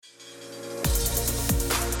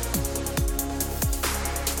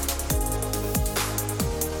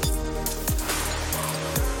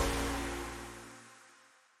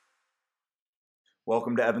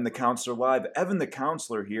Welcome to Evan the Counselor Live. Evan the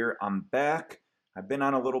Counselor here. I'm back. I've been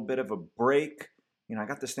on a little bit of a break. I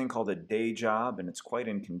got this thing called a day job, and it's quite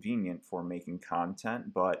inconvenient for making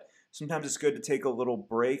content, but sometimes it's good to take a little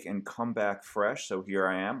break and come back fresh. So here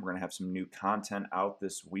I am. We're going to have some new content out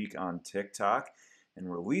this week on TikTok and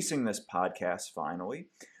releasing this podcast finally.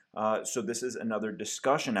 So this is another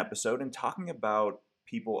discussion episode and talking about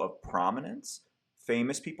people of prominence,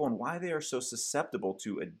 famous people, and why they are so susceptible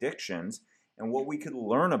to addictions and what we could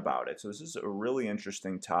learn about it. So this is a really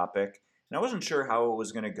interesting topic. And I wasn't sure how it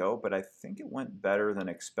was going to go, but I think it went better than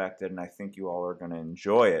expected, and I think you all are going to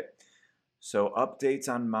enjoy it. So updates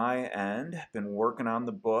on my end. Been working on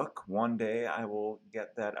the book. One day I will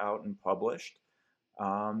get that out and published.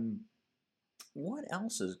 What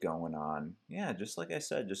else is going on? Yeah, just like I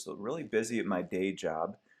said, just really busy at my day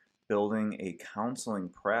job, building a counseling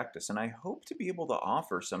practice. And I hope to be able to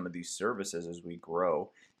offer some of these services as we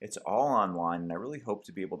grow. It's all online, and I really hope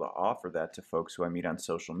to be able to offer that to folks who I meet on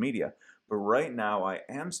social media. But right now, I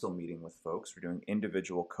am still meeting with folks. We're doing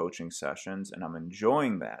individual coaching sessions, and I'm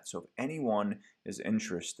enjoying that. So if anyone is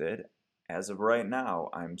interested, as of right now,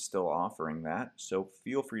 I'm still offering that. So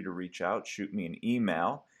feel free to reach out, shoot me an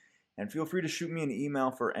email. And feel free to shoot me an email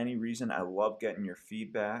for any reason. I love getting your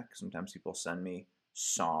feedback. Sometimes people send me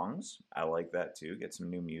songs. I like that too. Get some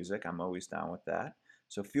new music. I'm always down with that.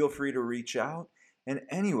 So feel free to reach out. And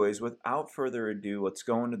anyways, without further ado, let's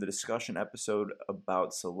go into the discussion episode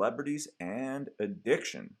about celebrities and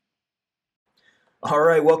addiction. All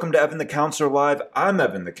right, welcome to Evan the Counselor Live. I'm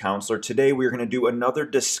Evan the Counselor. Today we're going to do another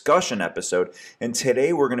discussion episode. And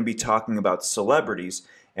today we're going to be talking about celebrities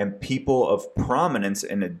and people of prominence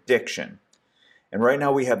in addiction. And right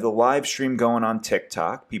now we have the live stream going on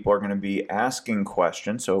TikTok. People are going to be asking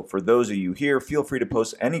questions. So for those of you here, feel free to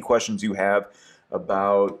post any questions you have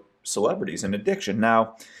about celebrities and addiction.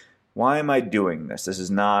 Now, why am I doing this? This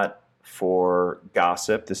is not for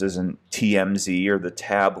gossip. This isn't TMZ or the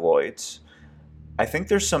tabloids. I think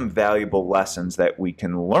there's some valuable lessons that we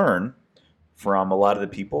can learn from a lot of the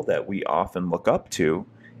people that we often look up to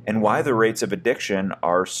and why the rates of addiction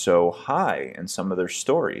are so high in some of their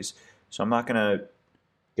stories. So I'm not going to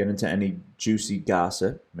get into any juicy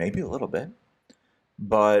gossip, maybe a little bit,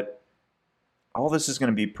 but all this is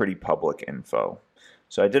going to be pretty public info.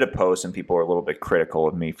 So I did a post and people were a little bit critical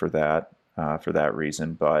of me for that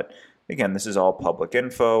reason. But again, this is all public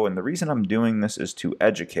info, and the reason I'm doing this is to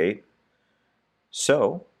educate.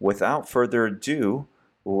 So without further ado,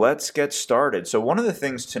 let's get started. So one of the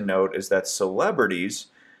things to note is that celebrities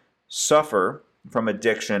suffer from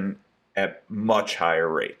addiction at much higher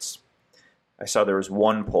rates. I saw there was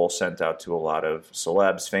one poll sent out to a lot of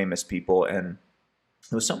celebs, famous people, and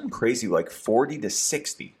it was something crazy like 40 to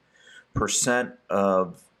 60%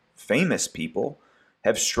 of famous people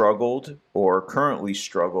have struggled or currently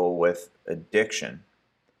struggle with addiction.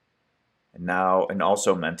 And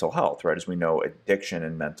also mental health, right? As we know, addiction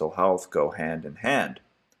and mental health go hand in hand.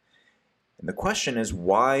 And the question is,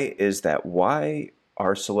 why is that? Why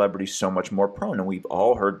are celebrities so much more prone? And we've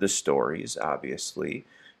all heard the stories, obviously.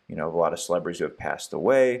 A lot of celebrities who have passed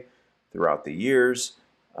away throughout the years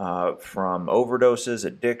from overdoses,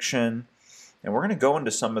 addiction. And we're going to go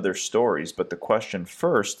into some of their stories. But the question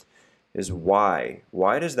first is why?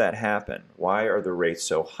 Why does that happen? Why are the rates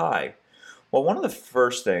so high? Well, one of the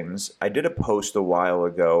first things, I did a post a while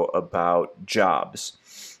ago about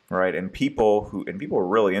jobs, right? And people were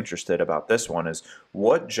really interested about this one is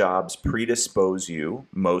what jobs predispose you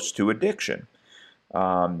most to addiction?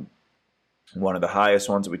 One of the highest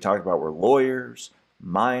ones that we talked about were lawyers,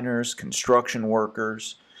 miners, construction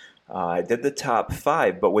workers. I did the top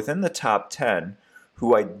 5, but within the top 10,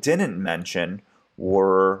 who I didn't mention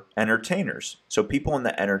were entertainers. So people in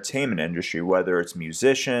the entertainment industry, whether it's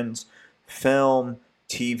musicians, film,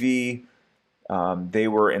 TV, they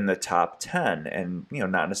were in the top 10, and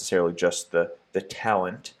not necessarily just the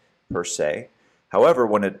talent per se. However,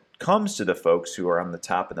 when it comes to the folks who are on the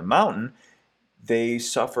top of the mountain, they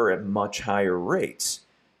suffer at much higher rates.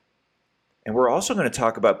 And we're also going to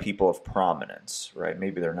talk about people of prominence, right?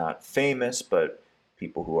 Maybe they're not famous, but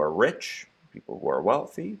people who are rich, people who are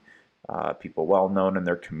wealthy, people well known in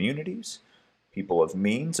their communities, people of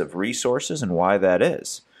means, of resources, and why that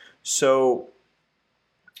is. So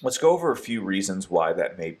let's go over a few reasons why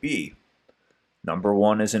that may be. Number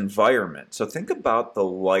one is environment. So think about the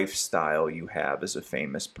lifestyle you have as a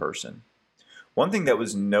famous person. One thing that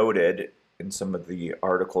was noted in some of the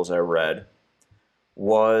articles I read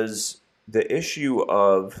was the issue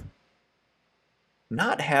of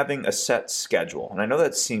not having a set schedule. And I know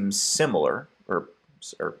that seems similar, that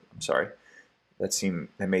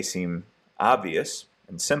may seem obvious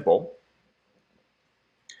and simple,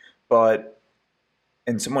 But,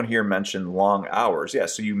 and someone here mentioned long hours. Yeah,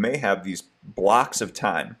 so you may have these blocks of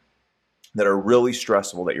time that are really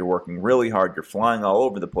stressful, that you're working really hard, you're flying all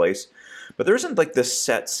over the place, but there isn't like this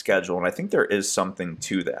set schedule. And I think there is something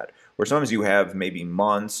to that, where sometimes you have maybe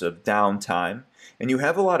months of downtime and you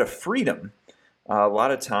have a lot of freedom. A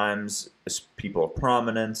lot of times, as people of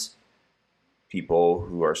prominence, people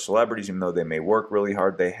who are celebrities, even though they may work really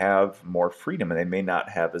hard, they have more freedom and they may not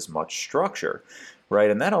have as much structure, right?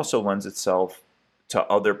 And that also lends itself to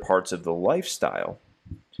other parts of the lifestyle,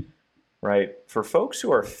 right? For folks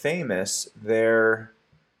who are famous, they're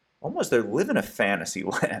living a fantasy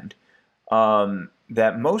land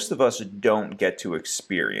that most of us don't get to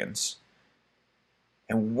experience.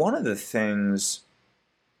 And one of the things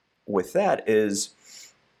with that is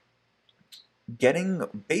getting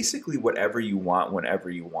basically whatever you want whenever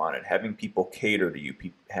you want it, having people cater to you,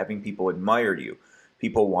 having people admire you,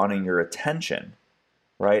 people wanting your attention,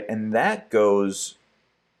 right? And that goes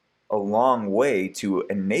a long way to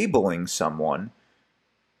enabling someone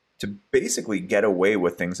to basically get away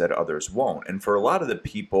with things that others won't. And for a lot of the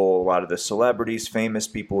people, a lot of the celebrities, famous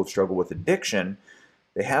people who struggle with addiction,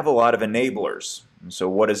 they have a lot of enablers. And so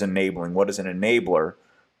what is enabling? What is an enabler?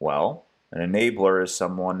 Well, an enabler is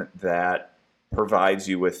someone that provides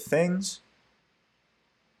you with things,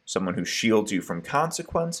 someone who shields you from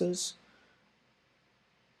consequences,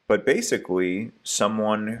 but basically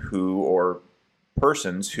someone who, or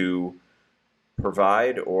persons who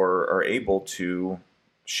provide or are able to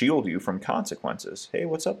shield you from consequences. Hey,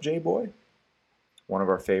 what's up, J-Boy? One of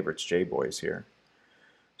our favorites, J-Boy, is here.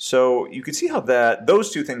 So you can see how that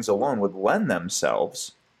those two things alone would lend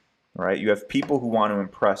themselves, right? You have people who want to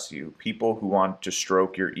impress you, people who want to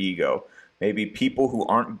stroke your ego, maybe people who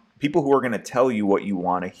are going to tell you what you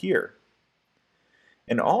want to hear.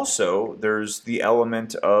 And also, there's the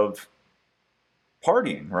element of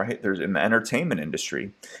partying, right? There's in the entertainment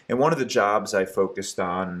industry. And one of the jobs I focused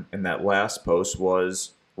on in that last post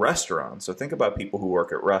was restaurants. So think about people who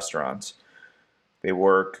work at restaurants. They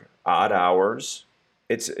work odd hours.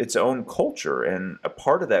 It's its own culture, and a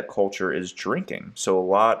part of that culture is drinking. So a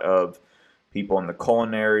lot of people in the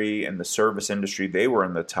culinary and the service industry, they were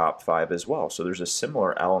in the top 5 as well. So there's a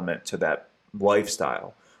similar element to that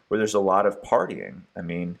lifestyle where there's a lot of partying. I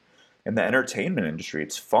mean, in the entertainment industry,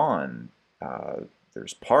 it's fun.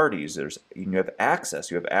 There's parties. You have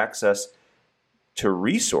access. You have access to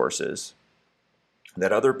resources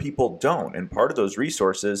that other people don't, and part of those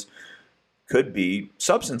resources could be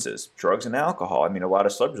substances, drugs and alcohol. I mean, a lot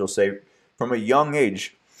of celebrities will say from a young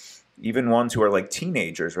age, even ones who are like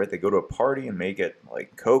teenagers, right? They go to a party and may get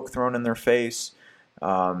like Coke thrown in their face,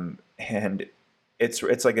 and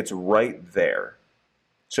it's like it's right there.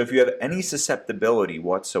 So if you have any susceptibility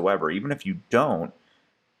whatsoever, even if you don't,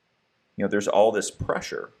 there's all this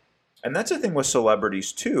pressure. And that's the thing with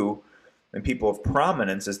celebrities too, and people of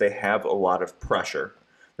prominence, is they have a lot of pressure.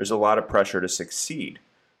 There's a lot of pressure to succeed,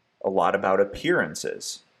 a lot about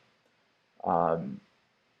appearances. One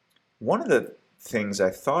of the things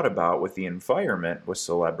I thought about with the environment with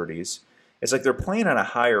celebrities is like they're playing on a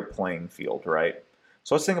higher playing field, right?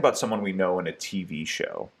 So let's think about someone we know in a TV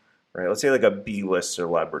show, right? Let's say like a B-list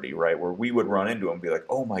celebrity, right? Where we would run into them and be like,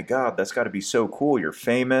 oh my God, that's got to be so cool. You're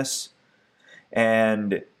famous.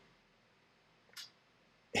 And,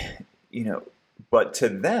 but to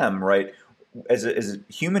them, right, as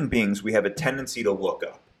human beings, we have a tendency to look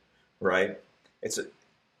up, right?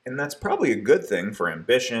 And that's probably a good thing for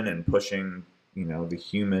ambition and pushing, the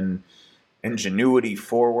human ingenuity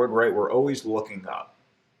forward, right? We're always looking up,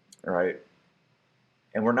 right?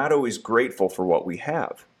 And we're not always grateful for what we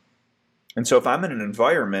have. And so if I'm in an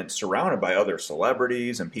environment surrounded by other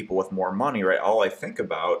celebrities and people with more money, right, all I think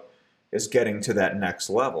about is getting to that next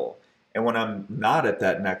level. And when I'm not at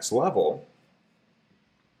that next level,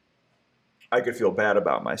 I could feel bad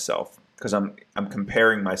about myself because I'm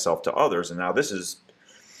comparing myself to others. And now this is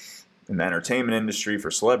in the entertainment industry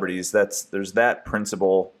for celebrities. There's that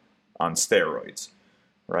principle on steroids,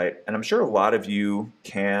 right? And I'm sure a lot of you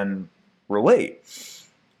can relate,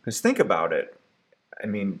 because think about it. I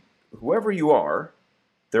mean, whoever you are,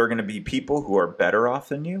 there are going to be people who are better off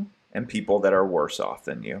than you and people that are worse off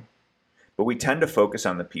than you. But we tend to focus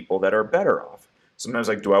on the people that are better off. Sometimes,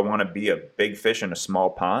 like, do I want to be a big fish in a small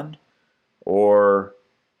pond or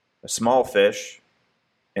a small fish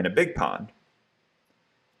in a big pond?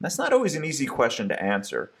 That's not always an easy question to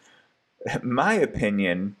answer. My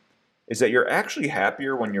opinion is that you're actually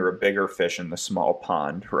happier when you're a bigger fish in the small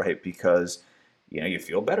pond, right? Because, you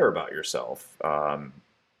feel better about yourself.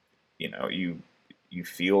 You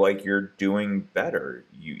feel like you're doing better.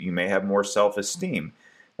 You may have more self-esteem.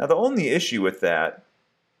 Now, the only issue with that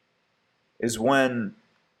is when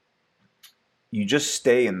you just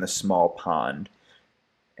stay in the small pond.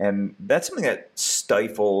 And that's something that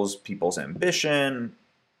stifles people's ambition.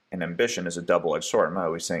 And ambition is a double-edged sword. I'm not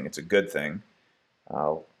always saying it's a good thing.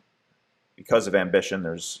 Uh, because of ambition,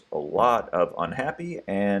 there's a lot of unhappy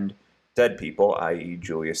and dead people, i.e.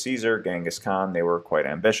 Julius Caesar, Genghis Khan. They were quite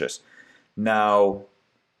ambitious. Now,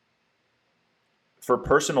 for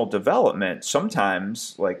personal development,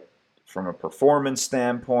 sometimes, like from a performance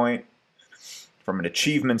standpoint, from an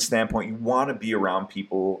achievement standpoint, you want to be around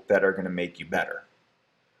people that are going to make you better,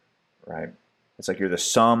 right? It's like you're the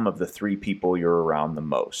sum of the three people you're around the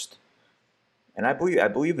most. And I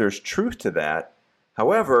believe there's truth to that.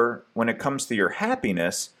 However, when it comes to your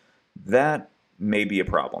happiness, that may be a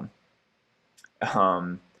problem.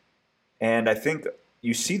 And I think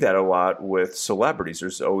you see that a lot with celebrities.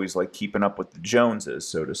 There's always like keeping up with the Joneses,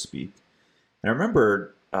 so to speak. And I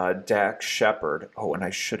remember Dax Shepard. Oh, and I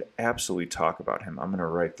should absolutely talk about him. I'm going to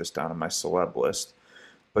write this down on my celeb list.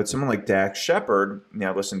 But someone like Dax Shepard, I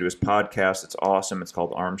listen to his podcast. It's awesome. It's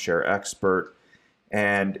called Armchair Expert.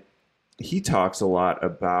 And he talks a lot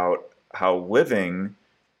about how living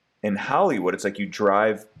in Hollywood, it's like you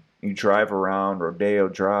drive around Rodeo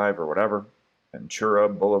Drive or whatever, Ventura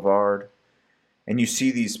Boulevard, and you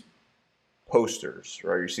see these posters,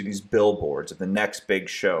 right? You see these billboards of the next big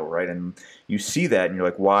show, right? And you see that and you're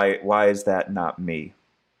like, why is that not me?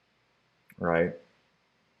 Right?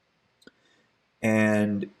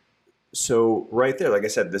 And so right there, like I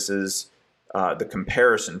said, this is the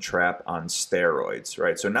comparison trap on steroids,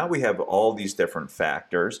 right? So now we have all these different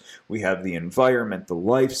factors. We have the environment, the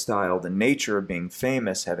lifestyle, the nature of being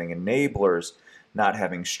famous, having enablers, not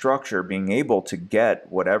having structure, being able to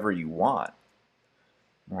get whatever you want,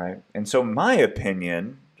 right? And so my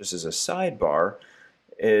opinion, just as a sidebar,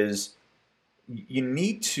 is you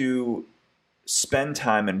need to spend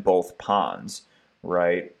time in both ponds,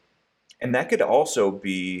 right? And that could also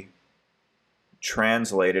be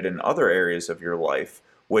translated in other areas of your life,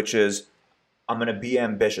 which is I'm going to be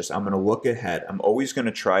ambitious. I'm going to look ahead. I'm always going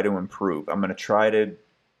to try to improve. I'm going to try to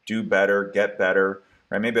do better, get better,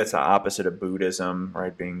 right? Maybe that's the opposite of Buddhism,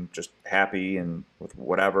 right? Being just happy and with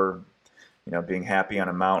whatever, being happy on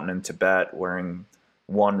a mountain in Tibet, wearing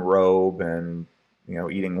one robe and,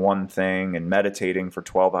 eating one thing and meditating for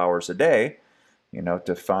 12 hours a day,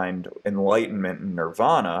 to find enlightenment and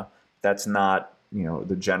nirvana. That's not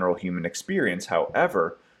the general human experience.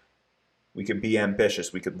 However, we could be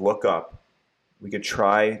ambitious. We could look up. We could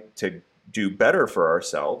try to do better for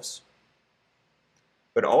ourselves,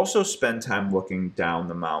 but also spend time looking down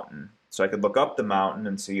the mountain. So I could look up the mountain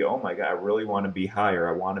and see, oh my God, I really want to be higher.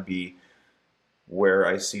 I want to be where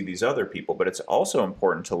I see these other people. But it's also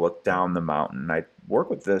important to look down the mountain. I work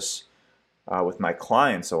with this with my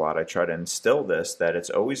clients a lot. I try to instill this, that it's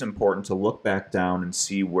always important to look back down and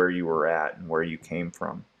see where you were at and where you came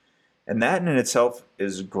from. And that in itself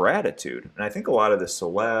is gratitude. And I think a lot of the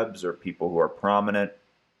celebs or people who are prominent,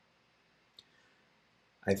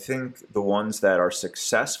 I think the ones that are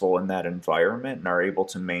successful in that environment and are able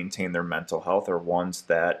to maintain their mental health are ones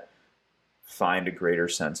that find a greater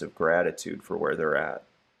sense of gratitude for where they're at.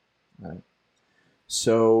 Right?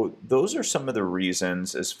 So those are some of the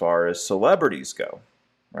reasons as far as celebrities go,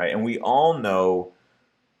 right? And we all know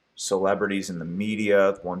celebrities in the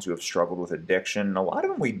media, the ones who have struggled with addiction. A lot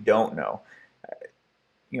of them we don't know.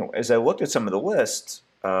 As I looked at some of the lists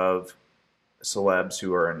of celebs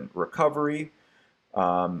who are in recovery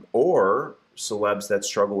or celebs that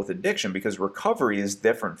struggle with addiction, because recovery is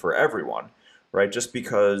different for everyone, right? Just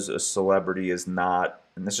because a celebrity is not,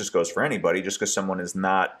 and this just goes for anybody, just because someone is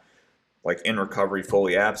not like in recovery,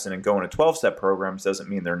 fully absent, and going to 12-step programs doesn't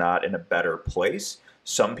mean they're not in a better place.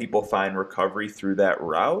 Some people find recovery through that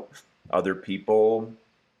route. Other people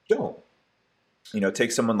don't.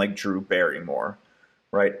 Take someone like Drew Barrymore,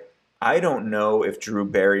 right? I don't know if Drew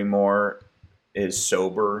Barrymore is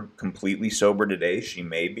sober, completely sober today. She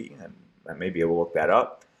may be. I may be able to look that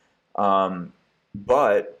up.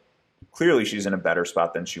 But clearly she's in a better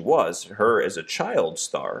spot than she was. Her as a child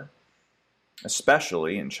star,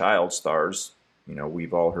 especially in child stars,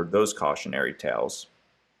 we've all heard those cautionary tales.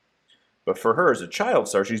 But for her as a child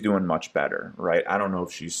star, she's doing much better, right? I don't know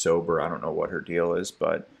if she's sober. I don't know what her deal is,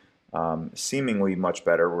 but seemingly much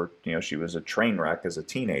better. Where she was a train wreck as a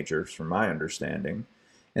teenager, from my understanding.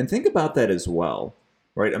 And think about that as well,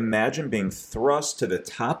 right? Imagine being thrust to the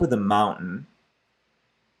top of the mountain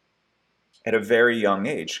at a very young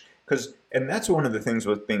age. And that's one of the things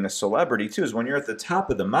with being a celebrity too, is when you're at the top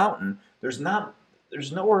of the mountain, there's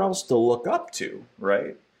nowhere else to look up to,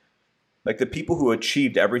 right? Like the people who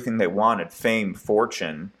achieved everything they wanted, fame,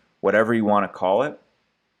 fortune, whatever you want to call it,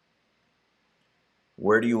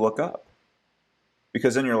 where do you look up?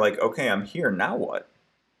 Because then you're like, okay, I'm here, now what?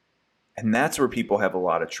 And that's where people have a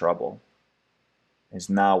lot of trouble, is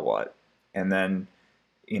now what? And then,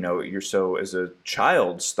 you're so, as a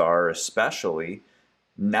child star especially,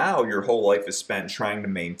 now your whole life is spent trying to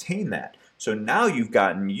maintain that. So now you've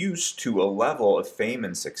gotten used to a level of fame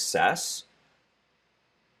and success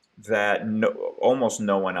that almost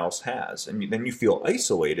no one else has. And then you feel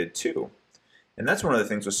isolated too. And that's one of the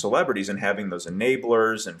things with celebrities and having those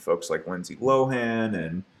enablers and folks like Lindsay Lohan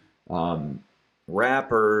and um,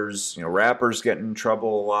 rappers. Rappers get in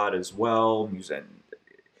trouble a lot as well.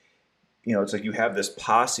 It's like you have this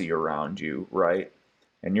posse around you, right?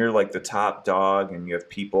 And you're like the top dog, and you have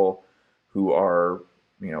people who are,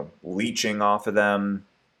 leeching off of them.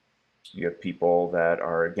 You have people that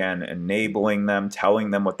are, again, enabling them,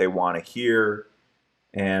 telling them what they want to hear,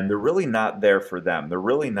 and they're really not there for them. They're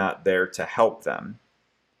really not there to help them.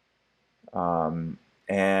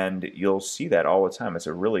 And you'll see that all the time. It's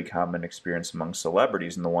a really common experience among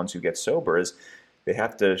celebrities, and the ones who get sober is they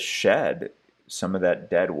have to shed some of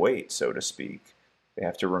that dead weight, so to speak. They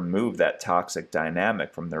have to remove that toxic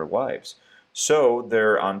dynamic from their lives. So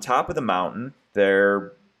they're on top of the mountain.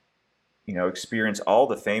 They're, experience all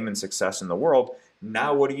the fame and success in the world.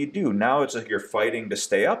 Now what do? Now it's like you're fighting to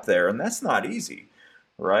stay up there, and that's not easy,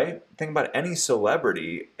 right? Think about any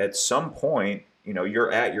celebrity. At some point,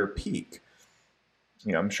 you're at your peak.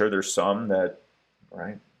 I'm sure there's some that,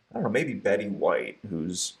 right? I don't know, maybe Betty White,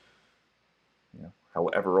 who's,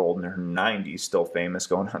 however old in her 90s, still famous,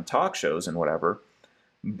 going on talk shows and whatever.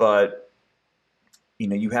 But,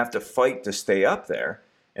 you have to fight to stay up there.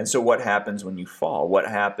 And so what happens when you fall? What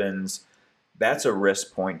happens, that's a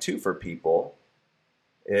risk point too for people,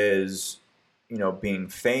 is, being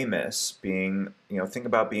famous, think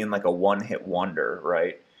about being like a one-hit wonder,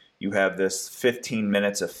 right? You have this 15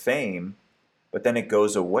 minutes of fame, but then it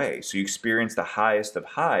goes away. So you experience the highest of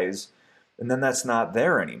highs, and then that's not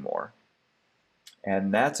there anymore.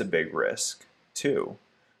 And that's a big risk too.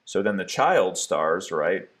 So then the child stars,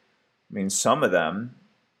 right? I mean, some of them,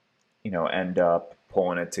 end up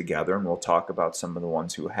pulling it together, and we'll talk about some of the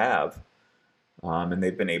ones who have. And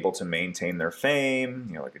they've been able to maintain their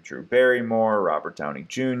fame, like a Drew Barrymore, Robert Downey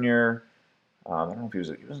Jr. I don't know if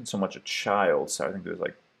he wasn't so much a child, so I think he was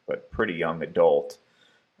but pretty young adult.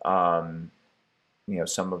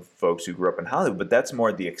 Some of folks who grew up in Hollywood, but that's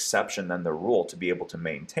more the exception than the rule to be able to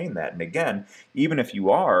maintain that. And again, even if you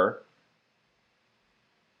are,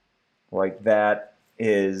 that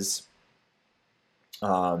is,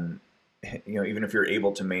 even if you're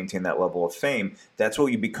able to maintain that level of fame, that's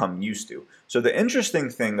what you become used to. So the interesting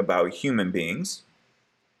thing about human beings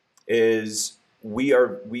is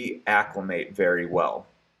we acclimate very well,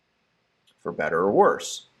 for better or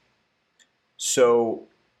worse. So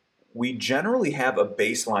we generally have a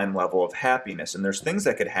baseline level of happiness, and there's things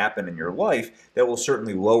that could happen in your life that will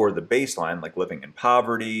certainly lower the baseline, like living in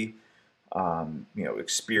poverty,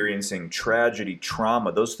 experiencing tragedy,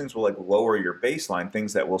 trauma. Those things will lower your baseline,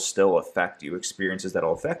 things that will still affect you, experiences that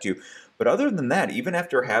will affect you. But other than that, even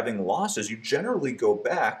after having losses, you generally go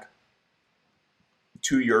back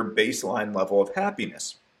to your baseline level of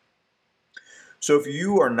happiness. So if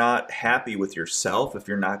you are not happy with yourself, if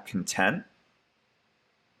you're not content,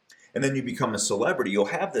 and then you become a celebrity, you'll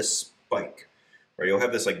have this spike, right? You'll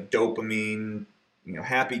have this dopamine,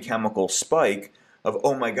 happy chemical spike of,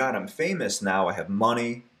 oh my God, I'm famous now. I have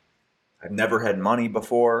money. I've never had money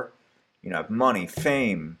before. I have money,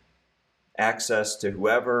 fame, access to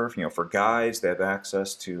whoever. For guys, they have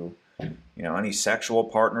access to, any sexual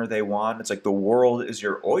partner they want. It's like the world is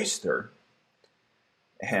your oyster.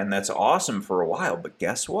 And that's awesome for a while. But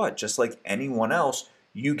guess what? Just like anyone else,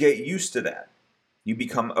 you get used to that. You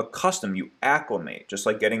become accustomed, you acclimate, just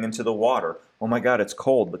like getting into the water. Oh my God, it's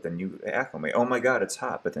cold, but then you acclimate. Oh my God, it's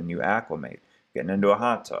hot, but then you acclimate. Getting into a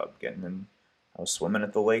hot tub, I was swimming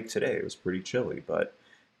at the lake today. It was pretty chilly, but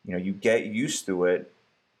you get used to it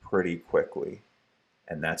pretty quickly.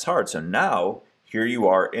 And that's hard. So now, here you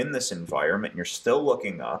are in this environment, and you're still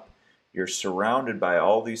looking up. You're surrounded by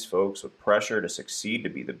all these folks with pressure to succeed, to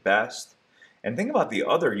be the best. And think about the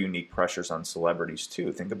other unique pressures on celebrities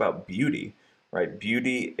too. Think about beauty. Right,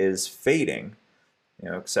 beauty is fading,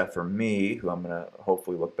 except for me, who I'm going to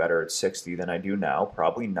hopefully look better at 60 than I do now.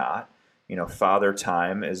 Probably not. Father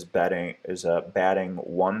Time is batting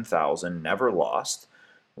 1,000, never lost,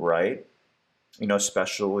 right?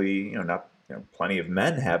 Especially, not plenty of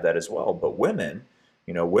men have that as well, but women,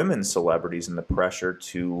 women celebrities and the pressure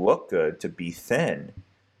to look good, to be thin,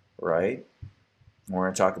 right? We're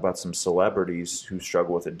going to talk about some celebrities who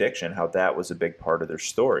struggle with addiction, how that was a big part of their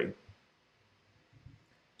story.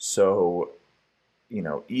 So,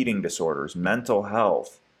 eating disorders, mental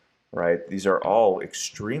health, right? These are all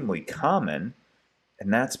extremely common,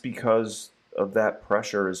 and that's because of that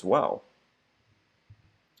pressure as well.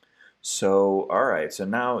 So, all right, so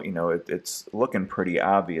now, it's looking pretty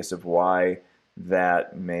obvious of why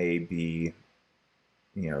that may be,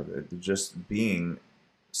 just being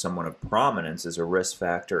someone of prominence is a risk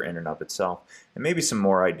factor in and of itself. And maybe some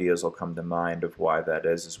more ideas will come to mind of why that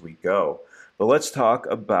is as we go. But let's talk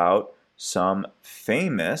about some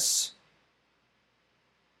famous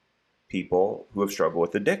people who have struggled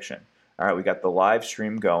with addiction. All right, we got the live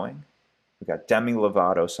stream going. We got Demi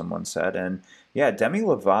Lovato, someone said. And yeah, Demi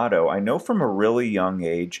Lovato, I know from a really young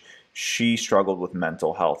age, she struggled with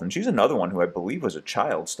mental health. And she's another one who I believe was a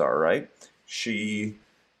child star, right? She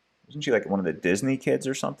wasn't she like one of the Disney kids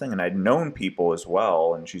or something? And I'd known people as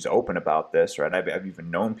well, and she's open about this, right? I've even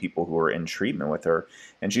known people who were in treatment with her,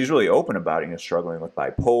 and she's really open about it, struggling with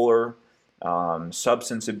bipolar,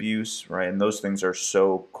 substance abuse, right? And those things are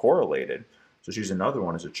so correlated. So she's another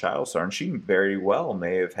one as a child star, and she very well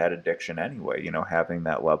may have had addiction anyway, having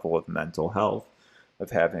that level of mental health,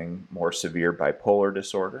 of having more severe bipolar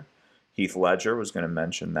disorder. Heath Ledger was going to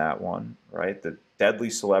mention that one, right? The deadly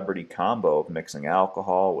celebrity combo of mixing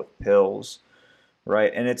alcohol with pills,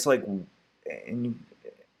 right? And it's like, and,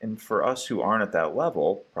 and for us who aren't at that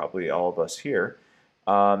level, probably all of us here,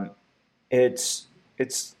 um, it's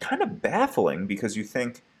it's kind of baffling because you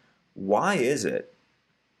think, why is it,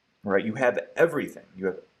 right? You have everything, you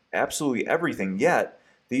have absolutely everything, yet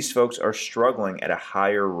these folks are struggling at a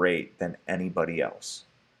higher rate than anybody else,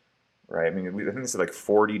 right? I mean, I think this is like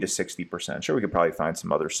 40 to 60%. Sure, we could probably find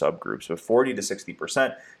some other subgroups, but 40 to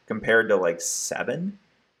 60% compared to like 7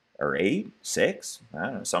 or 8, 6, I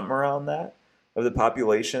don't know, something around that of the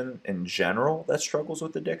population in general that struggles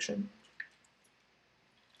with addiction.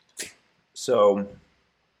 So,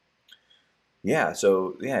 yeah,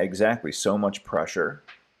 exactly. So much pressure.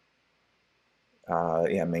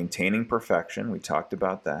 Yeah, maintaining perfection. We talked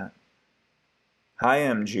about that. Hi,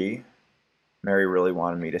 MG. Mary really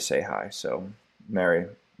wanted me to say hi, so Mary,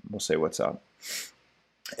 we'll say what's up.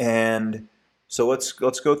 And so let's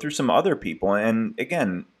go through some other people. And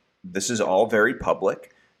again, this is all very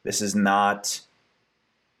public. This is not,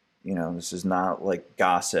 this is not like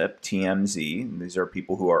gossip, TMZ. These are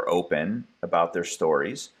people who are open about their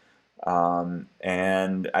stories.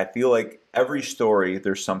 And I feel like every story,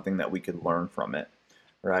 there's something that we could learn from it,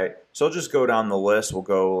 right? So I'll just go down the list. We'll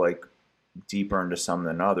go like deeper into some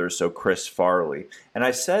than others. So Chris Farley. And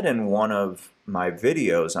I said in one of my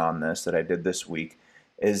videos on this that I did this week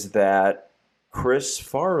is that Chris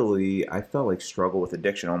Farley, I felt like struggled with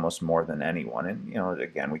addiction almost more than anyone. And,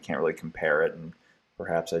 again, we can't really compare it. And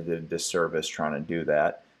perhaps I did a disservice trying to do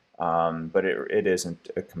that. But it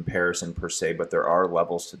isn't a comparison per se, but there are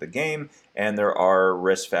levels to the game and there are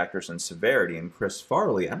risk factors and severity. And Chris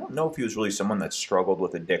Farley, I don't know if he was really someone that struggled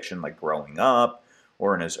with addiction like growing up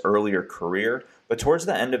or in his earlier career, but towards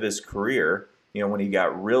the end of his career, when he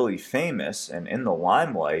got really famous and in the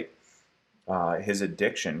limelight, his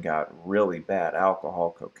addiction got really bad.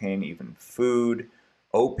 Alcohol, cocaine, even food,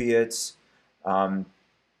 opiates. And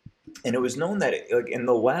it was known that like in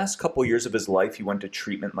the last couple years of his life, he went to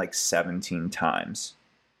treatment like 17 times.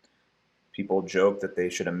 People joke that they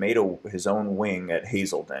should have made his own wing at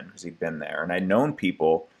Hazelden because he'd been there. And I'd known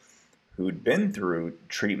people who'd been through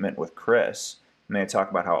treatment with Chris, and they talk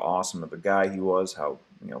about how awesome of a guy he was, how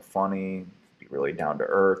funny, be really down to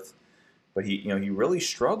earth. But he really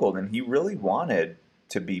struggled, and he really wanted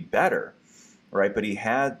to be better, right? But he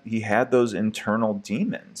had those internal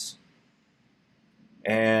demons,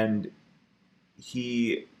 and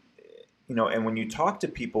and when you talk to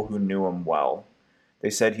people who knew him well, they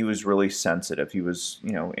said he was really sensitive. He was,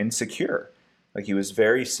 insecure. Like he was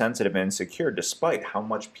very sensitive and insecure despite how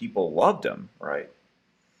much people loved him, right?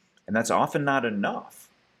 And that's often not enough,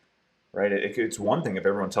 right? It's one thing if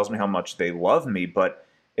everyone tells me how much they love me, but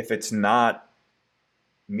if it's not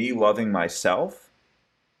me loving myself,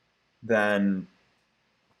 then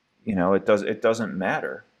it doesn't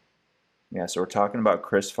matter. Yeah, so we're talking about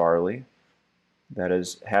Chris Farley. That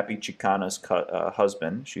is Happy Chicana's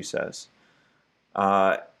husband, she says.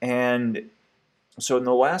 And so in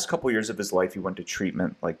the last couple years of his life, he went to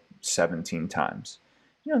treatment like 17 times.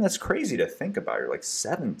 And that's crazy to think about. You're like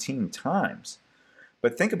 17 times.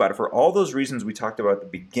 But think about it. For all those reasons we talked about at the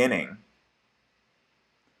beginning,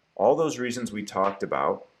 all those reasons we talked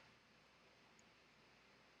about,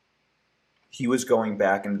 he was going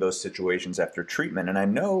back into those situations after treatment. And I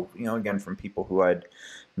know, again, from people who I'd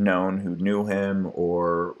known who knew him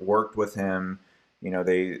or worked with him,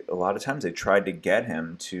 a lot of times they tried to get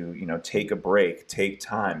him to, take a break, take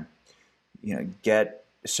time. get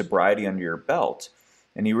sobriety under your belt.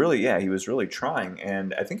 And he really, yeah, he was really trying.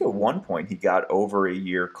 And I think at one point he got over a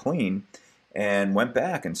year clean and went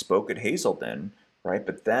back and spoke at Hazelden, right?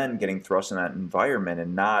 But then getting thrust in that environment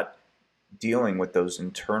and not dealing with those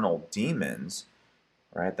internal demons,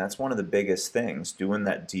 right? That's one of the biggest things, doing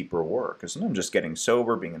that deeper work. Because sometimes just getting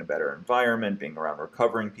sober, being in a better environment, being around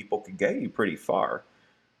recovering people could get you pretty far.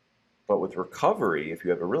 But with recovery, if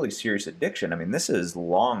you have a really serious addiction, I mean, this is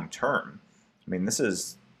long term. I mean, this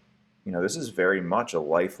is very much a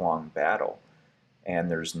lifelong battle,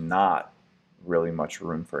 and there's not really much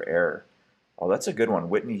room for error. Oh, that's a good one.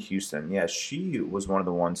 Whitney Houston. Yeah, she was one of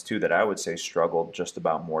the ones too that I would say struggled just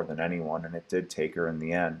about more than anyone, and it did take her in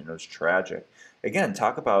the end, and it was tragic. Again,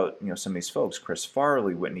 talk about some of these folks, Chris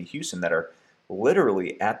Farley, Whitney Houston, that are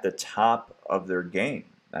literally at the top of their game.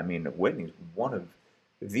 I mean, Whitney's one of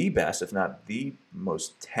the best, if not the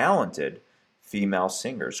most talented female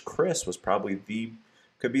singers. Chris was probably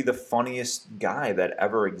could be the funniest guy that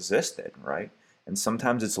ever existed, right? And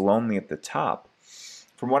sometimes it's lonely at the top.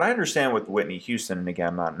 From what I understand with Whitney Houston, and again,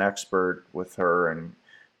 I'm not an expert with her, and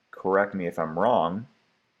correct me if I'm wrong,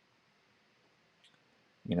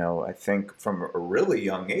 I think from a really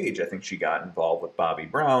young age, I think she got involved with Bobby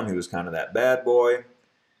Brown, who was kind of that bad boy,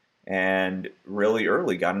 and really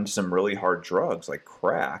early got into some really hard drugs like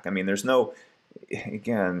crack. I mean,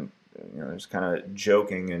 again, there's kind of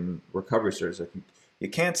joking in recovery stories like you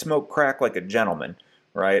can't smoke crack like a gentleman,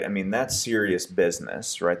 right? I mean, that's serious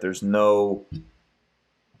business, right? There's not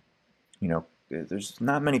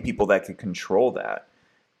many people that could control that.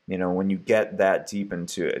 When you get that deep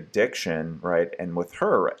into addiction, right? And with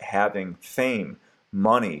her having fame,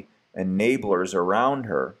 money, enablers around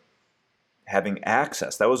her, having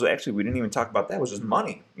access. That was actually, we didn't even talk about that. It was just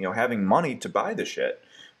money, having money to buy the shit,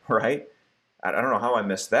 right? I don't know how I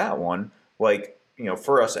missed that one. Like,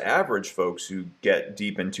 for us average folks who get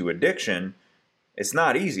deep into addiction, it's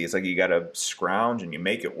not easy. It's like you got to scrounge and you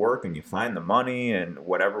make it work and you find the money and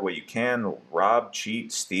whatever way you can, rob,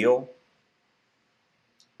 cheat, steal.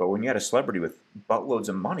 But when you had a celebrity with buttloads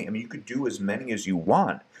of money, I mean, you could do as many as you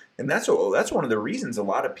want. And that's one of the reasons a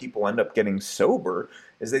lot of people end up getting sober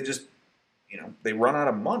is they just they run out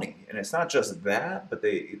of money. And it's not just that, but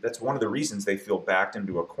that's one of the reasons they feel backed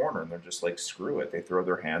into a corner and they're just like, screw it. They throw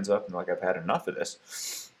their hands up and like, I've had enough of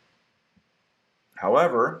this.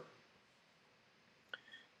 However,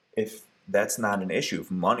 if that's not an issue,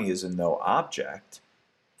 if money is a no object,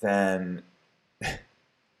 then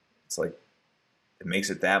it's like, it makes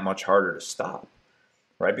it that much harder to stop,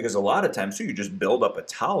 right? Because a lot of times too, you just build up a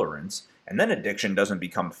tolerance and then addiction doesn't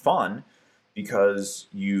become fun because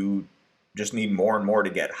you just need more and more to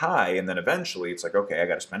get high. And then eventually it's like, okay, I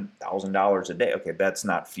got to spend $1,000 a day. Okay, that's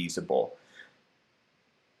not feasible.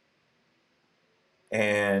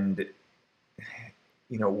 And,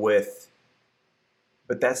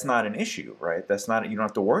 but that's not an issue, right? You don't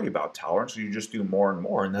have to worry about tolerance. You just do more and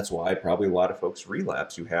more. And that's why probably a lot of folks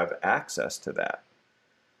relapse. You have access to that.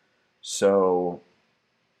 So,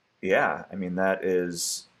 yeah, I mean, that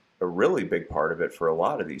is a really big part of it for a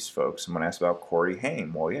lot of these folks. Someone asked about Corey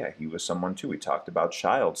Haim. Well, yeah, he was someone too. We talked about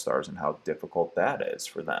child stars and how difficult that is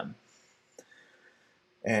for them.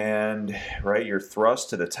 And, right, you're thrust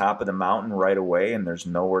to the top of the mountain right away and there's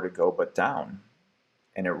nowhere to go but down.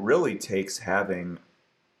 And it really takes having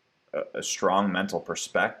a strong mental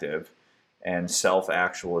perspective and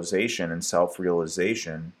self-actualization and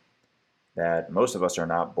self-realization that most of us are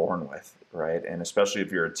not born with, right? And especially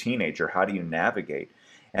if you're a teenager, how do you navigate?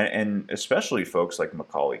 And especially folks like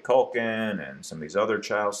Macaulay Culkin and some of these other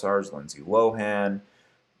child stars, Lindsay Lohan,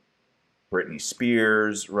 Britney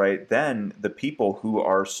Spears, right? Then the people who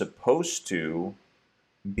are supposed to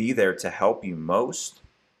be there to help you most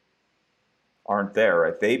aren't there,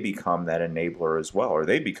 right? They become that enabler as well, or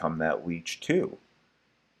they become that leech too.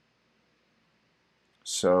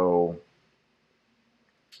 So,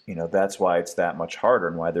 that's why it's that much harder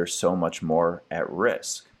and why there's so much more at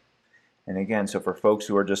risk. And again, so for folks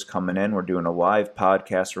who are just coming in, we're doing a live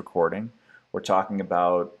podcast recording. We're talking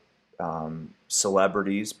about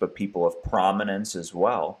celebrities, but people of prominence as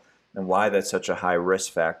well, and why that's such a high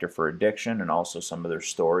risk factor for addiction, and also some of their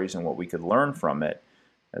stories and what we could learn from it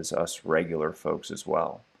as us regular folks as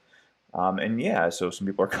well. And yeah, so some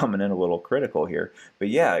people are coming in a little critical here. But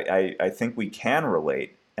yeah, I think we can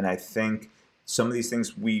relate. And I think some of these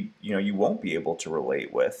things you won't be able to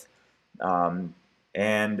relate with. And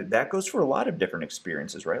that goes for a lot of different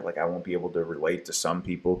experiences, right? Like I won't be able to relate to some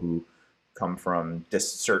people who come from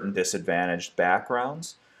certain disadvantaged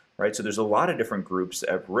backgrounds, right? So there's a lot of different groups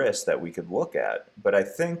at risk that we could look at. But I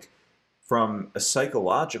think from a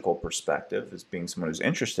psychological perspective, as being someone who's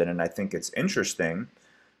interested, and I think it's interesting,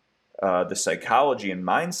 the psychology and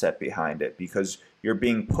mindset behind it, because you're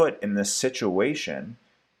being put in this situation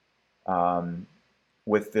um,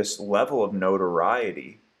 with this level of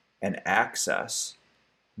notoriety and access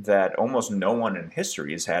that almost no one in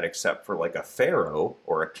history has had except for like a pharaoh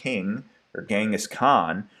or a king or Genghis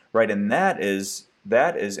Khan, right? And that is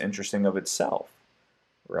interesting of itself,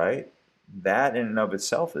 right? That in and of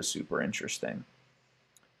itself is super interesting.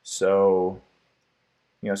 So,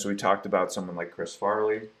 so we talked about someone like Chris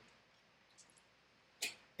Farley.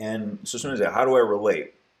 And so someone said, how do I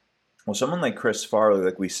relate? Well, someone like Chris Farley,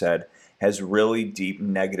 like we said, has really deep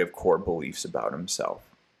negative core beliefs about himself.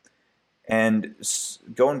 And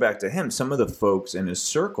going back to him, some of the folks in his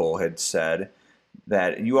circle had said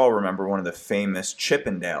that you all remember one of the famous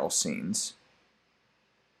Chippendale scenes,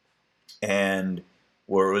 and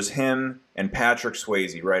where it was him and Patrick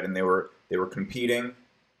Swayze, right? And they were competing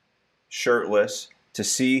shirtless to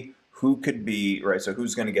see who could be, right? So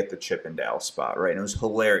who's going to get the Chippendale spot, right? And it was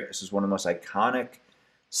hilarious. It was one of the most iconic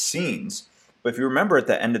scenes. But if you remember at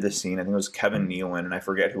the end of the scene, I think it was Kevin Nealon, and I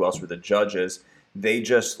forget who else were the judges. They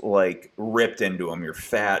just like ripped into him, your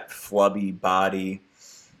fat, flubby body,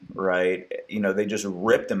 right? They just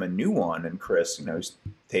ripped him a new one, and Chris, he's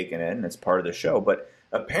taken it, and it's part of the show. But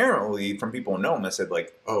apparently, from people who know him, they said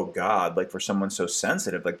like, "Oh God!" Like for someone so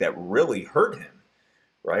sensitive, like that really hurt him,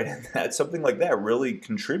 right? And that something like that really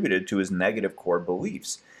contributed to his negative core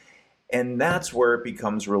beliefs, and that's where it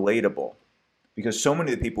becomes relatable, because so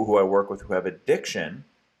many of the people who I work with who have addiction,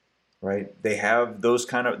 right? They have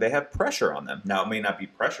they have pressure on them. Now, it may not be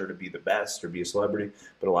pressure to be the best or be a celebrity,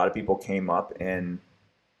 but a lot of people came up in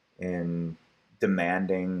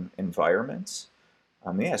demanding environments.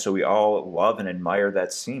 Yeah, so we all love and admire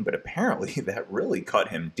that scene, but apparently that really cut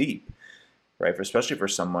him deep, right? Especially for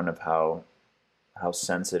someone of how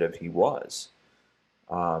sensitive he was.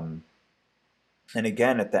 Um, and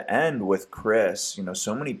again, at the end with Chris,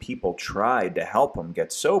 so many people tried to help him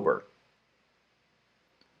get sober.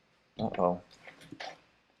 Uh-oh.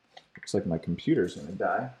 Looks like my computer's gonna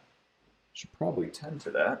die. Should probably tend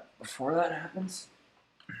to that before that happens.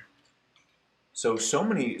 So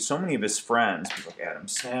many of his friends, people like Adam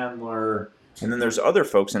Sandler, and then there's other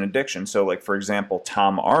folks in addiction. So like for example,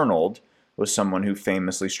 Tom Arnold was someone who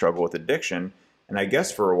famously struggled with addiction, and I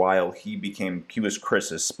guess for a while he was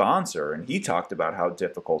Chris's sponsor, and he talked about how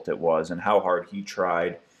difficult it was and how hard he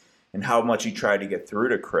tried, and how much he tried to get through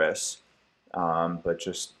to Chris, but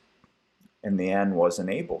just in the end wasn't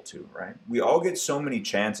able to. Right? We all get so many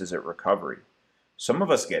chances at recovery. Some of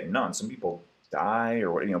us get none. Some people die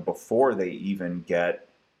or before they even get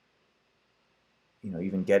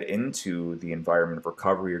into the environment of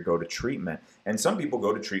recovery or go to treatment. And some people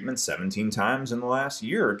go to treatment 17 times in the last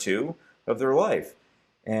year or two of their life.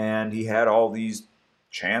 And he had all these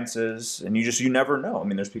chances, and you never know. I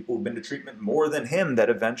mean, there's people who've been to treatment more than him that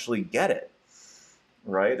eventually get it,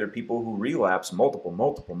 right? There are people who relapse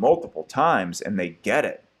multiple times and they get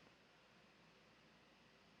it,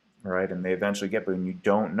 right? And they eventually get, but you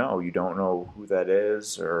don't know who that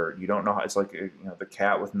is, or you don't know how. It's like the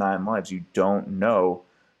cat with 9 lives. You don't know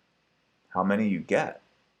how many you get,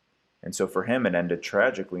 and so for him it ended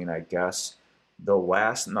tragically. And I guess the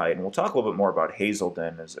last night, and we'll talk a little bit more about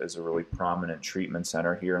Hazelden as a really prominent treatment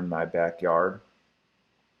center here in my backyard.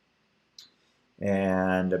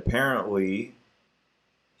 And apparently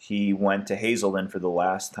he went to Hazelden for the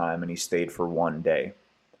last time, and he stayed for 1 day,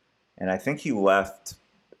 and I think he left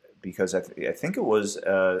because I think it was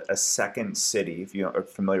a Second City. If you are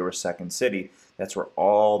familiar with Second City, that's where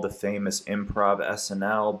all the famous improv,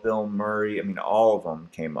 SNL, Bill Murray, I mean, all of them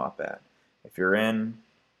came up at. If you're in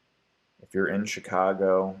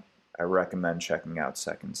Chicago, I recommend checking out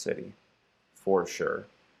Second City for sure.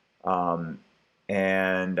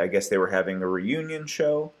 And I guess they were having a reunion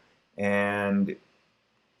show, and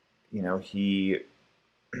he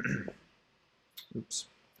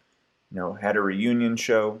had a reunion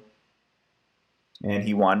show, and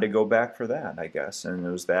he wanted to go back for that, I guess. And it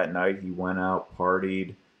was that night he went out,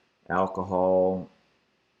 partied, alcohol,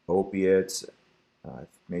 opiates,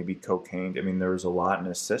 maybe cocaine. I mean, there was a lot in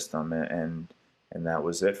his system, and that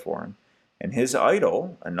was it for him. And his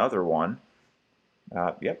idol, another one,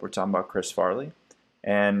 we're talking about Chris Farley,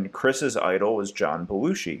 and Chris's idol was John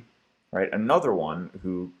Belushi, right? Another one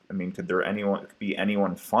who, I mean, could be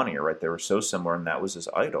anyone funnier, right? They were so similar, and that was his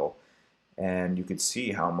idol. And you could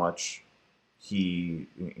see how much he,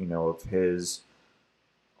 of his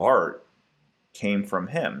art came from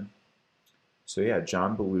him. So yeah,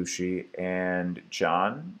 John Belushi, and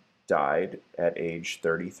John died at age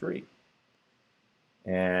 33.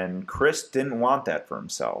 And Chris didn't want that for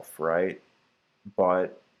himself, right?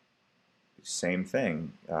 But same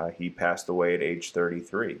thing. He passed away at age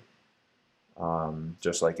 33,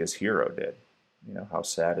 just like his hero did. How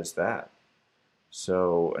sad is that?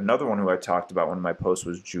 So another one who I talked about in one of my posts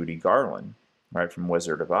was Judy Garland, right, from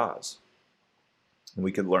Wizard of Oz. And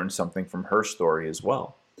we could learn something from her story as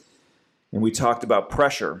well. And we talked about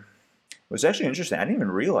pressure. It was actually interesting. I didn't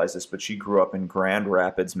even realize this, but she grew up in Grand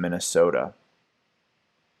Rapids, Minnesota.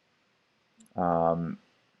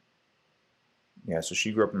 So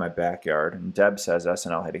she grew up in my backyard. And Deb says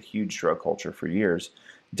SNL had a huge drug culture for years.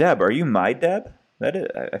 Deb, are you my Deb?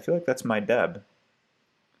 I feel like that's my Deb.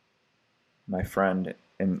 My friend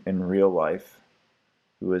in real life,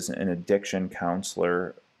 who is an addiction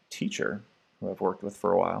counselor teacher who I've worked with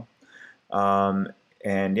for a while.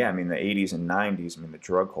 And yeah, I mean, the 80s and 90s, I mean, the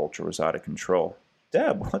drug culture was out of control.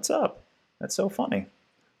 Deb, what's up? That's so funny.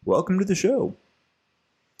 Welcome to the show.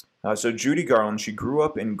 So Judy Garland, she grew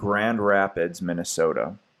up in Grand Rapids,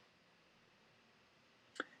 Minnesota.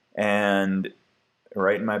 And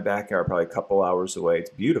right in my backyard, probably a couple hours away.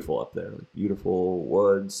 It's beautiful up there, like beautiful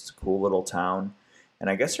woods. It's a cool little town. And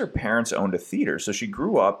I guess her parents owned a theater, so she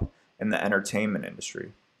grew up in the entertainment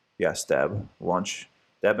industry. Yes, Deb, lunch.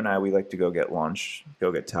 Deb and I, we like to go get lunch,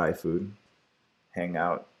 go get Thai food, hang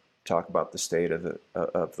out, talk about the state of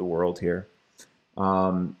the world here.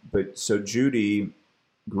 But so Judy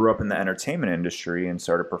grew up in the entertainment industry and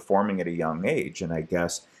started performing at a young age. And I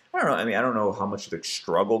guess, I don't know, I mean, I don't know how much she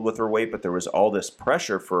struggled with her weight, but there was all this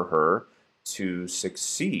pressure for her to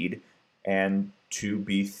succeed and to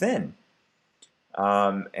be thin.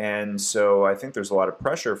 And so I think there's a lot of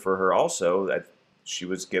pressure for her also that she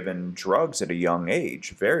was given drugs at a young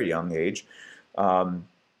age, very young age,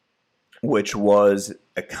 which was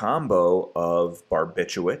a combo of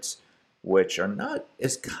barbiturates, which are not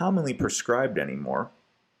as commonly prescribed anymore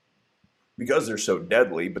because they're so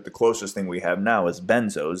deadly, but the closest thing we have now is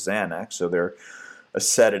benzos, Xanax, so they're a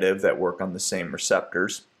sedative that work on the same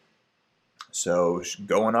receptors. So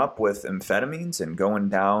going up with amphetamines and going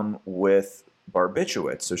down with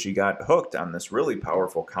barbiturates. So she got hooked on this really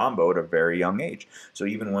powerful combo at a very young age. So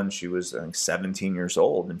even when she was, I think, 17 years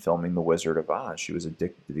old and filming The Wizard of Oz, she was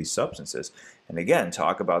addicted to these substances. And again,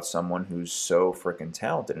 talk about someone who's so freaking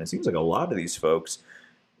talented. And it seems like a lot of these folks,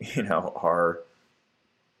 are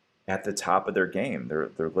at the top of their game.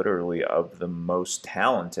 They're literally of the most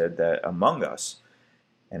talented that among us.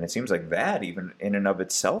 And it seems like that even in and of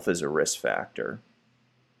itself is a risk factor,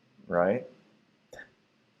 right?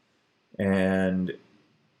 And,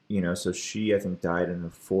 so she, I think, died in her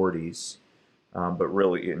 40s, but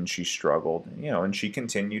really, and she struggled, and she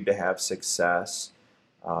continued to have success.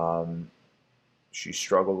 She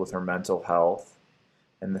struggled with her mental health.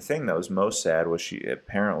 And the thing that was most sad was she,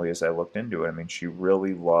 apparently, as I looked into it, I mean, she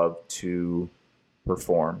really loved to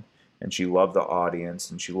perform, and she loved the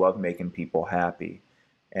audience, and she loved making people happy.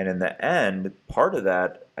 And in the end, part of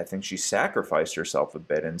that, I think she sacrificed herself a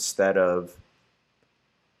bit instead of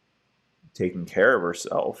taking care of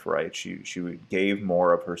herself, right? She gave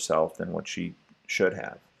more of herself than what she should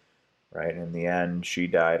have, right? In the end, she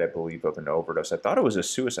died, I believe, of an overdose. I thought it was a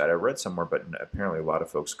suicide. I read somewhere, but apparently a lot of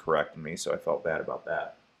folks corrected me, so I felt bad about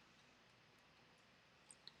that.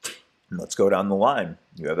 And let's go down the line.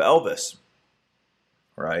 You have Elvis,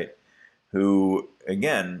 right? Who,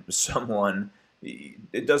 again, someone,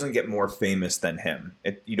 it doesn't get more famous than him.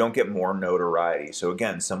 You don't get more notoriety. So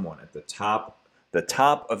again, someone at the top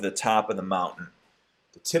of the top of the mountain,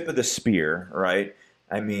 the tip of the spear, right?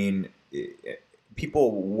 I mean,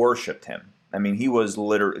 people worshipped him. I mean, he was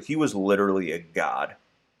literally a god.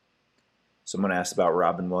 Someone asked about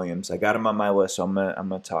Robin Williams. I got him on my list, so I'm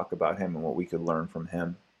gonna talk about him and what we could learn from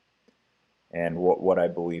him, and what I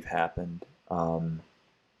believe happened. So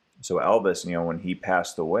Elvis, when he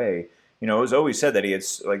passed away, it was always said that he had,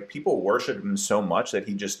 like, people worshipped him so much that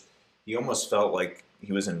he almost felt like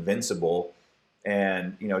he was invincible.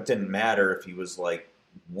 And, it didn't matter if he was, like,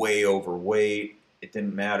 way overweight. It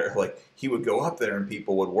didn't matter. Like, he would go up there and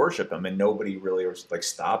people would worship him, and nobody really was, like,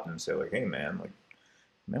 stopped him and say, like, hey, man, like,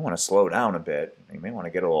 you may want to slow down a bit. You may want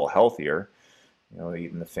to get a little healthier.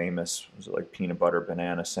 Eating the famous, was it like peanut butter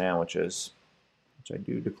banana sandwiches, which I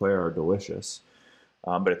do declare are delicious.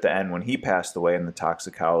 But at the end, when he passed away in the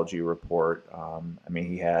toxicology report, I mean,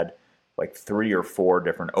 he had like 3 or 4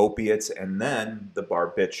 different opiates, and then the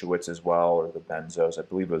barbiturates as well, or the benzos. I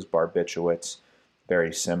believe it was barbiturates,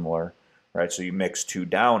 very similar, right? So you mix 2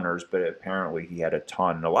 downers, but apparently he had a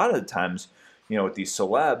ton. And a lot of the times, with these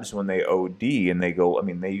celebs, when they OD and they go, I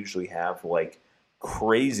mean, they usually have like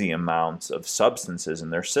crazy amounts of substances in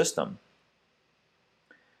their system.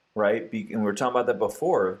 right? And we were talking about that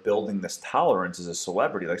before, of building this tolerance as a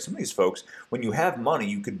celebrity. Like some of these folks, when you have money,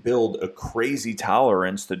 you could build a crazy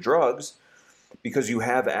tolerance to drugs because you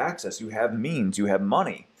have access, you have means, you have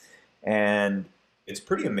money. And it's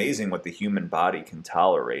pretty amazing what the human body can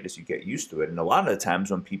tolerate as you get used to it. And a lot of the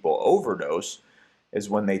times when people overdose is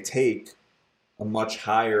when they take a much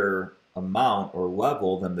higher amount or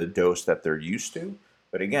level than the dose that they're used to.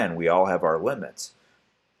 But again, we all have our limits.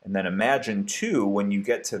 And then imagine too, when you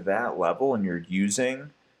get to that level and you're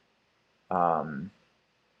using, um,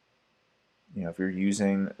 if you're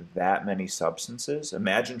using that many substances,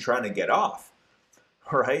 imagine trying to get off,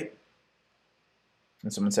 right?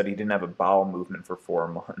 And someone said he didn't have a bowel movement for 4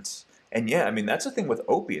 months. And yeah, I mean, that's the thing with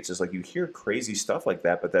opiates is like you hear crazy stuff like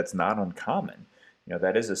that, but that's not uncommon.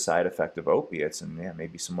 That is a side effect of opiates. And yeah,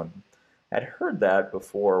 maybe someone had heard that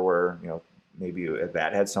before where, maybe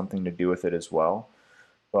that had something to do with it as well.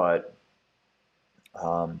 But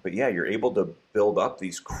yeah, you're able to build up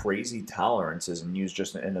these crazy tolerances and use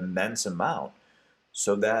just an immense amount.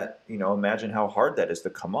 So that, imagine how hard that is to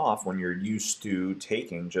come off when you're used to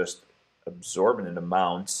taking just absorbent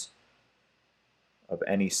amounts of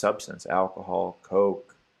any substance, alcohol,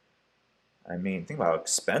 coke. I mean, think about how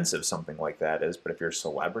expensive something like that is. But if you're a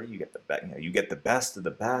celebrity, you get you get the best of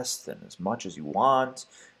the best and as much as you want,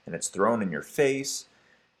 and it's thrown in your face.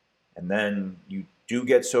 And then you do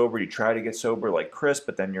get sober, you try to get sober like Chris,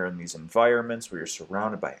 but then you're in these environments where you're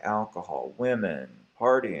surrounded by alcohol, women,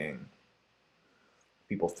 partying,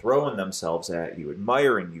 people throwing themselves at you,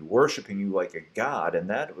 admiring you, worshiping you like a god. And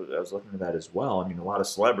that, I was looking at that as well. I mean, a lot of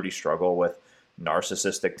celebrities struggle with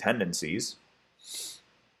narcissistic tendencies.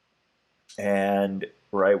 And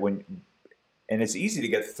and it's easy to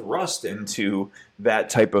get thrust into that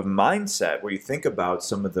type of mindset where you think about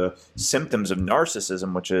some of the symptoms of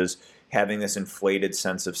narcissism, which is having this inflated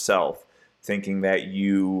sense of self, thinking that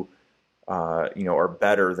you, are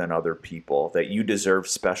better than other people, that you deserve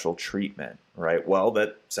special treatment, right? Well,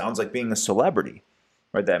 that sounds like being a celebrity,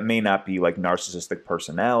 right? That may not be like narcissistic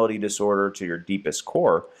personality disorder to your deepest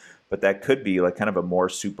core, but that could be like kind of a more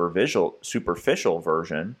superficial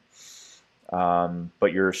version.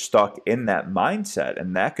 But you're stuck in that mindset,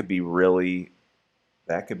 and that could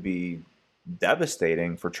be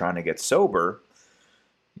devastating for trying to get sober.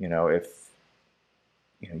 If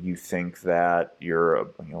you think that you're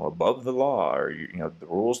above the law, or the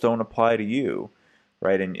rules don't apply to you,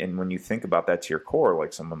 right? And when you think about that to your core,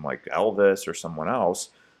 like someone like Elvis or someone else,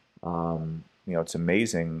 it's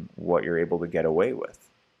amazing what you're able to get away with.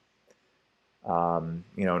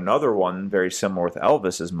 Another one very similar with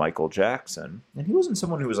Elvis is Michael Jackson. And he wasn't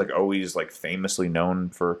someone who was like always like famously known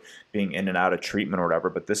for being in and out of treatment or whatever,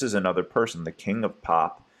 but this is another person, the king of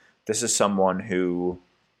pop. This is someone who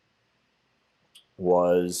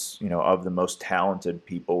was, of the most talented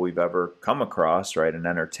people we've ever come across, right, in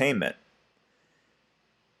entertainment,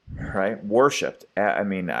 right? Worshipped. I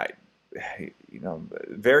mean,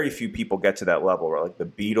 very few people get to that level, right? Like the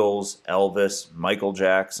Beatles, Elvis, Michael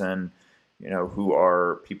Jackson, who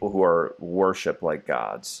are people who are worshipped like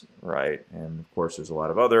gods, right? And of course, there's a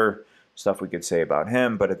lot of other stuff we could say about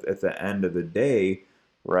him, but at the end of the day,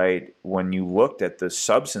 right, when you looked at the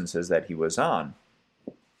substances that he was on,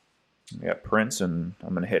 we got Prince, and I'm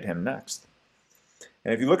going to hit him next.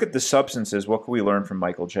 And if you look at the substances, what can we learn from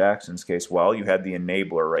Michael Jackson's case? Well, you had the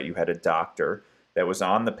enabler, right? You had a doctor that was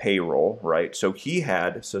on the payroll, right? So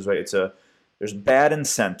there's bad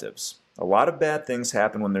incentives. A lot of bad things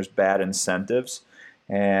happen when there's bad incentives.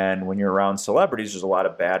 And when you're around celebrities, there's a lot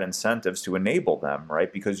of bad incentives to enable them,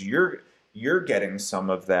 right? Because you're getting some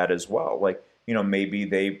of that as well. Like, maybe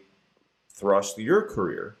they thrust your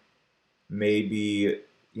career. Maybe,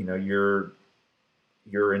 you're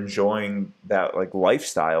enjoying that like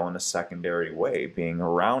lifestyle in a secondary way, being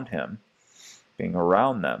around him, being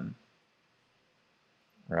around them,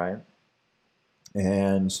 right?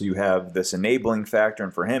 And so you have this enabling factor,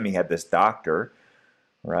 and for him, he had this doctor,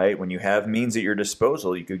 right? When you have means at your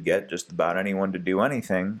disposal, you could get just about anyone to do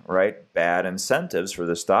anything, right? Bad incentives for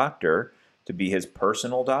this doctor to be his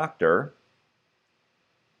personal doctor.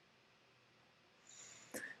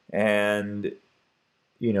 And,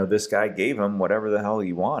 this guy gave him whatever the hell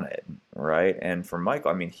he wanted, right? And for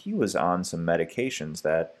Michael, I mean, he was on some medications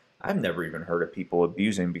that I've never even heard of people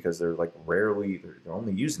abusing because they're like they're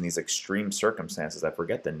only used in these extreme circumstances. I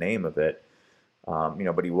forget the name of it.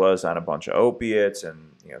 But he was on a bunch of opiates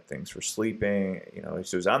and, things for sleeping,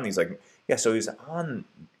 so he was on these so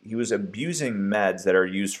he was abusing meds that are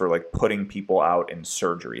used for like putting people out in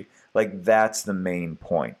surgery. Like that's the main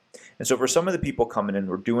point. And so for some of the people coming in,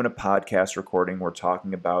 we're doing a podcast recording. We're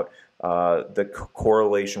talking about the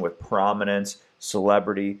correlation with prominence,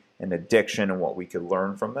 celebrity and addiction and what we could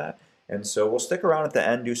learn from that. And so we'll stick around at the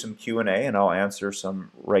end, do some Q&A, and I'll answer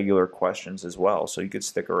some regular questions as well. So you could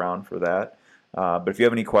stick around for that. But if you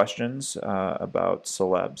have any questions about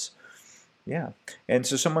celebs, yeah. And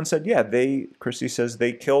so someone said, yeah, Christy says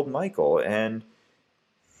they killed Michael. And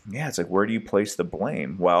yeah, it's like, where do you place the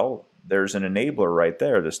blame? Well, there's an enabler right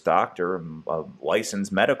there, this doctor, a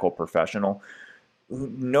licensed medical professional.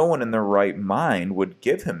 No one in their right mind would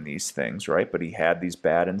give him these things, right? But he had these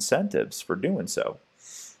bad incentives for doing so.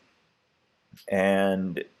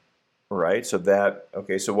 And right, so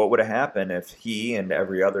what would have happened if he and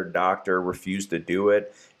every other doctor refused to do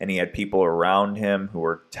it, and he had people around him who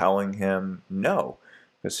were telling him no?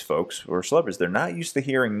 Because folks who are celebrities, they're not used to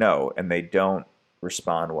hearing no, and they don't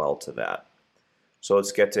respond well to that. So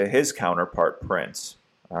let's get to his counterpart, Prince.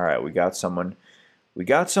 All right, we got someone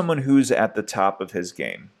who's at the top of his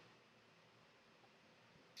game.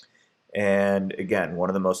 And again, one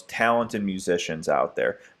of the most talented musicians out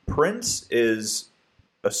there. Prince is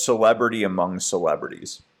a celebrity among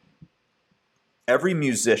celebrities. Every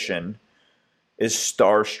musician is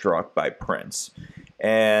starstruck by Prince.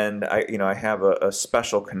 And I have a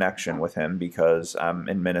special connection with him because I'm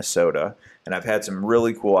in Minnesota, and I've had some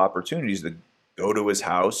really cool opportunities to go to his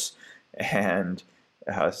house and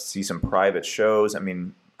see some private shows. I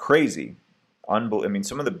mean, crazy, unbelievable. I mean,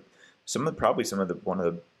 one of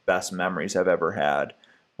the best memories I've ever had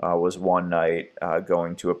was one night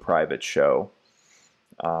going to a private show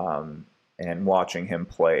and watching him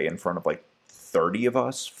play in front of like 30 of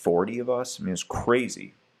us, 40 of us. I mean, it was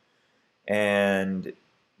crazy. And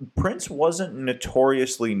Prince wasn't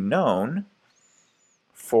notoriously known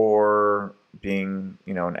for being,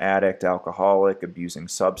 an addict, alcoholic, abusing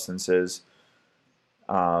substances.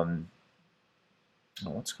 What's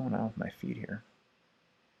going on with my feed here?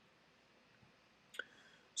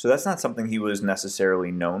 So that's not something he was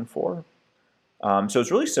necessarily known for. So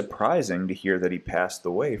it's really surprising to hear that he passed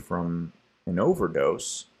away from an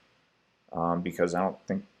overdose, because I don't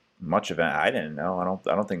think much of it. I didn't know.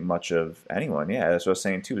 I don't think much of anyone. Yeah, that's what I was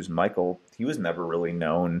saying too. Is Michael? He was never really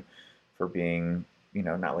known for being,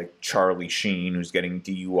 not like Charlie Sheen, who's getting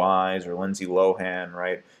DUIs, or Lindsay Lohan,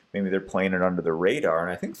 right? Maybe they're playing it under the radar.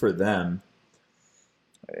 And I think for them,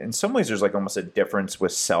 in some ways, there's like almost a difference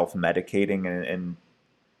with self-medicating, and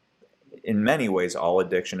in many ways, all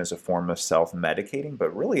addiction is a form of self-medicating,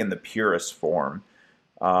 but really in the purest form,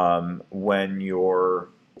 when you're,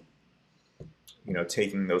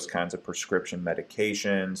 taking those kinds of prescription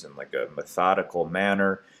medications in like a methodical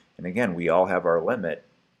manner. And again, we all have our limit,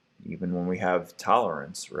 even when we have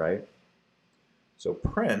tolerance, right? So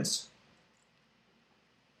Prince,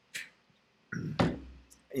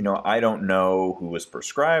 I don't know who was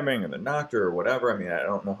prescribing or the doctor or whatever. I mean, I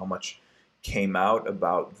don't know how much came out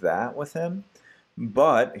about that with him.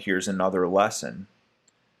 But here's another lesson.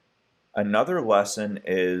 Another lesson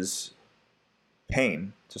is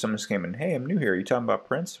pain. So someone just came in, hey, I'm new here. Are you talking about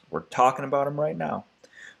Prince? We're talking about him right now.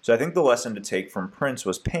 So I think the lesson to take from Prince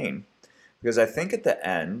was pain. Because I think at the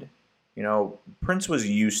end, Prince was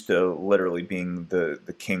used to literally being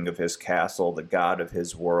the king of his castle, the god of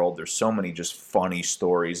his world. There's so many just funny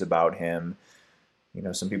stories about him.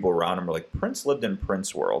 Some people around him were like, Prince lived in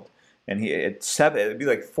Prince world. And it'd be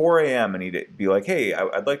like 4 a.m. and he'd be like, hey,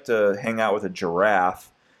 I'd like to hang out with a giraffe.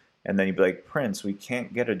 And then he'd be like, Prince, we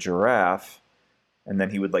can't get a giraffe. And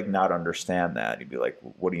then he would like not understand that. He'd be like,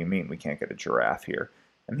 what do you mean we can't get a giraffe here?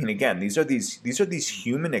 I mean, again, these are these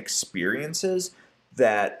human experiences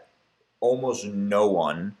that almost no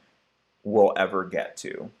one will ever get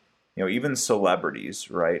to. Even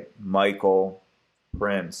celebrities, right? Michael,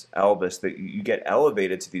 Prince, Elvis, that you get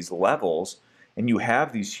elevated to these levels, and you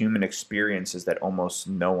have these human experiences that almost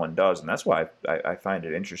no one does. And that's why I find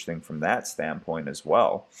it interesting from that standpoint as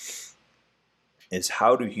well, is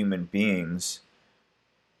how do human beings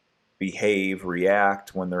behave,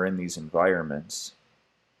 react when they're in these environments?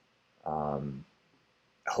 A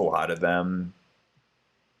lot of them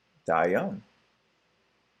die young,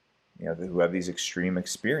 who have these extreme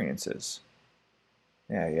experiences.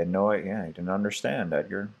 Yeah, you didn't understand that.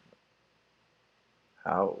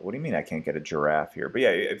 What do you mean I can't get a giraffe here? But yeah,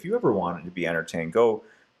 if you ever wanted to be entertained, go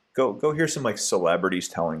hear some like celebrities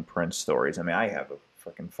telling Prince stories. I mean, I have a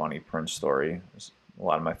freaking funny Prince story. A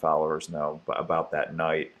lot of my followers know about that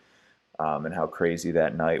night, and how crazy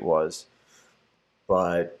that night was.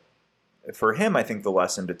 But for him, I think the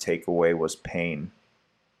lesson to take away was pain.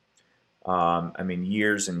 I mean,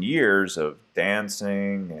 years and years of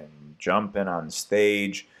dancing and jumping on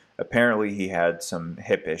stage. Apparently, he had some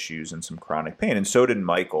hip issues and some chronic pain, and so did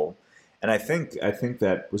Michael. And I think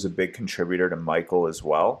that was a big contributor to Michael as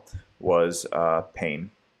well, was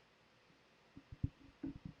pain.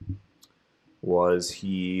 Was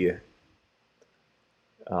he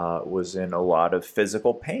was in a lot of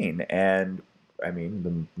physical pain. And I mean,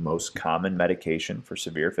 the most common medication for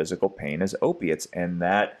severe physical pain is opiates, and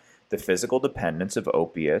that the physical dependence of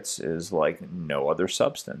opiates is like no other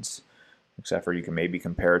substance, except for you can maybe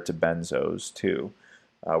compare it to benzos too,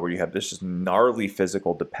 where you have this just gnarly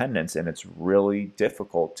physical dependence, and it's really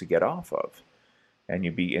difficult to get off of.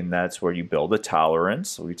 And that's where you build a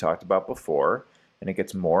tolerance we talked about before, and it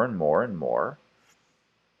gets more and more and more.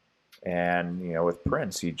 And with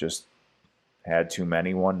Prince, he just had too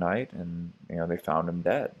many one night, and they found him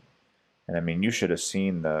dead. And I mean, you should have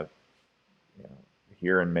seen the you know,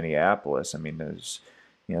 here in Minneapolis. I mean, there's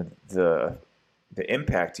the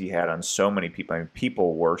impact he had on so many people. I mean,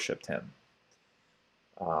 people worshipped him,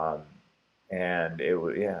 um, and it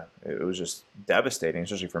was just devastating,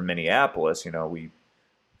 especially for Minneapolis. We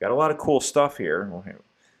got a lot of cool stuff here,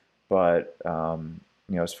 but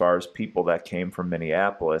as far as people that came from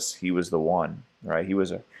Minneapolis, he was the one, right? He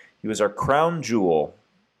was our crown jewel,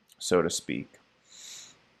 so to speak.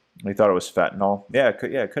 We thought it was fentanyl.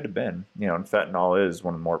 It could have been. And fentanyl is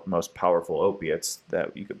one of the most powerful opiates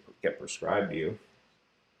that you could get prescribed to you.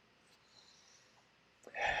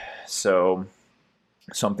 So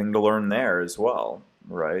something to learn there as well,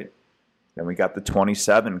 right? Then we got the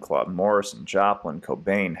 27 Club, Morrison, Joplin,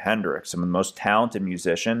 Cobain, Hendrix, some of the most talented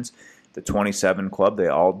musicians. The 27 Club, they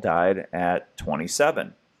all died at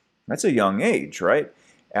 27. That's a young age, right?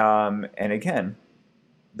 And again,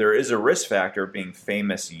 there is a risk factor of being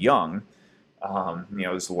famous young.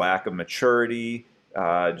 This lack of maturity,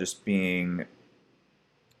 just being,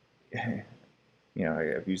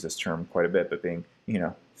 I've used this term quite a bit, but being,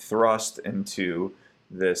 thrust into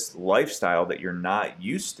this lifestyle that you're not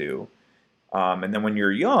used to. And then when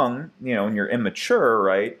you're young, and you're immature,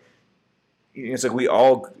 right? It's like we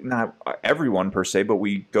all, not everyone per se, but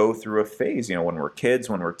we go through a phase, when we're kids,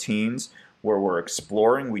 when we're teens, where we're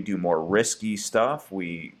exploring, we do more risky stuff.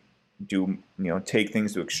 We do, take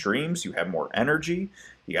things to extremes. You have more energy.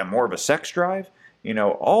 You got more of a sex drive,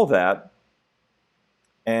 all that.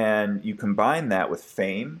 And you combine that with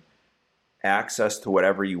fame, access to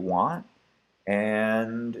whatever you want,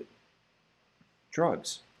 and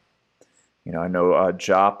drugs. I know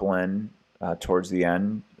Joplin, towards the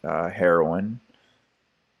end, heroin.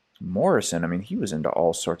 Morrison, I mean, he was into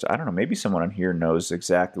all sorts. I don't know. Maybe someone on here knows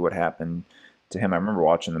exactly what happened to him. I remember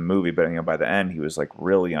watching the movie, but by the end, he was like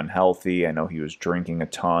really unhealthy. I know he was drinking a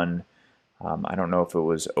ton. I don't know if it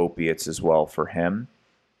was opiates as well for him.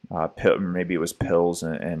 Maybe it was pills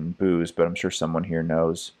and booze, but I'm sure someone here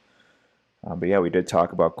knows. But yeah, we did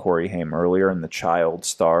talk about Corey Haim earlier in the Child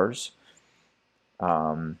Stars.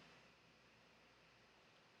 So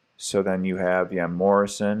then you have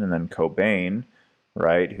Morrison and then Cobain,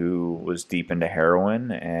 right, who was deep into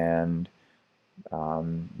heroin, and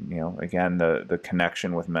again the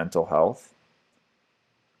connection with mental health,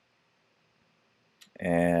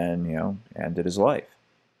 and ended his life.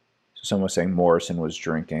 So someone was saying Morrison was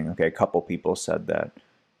drinking. Okay, a couple people said that.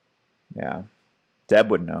 Yeah,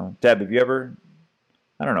 Deb would know. Deb, have you ever?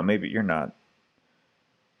 I don't know. Maybe you're not.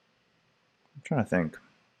 I'm trying to think.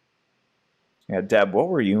 Yeah, Deb, what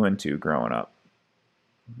were you into growing up?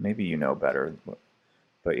 Maybe you know better.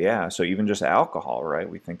 But yeah, so even just alcohol, right?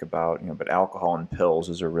 We think about, but alcohol and pills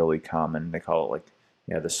is a really common, they call it like,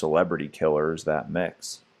 the celebrity killers, that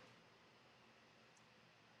mix.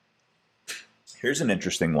 Here's an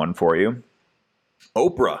interesting one for you.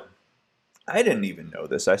 Oprah. I didn't even know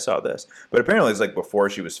this. I saw this. But apparently it's like before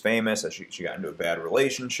she was famous, she got into a bad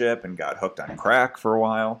relationship and got hooked on crack for a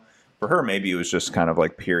while. For her, maybe it was just kind of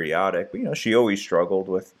like periodic. But, she always struggled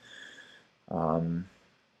with, according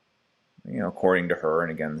to her, and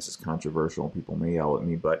again, this is controversial, people may yell at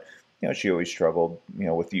me, but, she always struggled,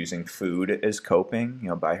 with using food as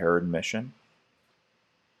coping, by her admission.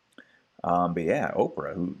 But yeah,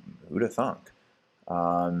 Oprah, who'd have thunk?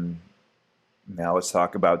 Now let's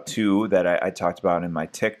talk about two that I talked about in my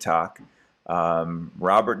TikTok.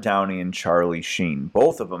 Robert Downey and Charlie Sheen.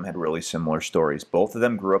 Both of them had really similar stories. Both of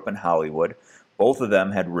them grew up in Hollywood. Both of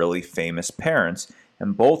them had really famous parents.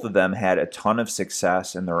 And both of them had a ton of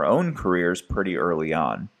success in their own careers pretty early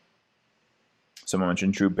on. Someone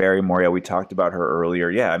mentioned Drew Barrymore. Yeah, we talked about her earlier.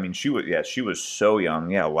 Yeah, I mean, she was so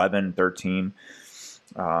young. Yeah, 11, 13.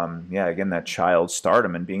 Again, that child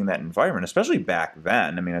stardom and being in that environment, especially back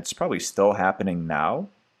then. I mean, it's probably still happening now.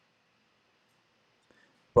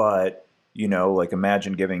 But, like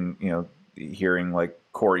imagine hearing like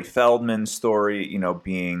Corey Feldman's story,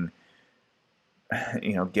 being,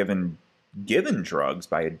 given drugs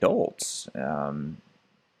by adults.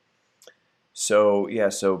 So yeah,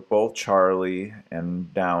 so both Charlie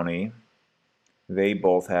and Downey, they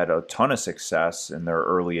both had a ton of success in their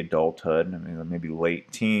early adulthood. I mean, maybe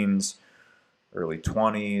late teens, early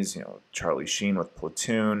 20s. Charlie Sheen with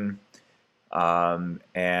Platoon,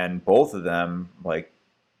 and both of them like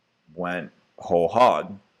went whole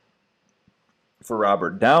hog. For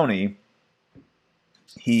Robert Downey,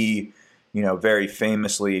 he, very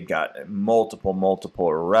famously got multiple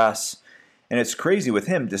arrests. And it's crazy with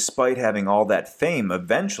him, despite having all that fame,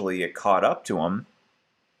 eventually it caught up to him.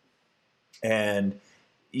 And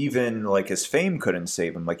even like his fame couldn't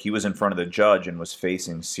save him. Like he was in front of the judge and was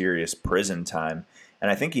facing serious prison time. And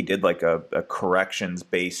I think he did like a corrections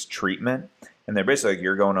based treatment. And they're basically like,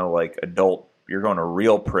 you're going to like you're going to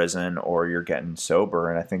real prison or you're getting sober.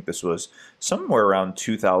 And I think this was somewhere around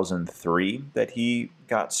 2003 that he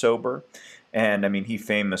got sober. And I mean, he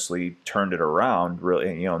famously turned it around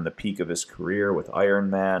really, in the peak of his career with Iron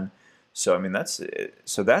Man. So I mean, that's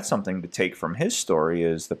something to take from his story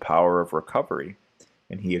is the power of recovery,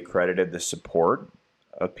 and he accredited the support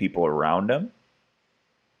of people around him.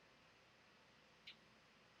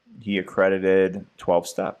 He accredited 12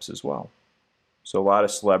 steps as well. So a lot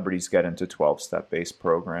of celebrities get into 12-step based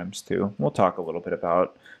programs too. We'll talk a little bit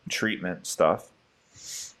about treatment stuff.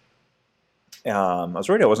 I was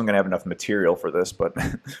worried I wasn't going to have enough material for this, but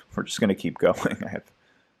we're just going to keep going.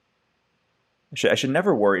 I should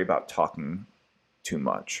never worry about talking too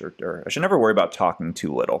much, or I should never worry about talking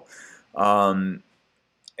too little. And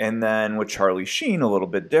then with Charlie Sheen, a little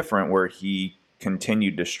bit different, where he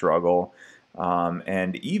continued to struggle.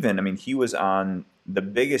 And even, I mean, he was on the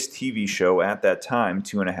biggest TV show at that time,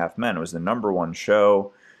 Two and a Half Men. It was the #1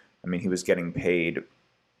 show. I mean, he was getting paid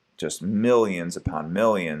just millions upon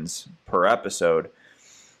millions per episode.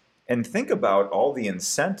 And think about all the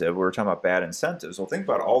incentive. We were talking about bad incentives. Well, think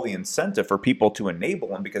about all the incentive for people to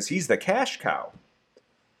enable him because he's the cash cow,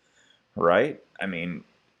 right? I mean,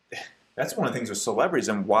 that's one of the things with celebrities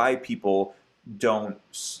and why people don't,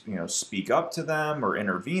 speak up to them or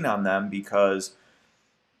intervene on them because,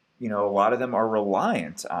 a lot of them are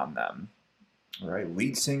reliant on them, right?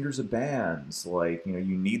 Lead singers of bands, like, you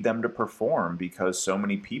need them to perform because so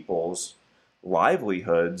many people's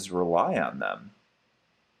livelihoods rely on them.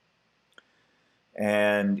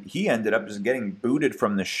 And he ended up just getting booted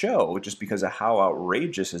from the show just because of how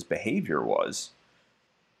outrageous his behavior was.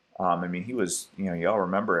 I mean, he was, y'all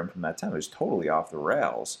remember him from that time. He was totally off the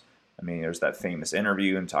rails. I mean, there's that famous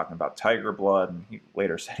interview and talking about Tiger Blood, and he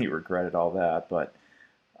later said he regretted all that. But,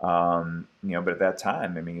 but at that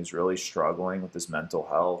time, I mean, he was really struggling with his mental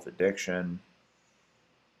health, addiction,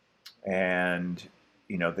 and,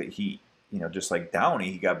 that he, just like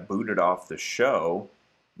Downey, he got booted off the show,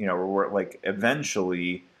 where like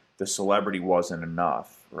eventually the celebrity wasn't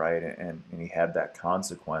enough, right? And he had that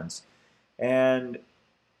consequence. And,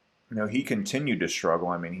 he continued to struggle.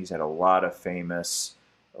 I mean, he's had a lot of famous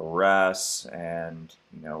arrests and,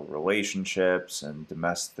 relationships and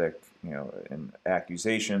domestic, and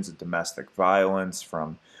accusations of domestic violence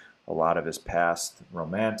from a lot of his past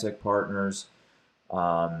romantic partners.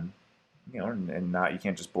 And not, you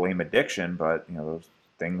can't just blame addiction, but, those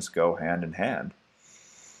things go hand in hand.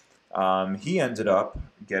 He ended up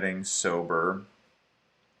getting sober,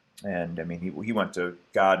 and I mean, he went to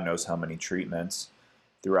God knows how many treatments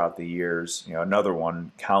throughout the years. Another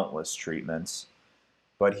one, countless treatments.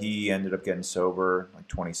 But he ended up getting sober like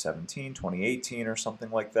 2017, 2018, or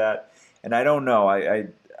something like that. And I don't know. I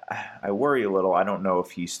worry a little. I don't know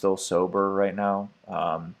if he's still sober right now.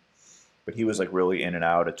 But he was like really in and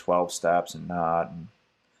out at 12 steps and not. And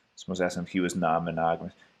someone was asking if he was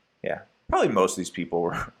non-monogamous. Yeah, probably most of these people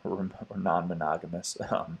were non-monogamous.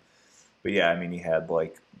 But yeah, I mean, he had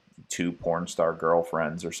like 2 porn star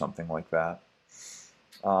girlfriends or something like that.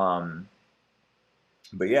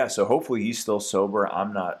 But yeah, so hopefully he's still sober.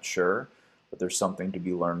 I'm not sure, but there's something to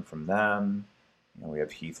be learned from them. We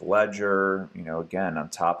have Heath Ledger, again, on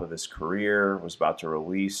top of his career, was about to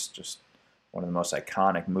release just one of the most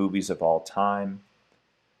iconic movies of all time.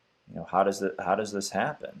 How does this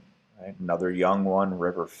happen? Right? Another young one,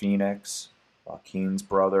 River Phoenix, Joaquin's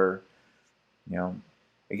brother.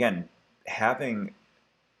 Again, having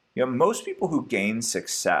most people who gain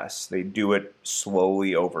success, they do it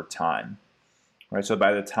slowly over time, right? So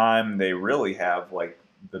by the time they really have like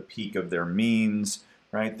the peak of their means,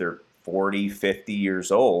 right, they're 40, 50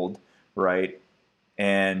 years old, right?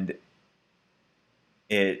 And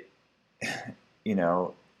it,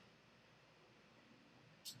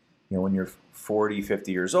 when you're 40,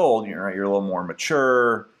 50 years old, you're a little more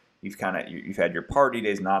mature. You've had your party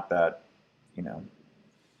days. Not that,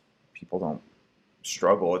 people don't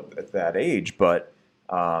struggle at that age, but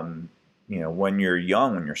when you're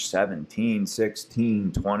young, when you're 17,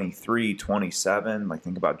 16, 23, 27, like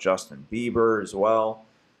think about Justin Bieber as well.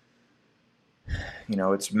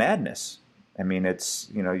 It's madness. I mean, it's,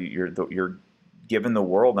 you're given the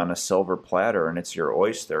world on a silver platter and it's your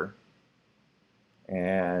oyster.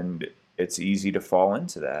 And it's easy to fall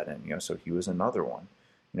into that. And, so he was another one.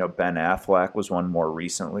 Ben Affleck was one more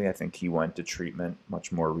recently. I think he went to treatment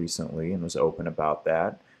much more recently and was open about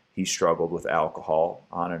that. He struggled with alcohol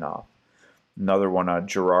on and off. Another one,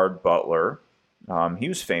 Gerard Butler. He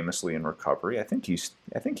was famously in recovery. I think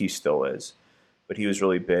he still is, but he was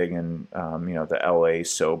really big in the LA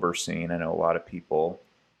sober scene. I know a lot of people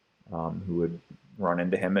who would run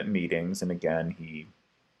into him at meetings, and again,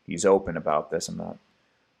 he's open about this. I'm not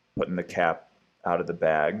putting the cap out of the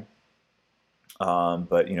bag,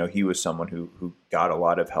 but he was someone who got a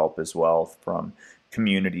lot of help as well from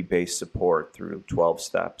community-based support through 12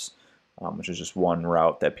 steps. Which is just one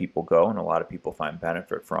route that people go and a lot of people find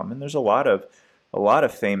benefit from. And there's a lot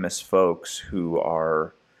of famous folks who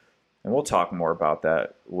are, and we'll talk more about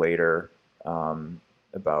that later,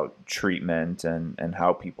 about treatment and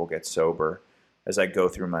how people get sober as I go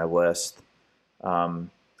through my list.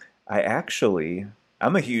 I'm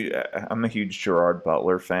a huge Gerard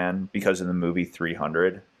Butler fan because of the movie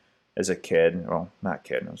 300 as a kid. Well, not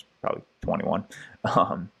kid, I was probably 21.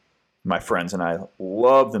 My friends and I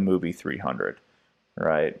love the movie 300,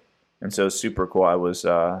 right? And so super cool. I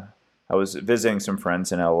was visiting some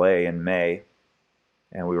friends in LA in May,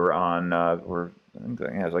 and we were on I think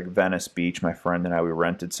it was like Venice Beach. My friend and I, we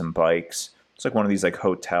rented some bikes. It's like one of these like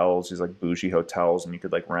hotels, these like bougie hotels, and you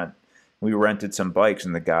could like rent. We rented some bikes,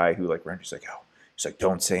 and the guy who like rented, he's like,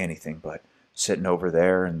 don't say anything, but sitting over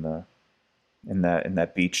there in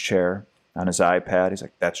that beach chair on his iPad, he's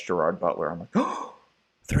like, that's Gerard Butler. I'm like, oh.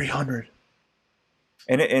 300.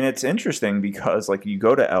 And it's interesting because like you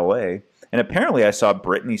go to LA and apparently I saw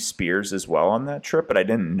Britney Spears as well on that trip, but I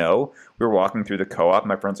didn't know. We were walking through the co-op.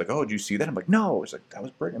 My friend's like, oh, did you see that? I'm like, no. It's like, that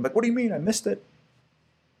was Britney. I'm like, what do you mean? I missed it.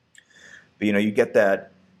 But you get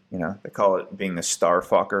that, they call it being a star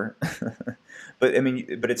fucker. But I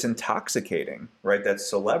mean, but it's intoxicating, right? That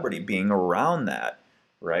celebrity being around that,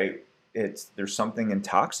 right? There's something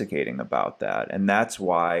intoxicating about that. And that's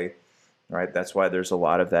why, right? That's why there's a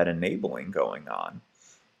lot of that enabling going on.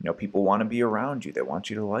 People want to be around you. They want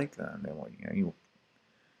you to like them. They want you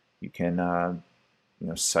can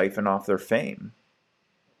siphon off their fame.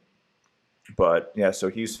 But yeah, so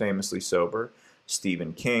he's famously sober.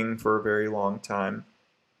 Stephen King for a very long time.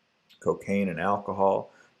 Cocaine and alcohol.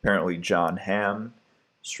 Apparently John Hamm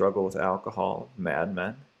struggled with alcohol. Mad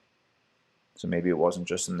Men. So maybe it wasn't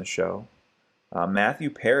just in the show. Matthew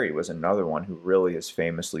Perry was another one who really has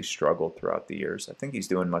famously struggled throughout the years. I think he's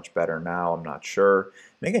doing much better now. I'm not sure.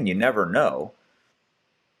 And again, you never know.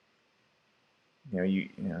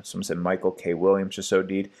 Someone said Michael K. Williams just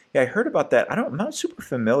OD'd. Yeah, I heard about that. I'm not super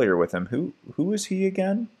familiar with him. Who is he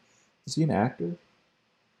again? Is he an actor?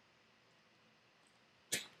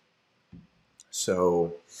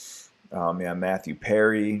 So, yeah, Matthew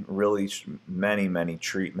Perry, really many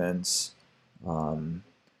treatments.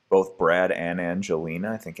 Both Brad and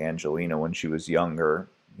Angelina. I think Angelina when she was younger,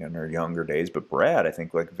 in her younger days, but Brad, I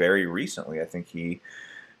think like very recently, I think he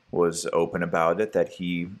was open about it that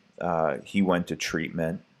he went to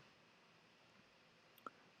treatment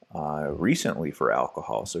recently for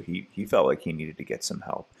alcohol, so he felt like he needed to get some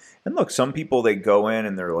help. And look, some people they go in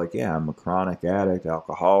and they're like, yeah, I'm a chronic addict,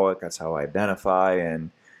 alcoholic. That's how I identify,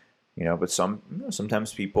 and but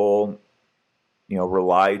sometimes people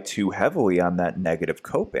rely too heavily on that negative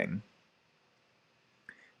coping.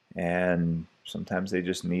 And sometimes they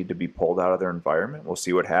just need to be pulled out of their environment. We'll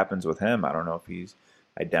see what happens with him. I don't know if he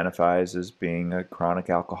identifies as being a chronic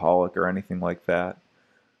alcoholic or anything like that.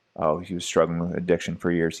 Oh, he was struggling with addiction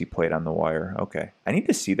for years. He played on The Wire. Okay. I need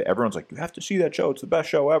to see that. Everyone's like, you have to see that show. It's the best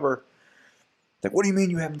show ever. It's like, what do you mean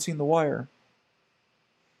you haven't seen The Wire?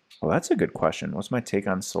 Well, that's a good question. What's my take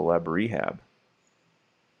on celeb rehab?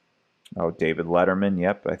 Oh, David Letterman.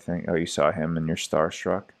 Yep, I think. Oh, you saw him and you're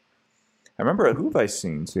starstruck. I remember, who have I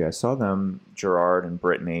seen? See, I saw them, Gerard and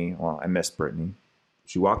Brittany. Well, I missed Brittany.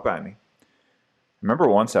 She walked by me. I remember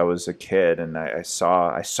once I was a kid and I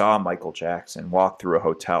saw Michael Jackson walk through a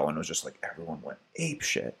hotel and it was just like everyone went ape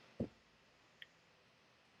shit.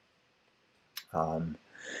 And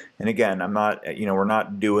again, I'm not, we're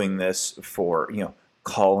not doing this for,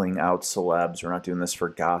 calling out celebs. We're not doing this for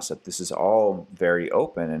gossip. This is all very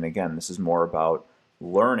open. And again, this is more about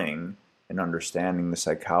learning and understanding the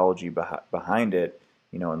psychology behind it,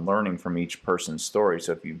 and learning from each person's story.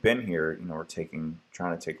 So if you've been here, we're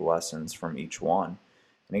trying to take lessons from each one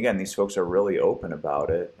And again, these folks are really open about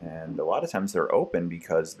it, and a lot of times they're open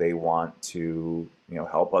because they want to,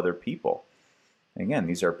 help other people. And again,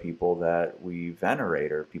 these are people that we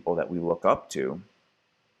venerate or people that we look up to,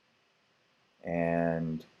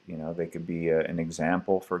 and they could be an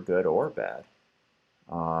example for good or bad.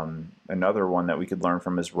 Another one that we could learn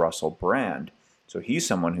from is Russell Brand. So he's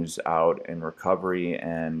someone who's out in recovery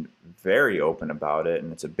and very open about it,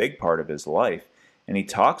 and it's a big part of his life. And he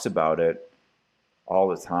talks about it all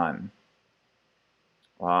the time.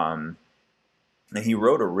 And he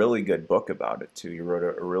wrote a really good book about it too. He wrote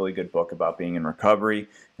a really good book about being in recovery,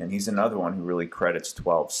 and he's another one who really credits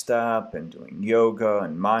 12-step and doing yoga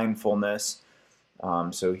and mindfulness.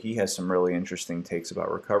 So he has some really interesting takes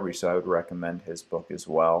about recovery, so I would recommend his book as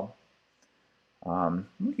well.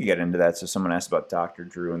 We could get into that. So someone asked about Dr.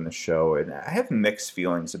 Drew in the show, and I have mixed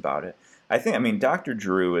feelings about it. I mean, Dr.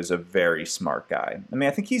 Drew is a very smart guy. I mean,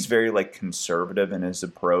 I think he's very conservative in his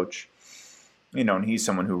approach, and he's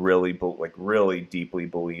someone who really deeply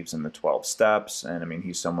believes in the 12 steps. And I mean,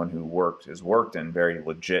 he's someone who has worked in very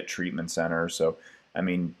legit treatment centers. So, I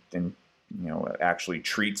mean, and, actually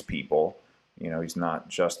treats people. He's not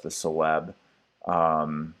just the celeb.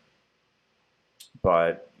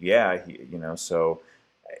 But yeah, so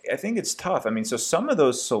I think it's tough. I mean, so some of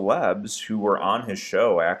those celebs who were on his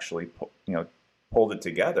show actually, pulled it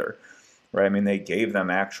together, right? I mean, they gave them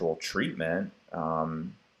actual treatment, but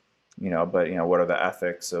what are the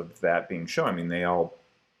ethics of that being shown? I mean, they all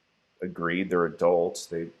agreed, they're adults,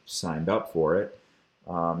 they signed up for it,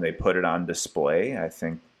 they put it on display. I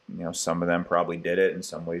think, some of them probably did it in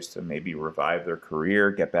some ways to maybe revive their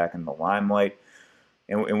career, get back in the limelight.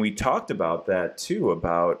 And we talked about that too,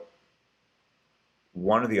 about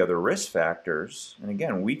one of the other risk factors. And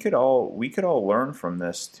again, we could all learn from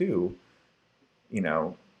this too.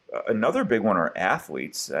 Another big one are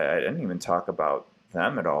athletes. I didn't even talk about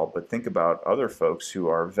them at all, but think about other folks who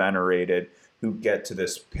are venerated, who get to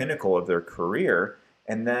this pinnacle of their career,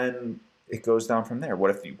 and then it goes down from there.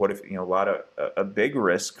 What if a big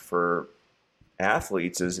risk for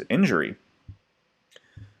athletes is injury.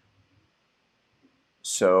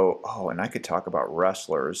 So, and I could talk about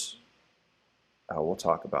wrestlers. We'll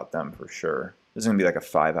talk about them for sure. This is going to be like a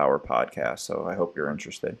 5-hour podcast, so I hope you're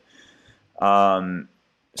interested.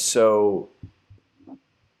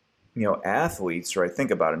 Athletes, right?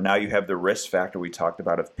 Think about it. Now you have the risk factor we talked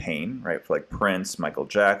about of pain, right? For like Prince, Michael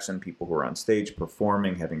Jackson, people who are on stage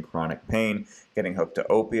performing, having chronic pain, getting hooked to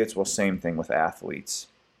opiates. Well, same thing with athletes.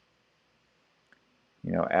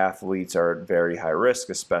 Athletes are at very high risk,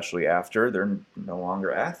 especially after they're no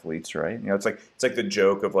longer athletes, right? It's like the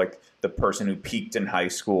joke of like the person who peaked in high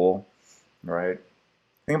school, right?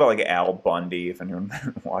 Think about like Al Bundy, if anyone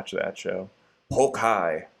watched that show. Polk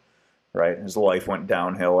High, right? His life went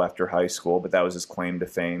downhill after high school, but that was his claim to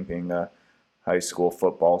fame, being a high school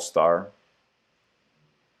football star.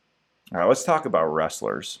 All right, let's talk about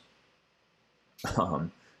wrestlers.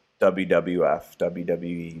 WWF,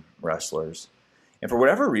 WWE wrestlers. And for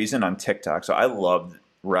whatever reason on TikTok, so I loved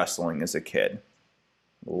wrestling as a kid.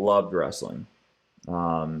 Loved wrestling.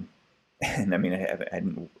 And I mean, I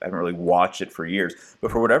haven't really watched it for years.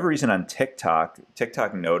 But for whatever reason on TikTok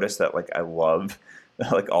noticed that like I love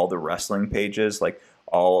like all the wrestling pages, like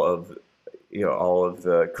all of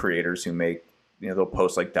the creators who make, they'll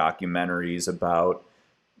post like documentaries about,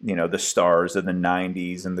 the stars of the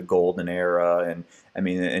 90s and the golden era. And I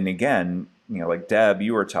mean, and again, like Deb,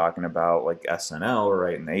 you were talking about like SNL,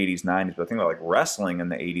 right, in the 80s, 90s, but I think about like wrestling in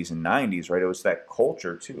the 80s and 90s, right? It was that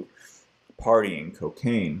culture too. Partying,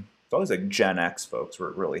 cocaine. It's always like Gen X folks were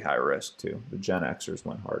at really high risk too. The Gen Xers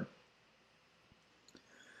went hard.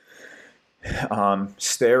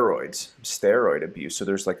 Steroid abuse. So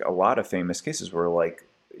there's like a lot of famous cases where like,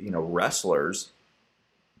 wrestlers,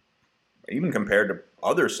 even compared to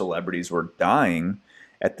other celebrities, were dying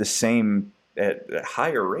at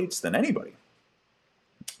higher rates than anybody.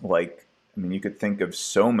 Like, I mean, you could think of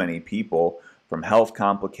so many people from health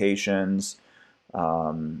complications,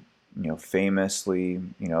 famously,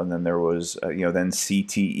 and then there was, then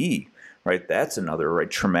CTE, right? That's another, right?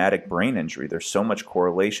 Traumatic brain injury. There's so much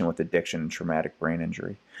correlation with addiction and traumatic brain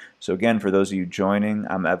injury. So again, for those of you joining,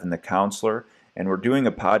 I'm Evan the Counselor, and we're doing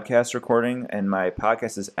a podcast recording, and my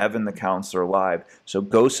podcast is Evan the Counselor Live. So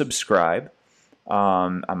go subscribe.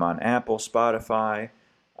 I'm on Apple, Spotify,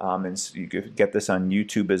 and so you can get this on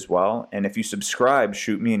YouTube as well. And if you subscribe,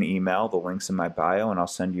 shoot me an email. The link's in my bio, and I'll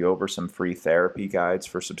send you over some free therapy guides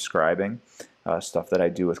for subscribing, stuff that I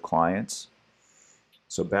do with clients.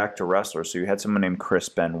 So back to wrestlers. So you had someone named Chris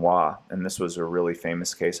Benoit, and this was a really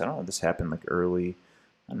famous case. I don't know if this happened like early,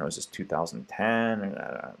 I don't know, is this 2010?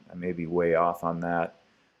 I may be way off on that.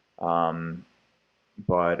 Um,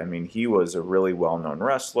 but I mean, he was a really well-known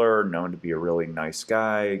wrestler, known to be a really nice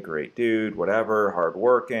guy, great dude, whatever,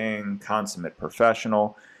 hardworking, consummate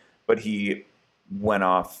professional. But he went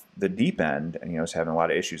off the deep end, and was having a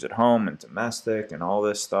lot of issues at home and domestic and all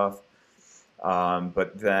this stuff.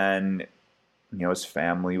 But then, his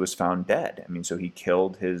family was found dead. I mean, so he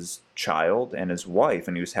killed his child and his wife,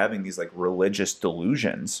 and he was having these like religious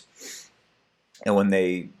delusions. And when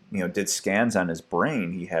they, did scans on his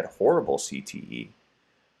brain, he had horrible CTE,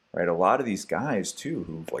 right? A lot of these guys too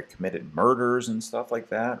who've like committed murders and stuff like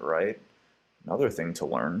that, right? Another thing to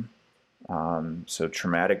learn. So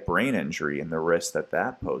traumatic brain injury and the risk that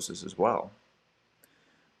that poses as well.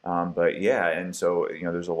 But yeah, and so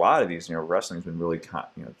there's a lot of these. Wrestling's been really,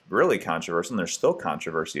 really controversial, and there's still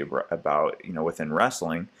controversy about within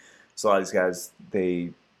wrestling. So a lot of these guys,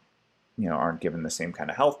 they aren't given the same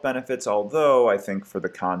kind of health benefits. Although I think for the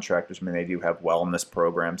contractors, I mean, they do have wellness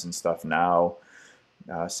programs and stuff now.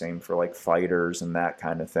 Same for like fighters and that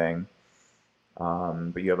kind of thing.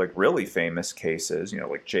 But you have like really famous cases,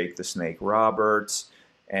 like Jake the Snake Roberts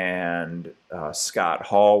and Scott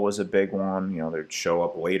Hall was a big one. They'd show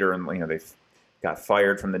up later and they got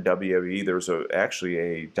fired from the WWE. There was actually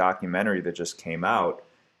a documentary that just came out.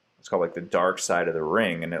 It's called like The Dark Side of the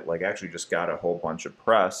Ring, and it like actually just got a whole bunch of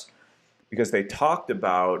press because they talked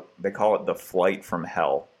about, they call it the flight from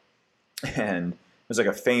hell. And it was like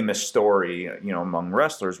a famous story, among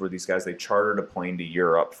wrestlers where these guys, they chartered a plane to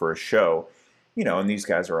Europe for a show, and these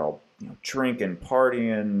guys are all, drinking,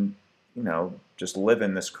 partying, just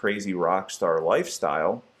living this crazy rock star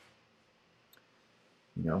lifestyle.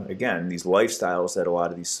 Again, these lifestyles that a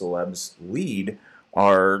lot of these celebs lead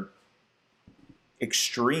are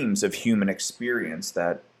extremes of human experience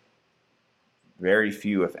that very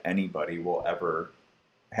few, if anybody, will ever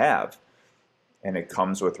have. And it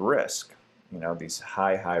comes with risk, these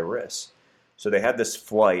high risks. So they had this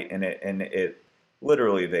flight, and it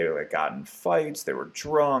literally, they like got in fights, they were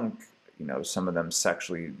drunk, some of them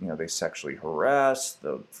sexually, they sexually harassed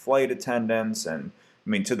the flight attendants, and I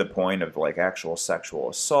mean to the point of like actual sexual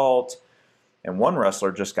assault. And one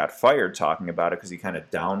wrestler just got fired talking about it because he kind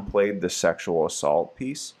of downplayed the sexual assault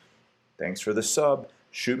piece. Thanks for the sub.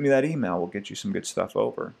 Shoot me that email. We'll get you some good stuff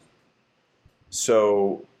over.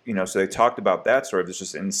 So, so they talked about that sort of this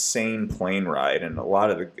just insane plane ride, and a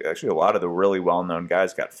lot of the really well-known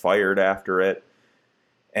guys got fired after it.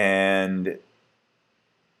 And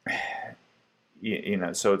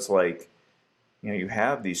so it's like, you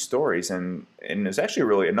have these stories, and there's actually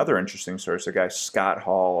really another interesting story. So, guy Scott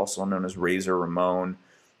Hall, also known as Razor Ramon,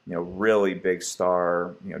 really big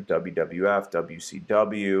star, WWF,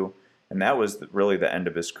 WCW, and that was really the end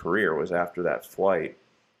of his career. Was after that flight.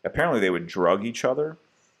 Apparently, they would drug each other,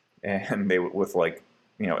 and they would with like,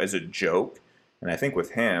 as a joke. And I think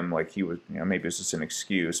with him, like he was, maybe it was just an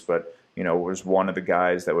excuse, but was one of the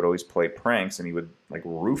guys that would always play pranks, and he would like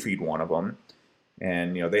roofied one of them.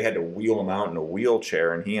 And, they had to wheel him out in a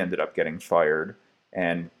wheelchair, and he ended up getting fired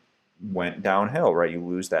and went downhill, right? You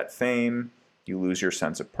lose that fame, you lose your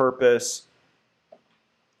sense of purpose.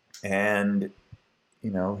 And,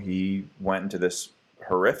 he went into this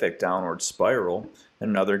horrific downward spiral.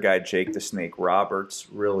 Another guy, Jake the Snake Roberts,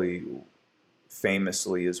 really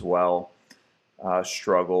famously as well,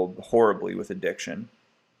 struggled horribly with addiction.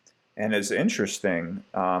 And it's interesting,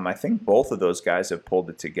 I think both of those guys have pulled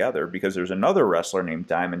it together because there's another wrestler named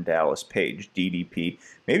Diamond Dallas Page, DDP.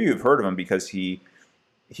 Maybe you've heard of him because he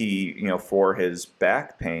for his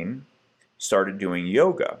back pain, started doing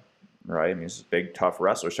yoga, right? I mean, he's a big, tough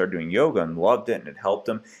wrestler, started doing yoga and loved it, and it helped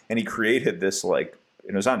him. And he created this, like,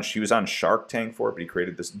 he was on Shark Tank for it, but he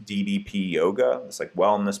created this DDP yoga, this, like,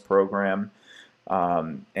 wellness program.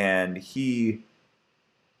 And he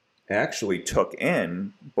actually took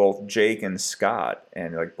in both Jake and Scott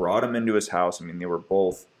and like brought them into his house. I mean, they were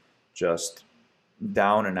both just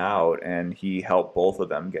down and out, and he helped both of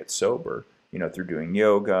them get sober, through doing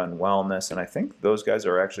yoga and wellness. And I think those guys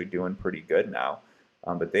are actually doing pretty good now.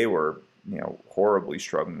 But they were, horribly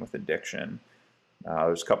struggling with addiction.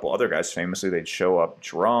 There's a couple other guys, famously, they'd show up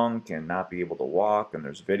drunk and not be able to walk. And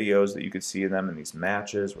there's videos that you could see of them in these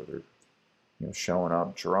matches where they're, showing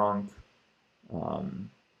up drunk.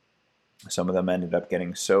 Some of them ended up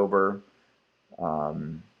getting sober.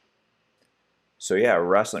 So yeah,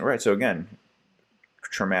 wrestling, right? So again,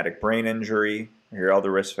 traumatic brain injury. Here are all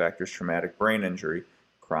the risk factors: traumatic brain injury,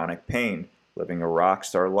 chronic pain, living a rock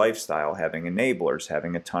star lifestyle, having enablers,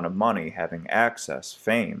 having a ton of money, having access,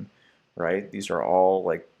 fame, right? These are all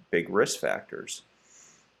like big risk factors.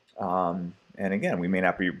 And again, we may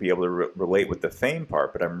not be able to relate with the fame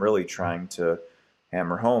part, but I'm really trying to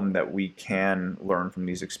hammer home that we can learn from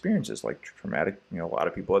these experiences, like traumatic. A lot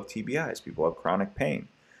of people have TBIs, people have chronic pain.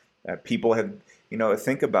 People have,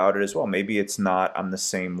 think about it as well. Maybe it's not on the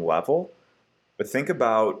same level, but think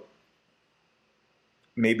about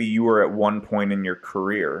maybe you were at one point in your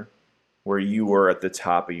career where you were at the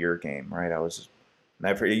top of your game, right?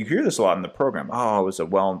 You hear this a lot in the program. Oh, I was a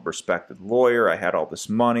well-respected lawyer. I had all this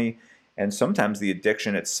money. And sometimes the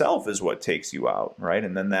addiction itself is what takes you out, right?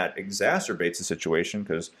 And then that exacerbates the situation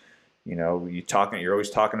because, you're always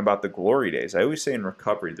talking about the glory days. I always say in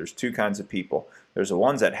recovery, there's two kinds of people. There's the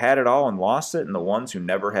ones that had it all and lost it, and the ones who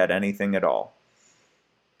never had anything at all.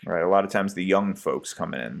 Right, a lot of times the young folks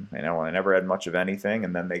come in, they never had much of anything,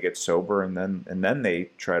 and then they get sober, and then they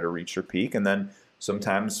try to reach their peak, and then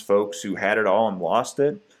sometimes folks who had it all and lost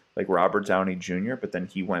it, like Robert Downey Jr., but then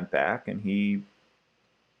he went back and he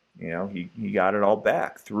got it all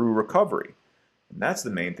back through recovery, and that's the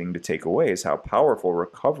main thing to take away is how powerful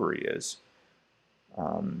recovery is,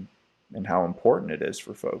 and how important it is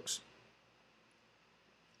for folks.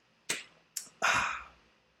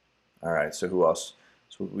 All right, so who else?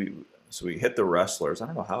 So we hit the wrestlers. I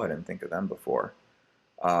don't know how I didn't think of them before.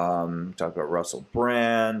 Talk about Russell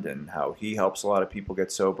Brand and how he helps a lot of people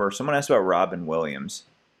get sober. Someone asked about Robin Williams.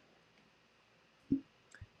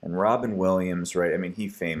 And Robin Williams, right, he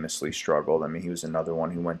famously struggled. He was another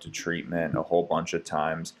one who went to treatment a whole bunch of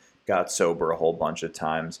times, got sober a whole bunch of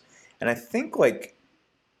times. And I think,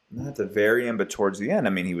 not at the very end, but towards the end,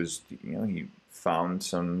 he was, he found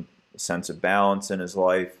some sense of balance in his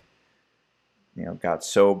life. Got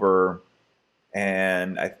sober,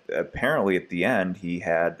 and apparently at the end he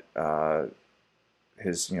had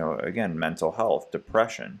his, again, mental health,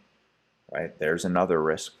 depression, right? There's another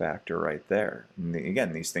risk factor right there. And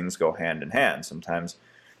again, these things go hand in hand. Sometimes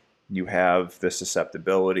you have the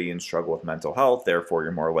susceptibility and struggle with mental health, therefore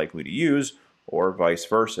you're more likely to use, or vice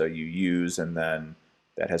versa, you use and then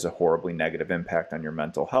that has a horribly negative impact on your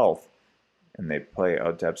mental health. And they play,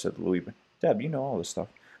 Deb said, Louis, Deb, you know all this stuff.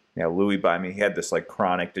 Yeah, Louis he had this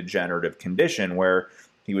chronic degenerative condition where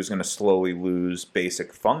he was going to slowly lose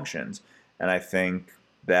basic functions. And I think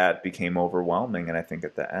that became overwhelming. And I think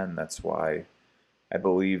at the end, that's why I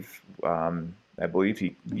believe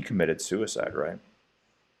he committed suicide, right?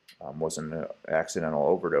 Wasn't an accidental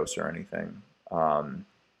overdose or anything.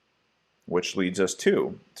 Which leads us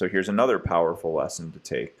to, so here's another powerful lesson to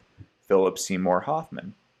take. Philip Seymour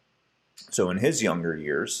Hoffman. So in his younger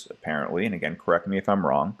years, apparently, and again, correct me if I'm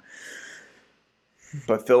wrong,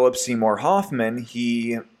 but Philip Seymour Hoffman,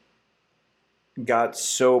 he got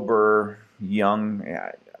sober young.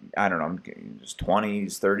 I don't know, his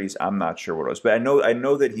 20s, 30s. I'm not sure what it was, but I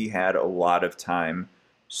know that he had a lot of time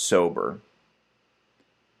sober,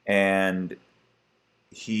 and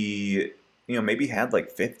he, maybe had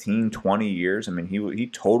 15, 20 years. He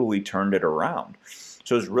totally turned it around.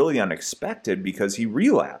 So it was really unexpected because he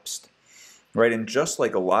relapsed. Right, and just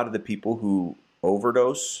like a lot of the people who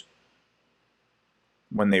overdose,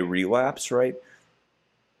 when they relapse, right,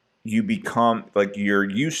 you become, you're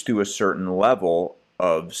used to a certain level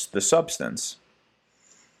of the substance.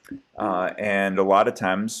 And a lot of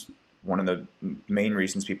times, one of the main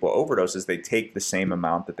reasons people overdose is they take the same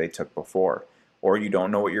amount that they took before, or you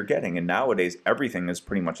don't know what you're getting. And nowadays, everything is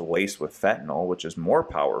pretty much laced with fentanyl, which is more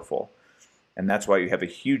powerful. And that's why you have a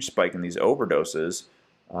huge spike in these overdoses.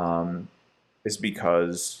 Is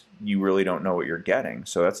because you really don't know what you're getting.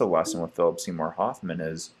 So that's a lesson with Philip Seymour Hoffman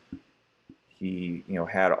is he,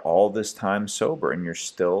 had all this time sober and you're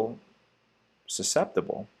still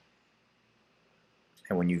susceptible.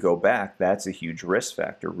 And when you go back, that's a huge risk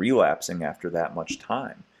factor, relapsing after that much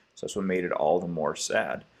time. So that's what made it all the more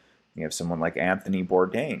sad. You have someone like Anthony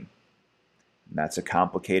Bourdain. And that's a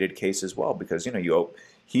complicated case as well because,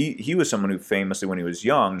 he was someone who famously, when he was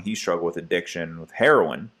young, he struggled with addiction with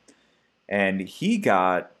heroin. And he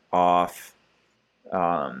got off,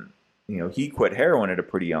 he quit heroin at a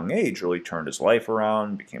pretty young age, really turned his life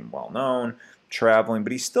around, became well-known, traveling,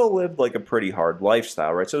 but he still lived a pretty hard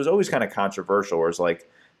lifestyle, right? So it was always kind of controversial, where it's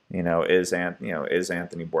is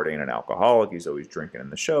Anthony Bourdain an alcoholic? He's always drinking in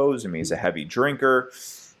the shows. He's a heavy drinker.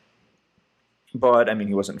 But,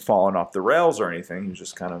 he wasn't falling off the rails or anything. He was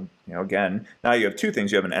just kind of, again, now you have two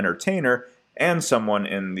things. You have an entertainer and someone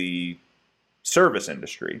in the service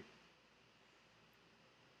industry.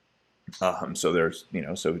 So there's,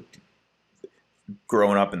 so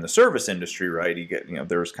growing up in the service industry, right, you get,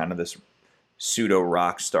 there's kind of this pseudo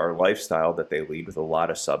rock star lifestyle that they lead with a lot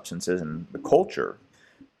of substances and the culture,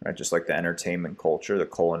 right, just like the entertainment culture, the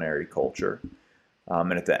culinary culture.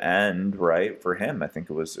 And at the end, right, for him, I think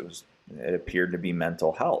it appeared to be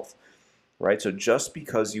mental health, right? So just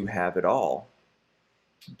because you have it all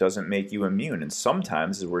doesn't make you immune. And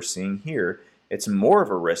sometimes, as we're seeing here, it's more of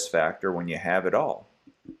a risk factor when you have it all,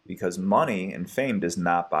 because money and fame does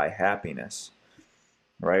not buy happiness,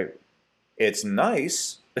 right? It's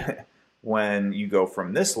nice when you go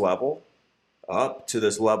from this level up to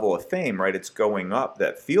this level of fame, right? It's going up.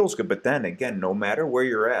 That feels good. But then again, no matter where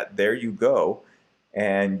you're at, there you go,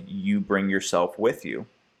 and you bring yourself with you,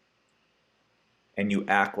 and you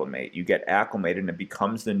acclimate. You get acclimated, and it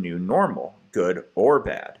becomes the new normal, good or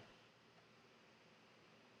bad.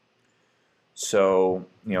 So,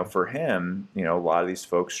 for him, a lot of these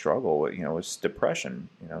folks struggle with, with depression.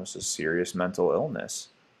 It's a serious mental illness.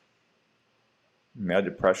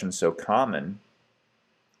 Depression's so common.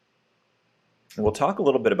 And we'll talk a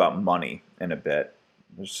little bit about money in a bit.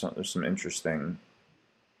 There's some interesting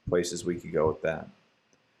places we could go with that.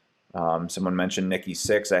 Someone mentioned Nikki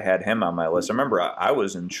Sixx. I had him on my list. I remember I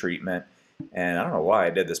was in treatment, and I don't know why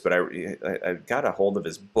I did this, but I got a hold of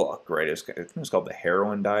his book, right? I think it was called The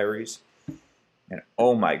Heroin Diaries. And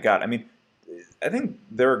oh my God, I mean, I think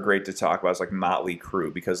they're great to talk about. It's like Motley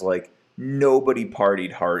Crue, because nobody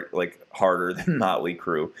partied harder than Motley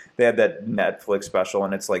Crue. They had that Netflix special,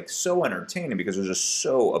 and it's so entertaining because it was just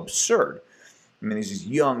so absurd. I mean, these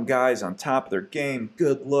young guys on top of their game,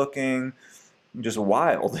 good looking, just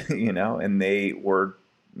wild, and they were,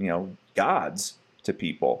 gods to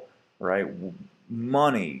people, right?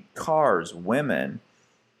 Money, cars, women.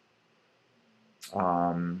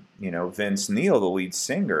 Vince Neil, the lead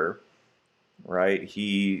singer, right?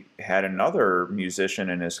 He had another musician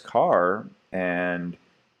in his car, and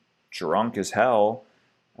drunk as hell.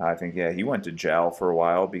 I think, he went to jail for a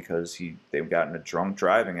while because they got in a drunk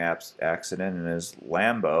driving accident in his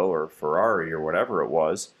Lambo or Ferrari or whatever it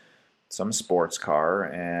was, some sports car,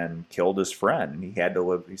 and killed his friend. He's had to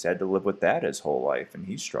live with that his whole life, and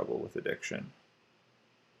he struggled with addiction.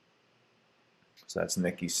 So that's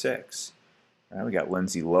Nikki Sixx. Right, we got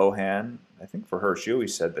Lindsay Lohan. I think for her, she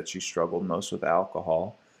always said that she struggled most with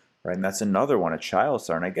alcohol, right? And that's another one, a child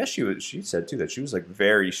star. And I guess she said too that she was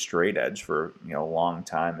very straight edge for a long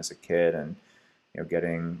time as a kid, and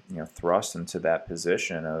getting thrust into that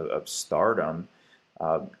position of stardom,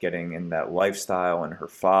 getting in that lifestyle, and her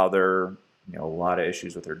father, a lot of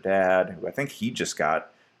issues with her dad, who I think he just got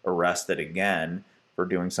arrested again for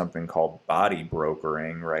doing something called body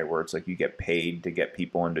brokering, right? Where it's you get paid to get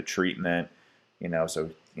people into treatment. So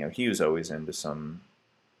he was always into some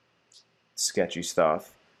sketchy stuff,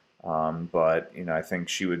 but I think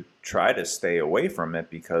she would try to stay away from it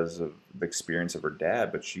because of the experience of her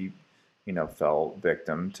dad. But she, fell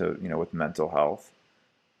victim to with mental health.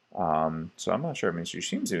 So I'm not sure. I mean, she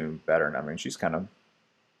seems even better now. I mean, she's kind of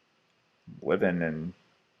living in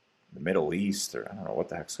the Middle East, or I don't know what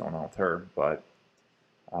the heck's going on with her. But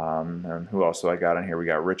and who else do I got on here? We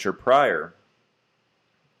got Richard Pryor.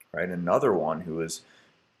 Right, another one who is,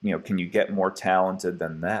 can you get more talented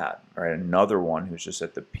than that? Right, another one who's just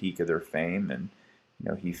at the peak of their fame,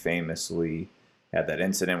 and he famously had that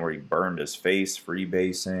incident where he burned his face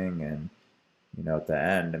freebasing, and at the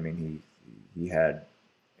end, I mean, he had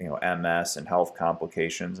MS and health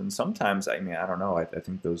complications, and sometimes, I mean, I don't know, I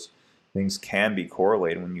think those things can be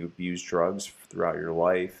correlated when you abuse drugs throughout your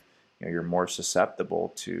life. You're more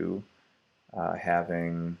susceptible to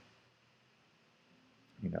having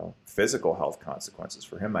physical health consequences.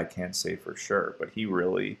 For him, I can't say for sure, but he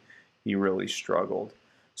really struggled.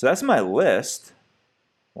 So that's my list.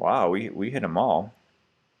 Wow, we hit them all.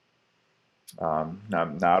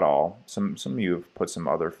 Not all. Some of you have put some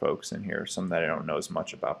other folks in here, some that I don't know as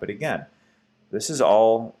much about. But again, this is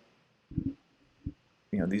all,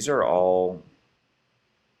 these are all,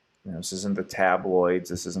 this isn't the tabloids,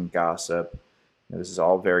 this isn't gossip. This is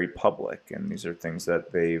all very public, and these are things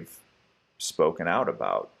that they've spoken out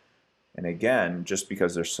about. And again, just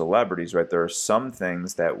because they're celebrities, right, there are some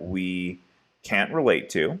things that we can't relate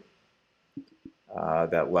to.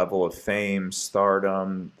 That level of fame,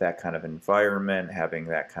 stardom, that kind of environment, having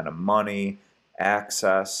that kind of money,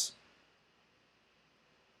 access.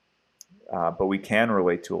 But we can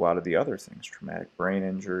relate to a lot of the other things, traumatic brain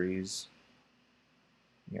injuries,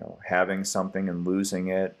 having something and losing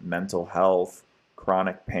it, mental health,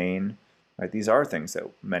 chronic pain. Right? These are things that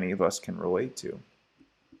many of us can relate to.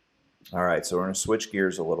 All right, so we're going to switch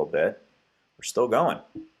gears a little bit. We're still going.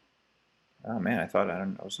 Oh man,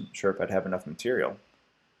 I wasn't sure if I'd have enough material.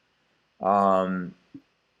 And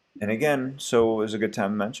again, so it was a good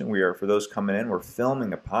time to mention, for those coming in, we're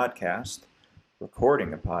filming a podcast,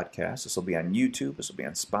 recording a podcast. This will be on YouTube, this will be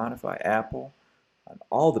on Spotify, Apple, on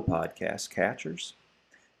all the podcast catchers.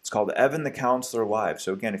 It's called Evan the Counselor Live.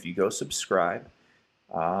 So again, if you go subscribe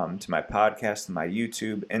to my podcast, to my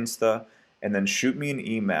YouTube, Insta, and then shoot me an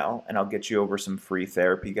email, and I'll get you over some free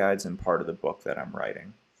therapy guides and part of the book that I'm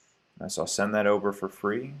writing. So I'll send that over for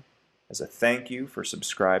free as a thank you for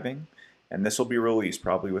subscribing, and this will be released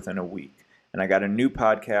probably within a week. And I got a new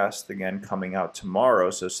podcast again coming out tomorrow,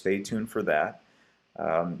 so stay tuned for that.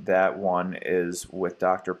 That one is with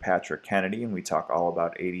Dr. Patrick Kennedy, and we talk all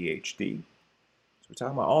about ADHD. So we're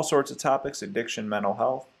talking about all sorts of topics, addiction, mental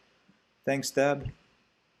health. Thanks, Deb.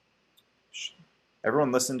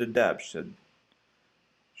 Everyone listen to Deb.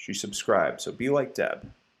 She subscribed, so be like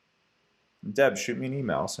Deb. Deb, shoot me an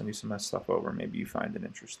email. I'll send you some of that stuff over. Maybe you find it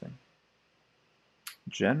interesting.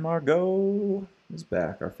 Jen Margot is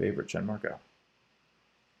back, our favorite Jen Margot.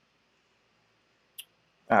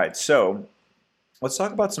 All right, so let's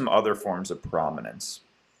talk about some other forms of prominence.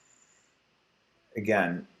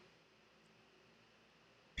 Again,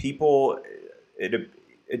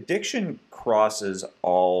 addiction crosses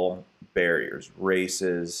all barriers,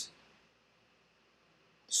 races,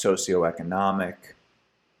 socioeconomic,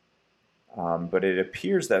 but it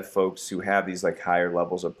appears that folks who have these like higher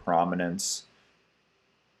levels of prominence,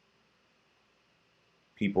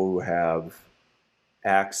 people who have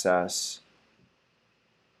access,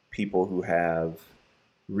 people who have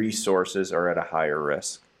resources are at a higher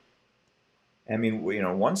risk. I mean,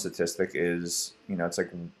 one statistic is, it's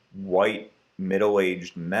like white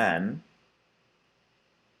middle-aged men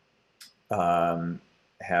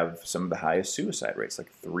have some of the highest suicide rates,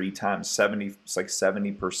 like 3 times, 70, it's like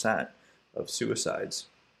 70% of suicides.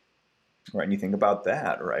 Right, and you think about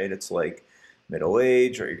that, right? It's like middle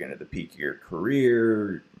age, or you're getting to the peak of your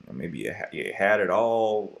career, maybe you had it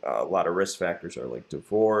all. A lot of risk factors are like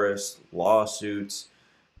divorce, lawsuits,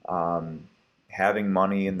 having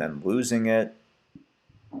money and then losing it.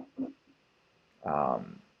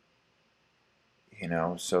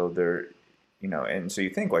 So there, and so you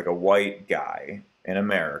think like a white guy in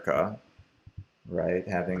America, right,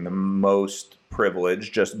 having the most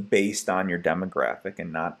privilege just based on your demographic,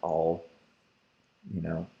 and not all,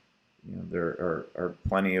 there are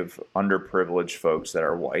plenty of underprivileged folks that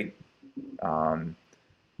are white,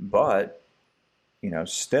 but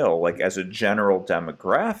still, like as a general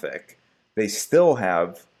demographic, they still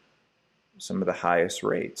have some of the highest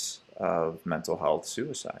rates of mental health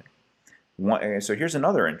suicide. So here's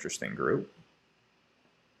another interesting group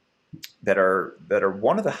that are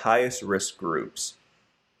one of the highest risk groups.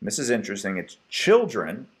 And this is interesting. It's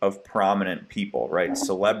children of prominent people, right?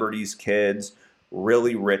 Celebrities, kids,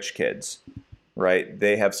 really rich kids, right?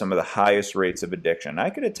 They have some of the highest rates of addiction. I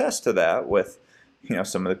could attest to that with,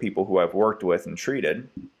 some of the people who I've worked with and treated.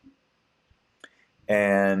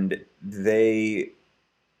 And they,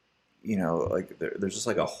 there's just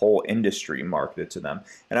like a whole industry marketed to them.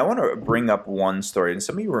 And I want to bring up one story, and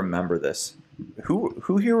some of you remember this.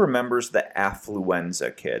 Who here remembers the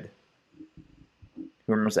affluenza kid? Who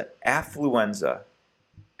remembers that? Affluence,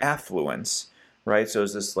 right? So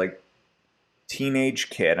it's this like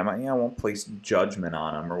teenage kid. I won't place judgment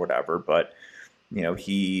on him or whatever, but I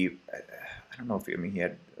don't know if he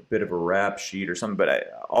had a bit of a rap sheet or something,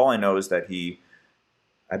 but all I know is that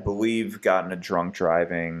I believe, got in a drunk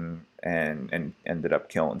driving and ended up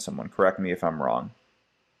killing someone. Correct me if I'm wrong.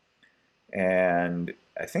 And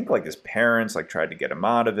I think like his parents like tried to get him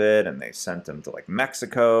out of it, and they sent him to like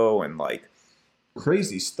Mexico and like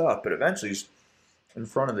crazy stuff. But eventually he's in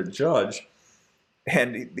front of the judge,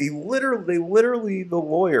 and he literally, the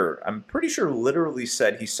lawyer, I'm pretty sure literally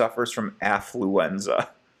said he suffers from affluenza.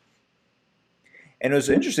 And it was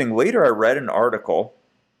interesting. Later I read an article,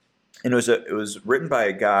 and it was written by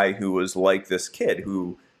a guy who was like this kid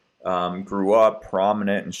who grew up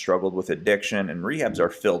prominent and struggled with addiction, and rehabs are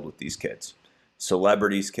filled with these kids.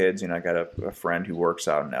 Celebrities kids. I got a friend who works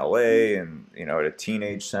out in LA and, at a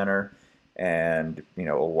teenage center, and,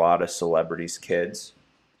 a lot of celebrities kids.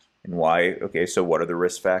 And why? Okay, so what are the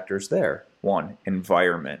risk factors there? 1,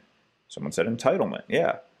 environment. Someone said entitlement.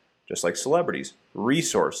 Yeah, just like celebrities.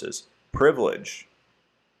 Resources, privilege,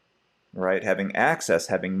 right? Having access,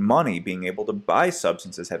 having money, being able to buy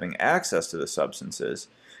substances, having access to the substances.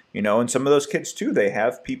 And some of those kids too, they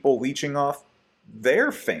have people leeching off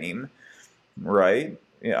their fame, right?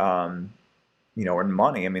 And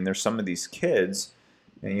money. I mean, there's some of these kids,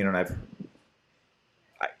 and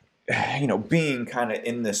being kind of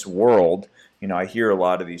in this world, I hear a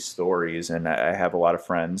lot of these stories, and I have a lot of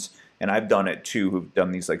friends, and I've done it too, who've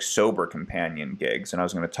done these like sober companion gigs. And I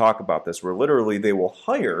was going to talk about this, where literally they will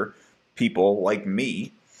hire people like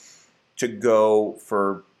me to go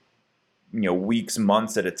for, weeks,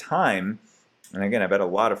 months at a time. And again, I've had a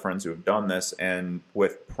lot of friends who have done this, and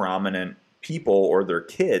with prominent people or their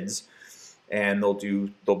kids. and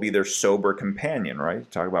they'll be their sober companion,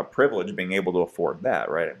 right? Talk about privilege, being able to afford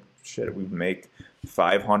that, right? Shit, we make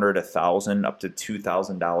 500, 1,000, up to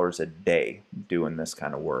 $2,000 a day doing this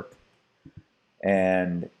kind of work,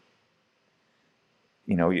 and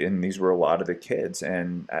and these were a lot of the kids,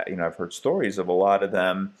 and I've heard stories of a lot of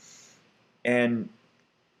them, and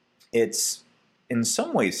it's in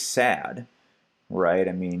some ways sad, right?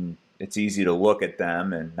 I mean, it's easy to look at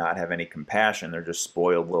them and not have any compassion. They're just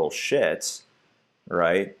spoiled little shits,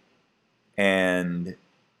 right? And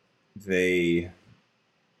they,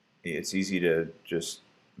 it's easy to just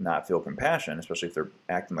not feel compassion, especially if they're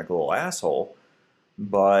acting like a little asshole.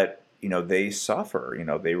 But they suffer.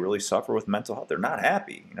 They really suffer with mental health. They're not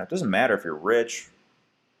happy. It doesn't matter if you're rich.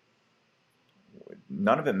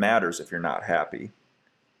 None of it matters if you're not happy.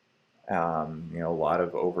 A lot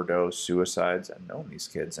of overdose, suicides. I've known these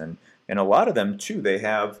kids, and a lot of them too. They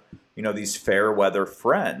have these fair weather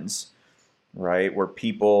friends, right? Where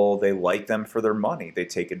people, they like them for their money. They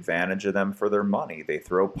take advantage of them for their money. They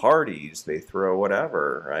throw parties. They throw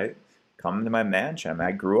whatever, right? Come to my mansion. I mean,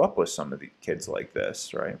 I grew up with some of the kids like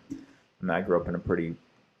this, right? And I grew up in a pretty,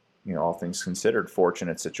 all things considered,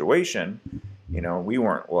 fortunate situation. We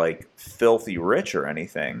weren't like filthy rich or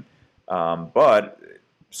anything, but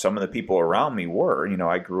some of the people around me were.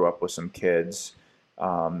 I grew up with some kids,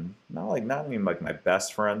 not even like my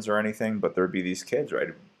best friends or anything, but there'd be these kids, right?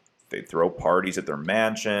 They'd throw parties at their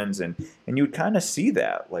mansions, and you would kind of see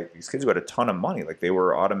that, like these kids who had a ton of money, like they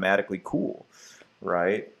were automatically cool,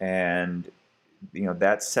 right? And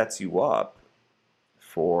that sets you up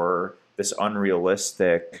for this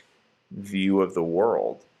unrealistic view of the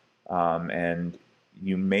world, and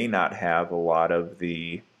you may not have a lot of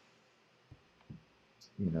the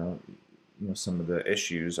some of the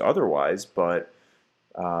issues otherwise, but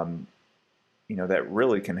that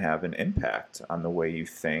really can have an impact on the way you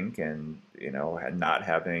think, and not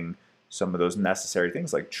having some of those necessary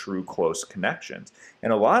things like true close connections.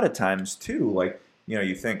 And a lot of times too, like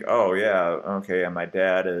you think, oh yeah, okay, and my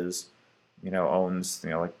dad owns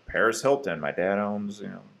like Paris Hilton. My dad owns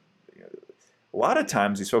a lot of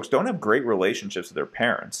times these folks don't have great relationships with their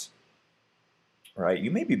parents. Right,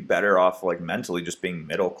 you may be better off like mentally just being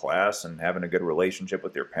middle class and having a good relationship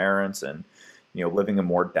with your parents, and living a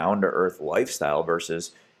more down to earth lifestyle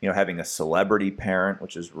versus having a celebrity parent,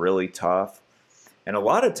 which is really tough. And a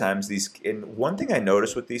lot of times and one thing I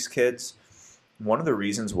notice with these kids, one of the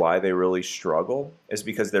reasons why they really struggle is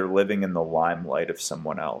because they're living in the limelight of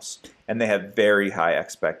someone else, and they have very high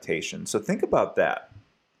expectations. So think about that,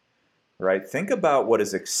 right? Think about what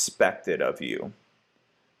is expected of you.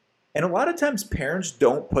 And a lot of times parents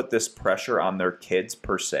don't put this pressure on their kids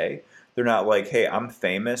per se. They're not like, hey, I'm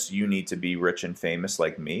famous, you need to be rich and famous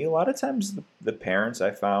like me. A lot of times the parents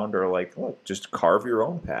I found are like, look, just carve your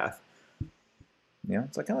own path.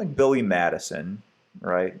 It's like kind of like Billy Madison,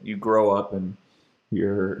 right? You grow up and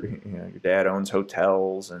your dad owns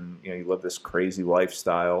hotels, and you live this crazy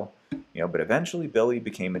lifestyle, but eventually Billy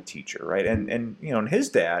became a teacher, right? And and his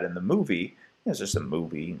dad in the movie, it's just a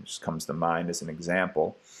movie, it just comes to mind as an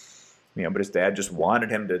example. But his dad just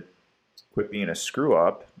wanted him to quit being a screw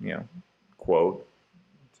up, quote,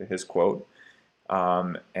 to his quote.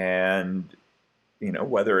 And,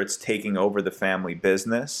 whether it's taking over the family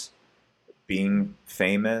business, being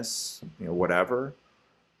famous, whatever.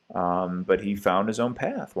 But he found his own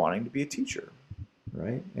path, wanting to be a teacher,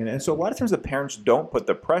 right? And so a lot of times the parents don't put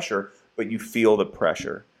the pressure, but you feel the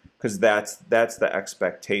pressure, because that's the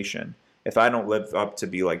expectation. If I don't live up to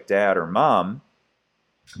be like dad or mom,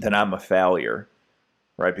 then I'm a failure,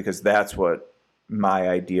 right? Because that's what my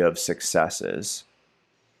idea of success is.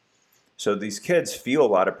 So these kids feel a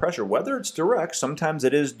lot of pressure, whether it's direct. Sometimes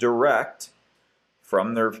it is direct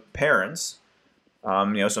from their parents.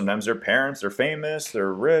 Sometimes their parents, they're famous,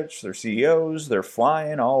 they're rich, they're CEOs, they're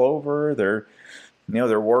flying all over, they're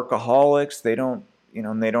workaholics. They don't,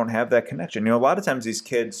 and they don't have that connection. A lot of times these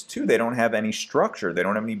kids too, they don't have any structure. They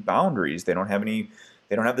don't have any boundaries. They don't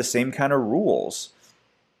have the same kind of rules.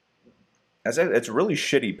 It's really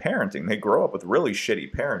shitty parenting. They grow up with really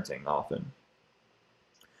shitty parenting often.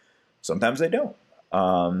 Sometimes they don't.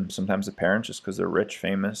 Sometimes the parents, just because they're rich,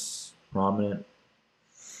 famous, prominent,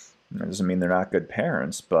 that doesn't mean they're not good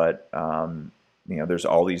parents. But there's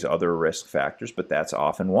all these other risk factors. But that's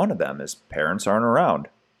often one of them, is parents aren't around.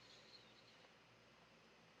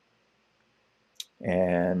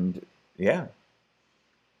 And yeah.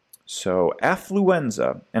 So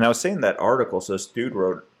affluenza, and I was saying that article. So this dude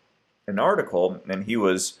wrote an article, and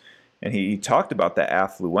he talked about the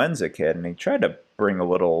affluenza kid, and he tried to bring a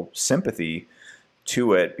little sympathy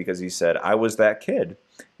to it, because he said, I was that kid.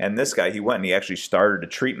 And this guy, he went and he actually started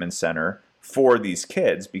a treatment center for these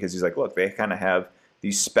kids, because he's like, look, they kind of have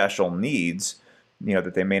these special needs,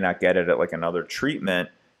 that they may not get it at like another treatment,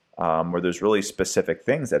 where there's really specific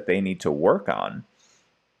things that they need to work on,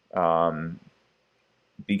 um,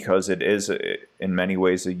 because it is in many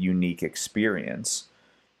ways a unique experience.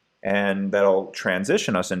 And that'll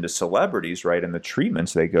transition us into celebrities, right, and the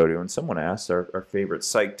treatments they go to. And someone asked, our favorite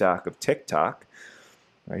psych doc of TikTok,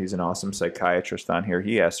 right, he's an awesome psychiatrist on here.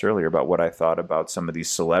 He asked earlier about what I thought about some of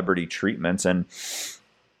these celebrity treatments. And,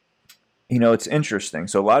 it's interesting.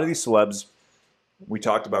 So a lot of these celebs, we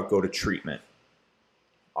talked about, go to treatment,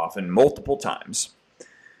 often multiple times,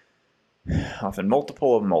 often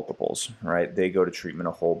multiple of multiples, right? They go to treatment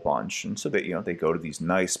a whole bunch. And so they go to these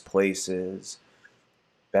nice places,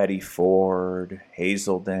 Betty Ford,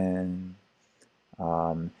 Hazelden,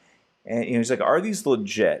 and he's like, are these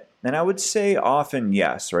legit? And I would say often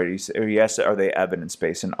yes, right? Yes, are they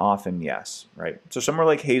evidence-based? And often yes, right? So somewhere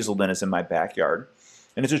like Hazelden is in my backyard,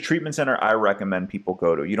 and it's a treatment center I recommend people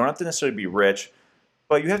go to. You don't have to necessarily be rich,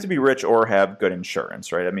 but you have to be rich or have good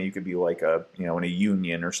insurance, right? I mean, you could be like in a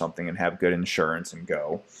union or something and have good insurance and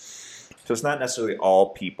go. So it's not necessarily all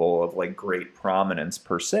people of like great prominence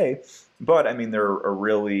per se, but I mean, they're a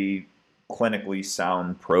really clinically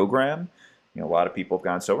sound program. A lot of people have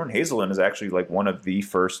gone sober, and Hazelden is actually like one of the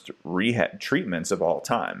first rehab treatments of all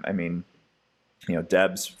time. I mean,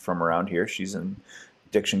 Deb's from around here. She's an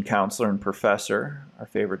addiction counselor and professor, our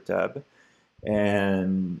favorite Deb.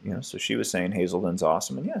 And, so she was saying Hazelden's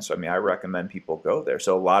awesome. And yeah, so I mean, I recommend people go there.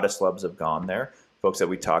 So a lot of celebs have gone there. Folks that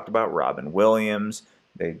we talked about, Robin Williams,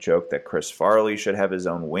 they joked that Chris Farley should have his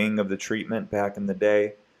own wing of the treatment back in the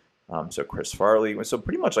day. So Chris Farley, so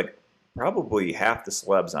pretty much like probably half the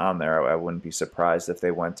celebs on there, I wouldn't be surprised if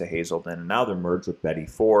they went to Hazelden. And now they're merged with Betty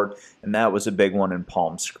Ford, and that was a big one in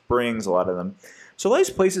Palm Springs, a lot of them. So these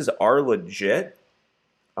places are legit.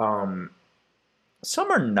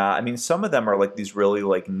 Some are not. I mean, some of them are like these really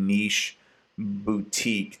like niche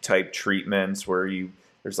boutique type treatments where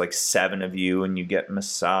there's like 7 of you and you get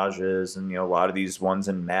massages, and a lot of these ones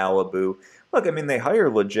in Malibu. Look, I mean, they hire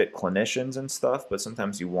legit clinicians and stuff, but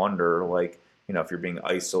sometimes you wonder, like, if you're being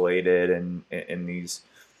isolated and in these,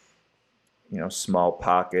 small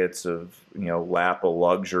pockets of, lap of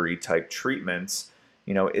luxury type treatments,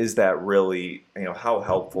 is that really, how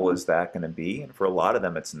helpful is that going to be? And for a lot of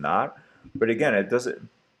them, it's not. But again,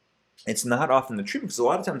 it's not often the treatment, because a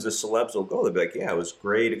lot of times the celebs will go, they'll be like, yeah, it was a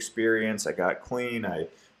great experience. I got clean. I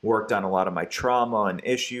worked on a lot of my trauma and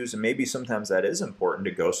issues. And maybe sometimes that is important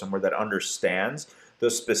to go somewhere that understands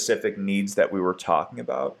those specific needs that we were talking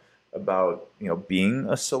about, being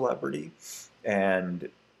a celebrity and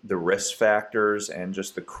the risk factors and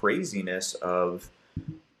just the craziness of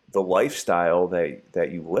the lifestyle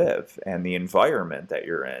that you live and the environment that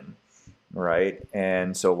you're in. Right.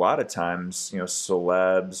 And so a lot of times,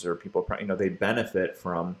 celebs or people, they benefit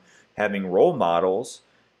from having role models.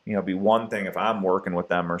 It'd be one thing if I'm working with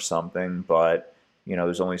them or something, but,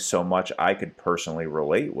 there's only so much I could personally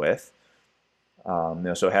relate with.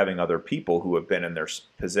 So having other people who have been in their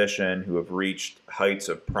position, who have reached heights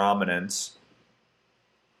of prominence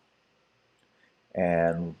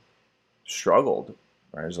and struggled,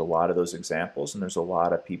 right? There's a lot of those examples, and there's a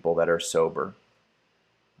lot of people that are sober.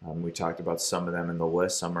 We talked about some of them in the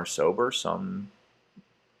list. Some are sober, some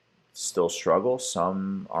still struggle,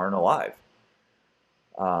 some aren't alive.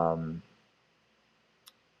 That's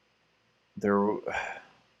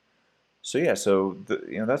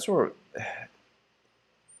where,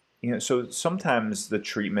 so sometimes the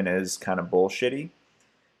treatment is kind of bullshitty,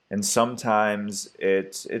 and sometimes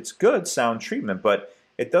it's good, sound treatment, but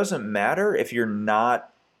it doesn't matter if you're not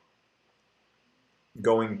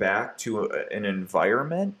going back to an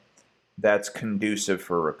environment that's conducive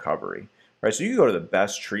for recovery, right? So you go to the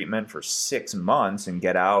best treatment for 6 months and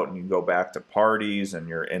get out and you go back to parties and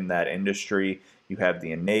you're in that industry. You have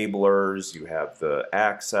the enablers, you have the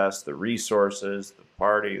access, the resources, the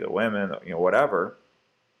party, the women, whatever.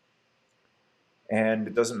 And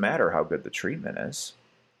it doesn't matter how good the treatment is.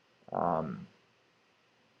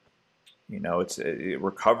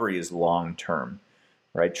 Recovery is long-term.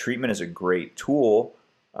 Right? Treatment is a great tool,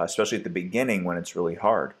 especially at the beginning when it's really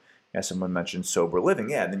hard. As someone mentioned, sober living.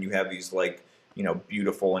 Yeah, and then you have these like,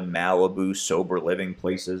 beautiful in Malibu sober living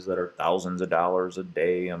places that are thousands of dollars a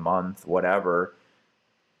day, a month, whatever.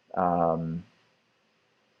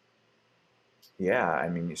 Yeah, I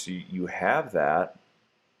mean, so you have that,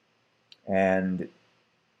 and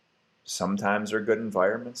sometimes they're good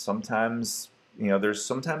environments. Sometimes,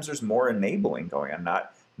 there's more enabling going on.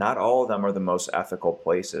 Not all of them are the most ethical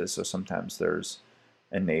places, so sometimes there's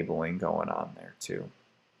enabling going on there too.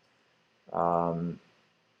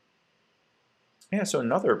 Yeah, so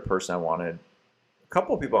another person a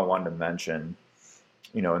couple of people I wanted to mention,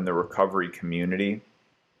 in the recovery community.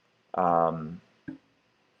 Um,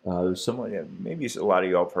 there's someone, yeah, maybe a lot of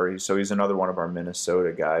you all have heard. So he's another one of our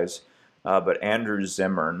Minnesota guys, but Andrew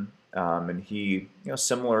Zimmern, and he,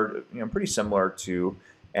 similar, pretty similar to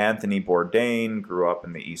Anthony Bourdain. Grew up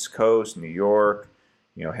in the East Coast, New York.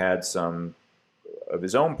 Had some of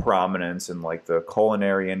his own prominence in like the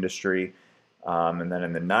culinary industry, and then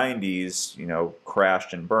in the '90s,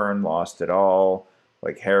 crashed and burned, lost it all,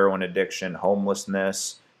 like heroin addiction,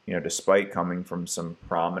 homelessness. Despite coming from some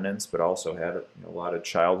prominence, but also had a lot of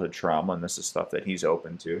childhood trauma, and this is stuff that he's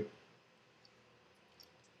open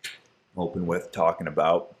with talking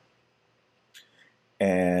about.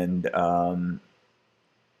 And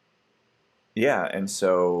yeah, and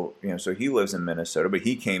so so he lives in Minnesota, but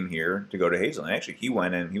he came here to go to Hazelton. Actually, he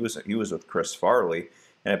went in. He was with Chris Farley,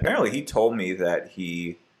 and apparently he told me that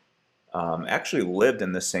he actually lived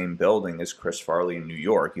in the same building as Chris Farley in New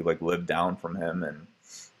York. He like lived down from him, and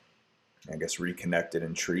I guess reconnected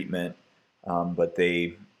in treatment. But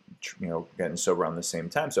they, getting sober around the same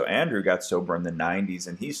time. So Andrew got sober in the '90s,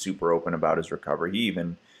 and he's super open about his recovery. He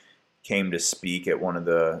even came to speak at one of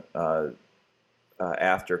the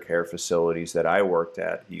aftercare facilities that I worked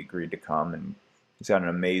at. He agreed to come, and he's got an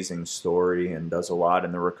amazing story and does a lot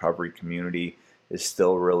in the recovery community. Is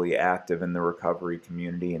still really active in the recovery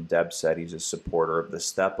community. And Deb said he's a supporter of the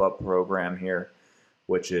Step Up program here,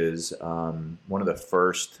 which is one of the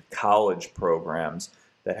first college programs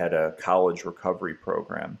that had a college recovery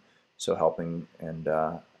program. So helping, and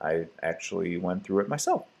I actually went through it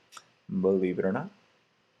myself, believe it or not.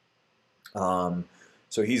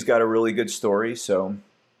 So he's got a really good story. So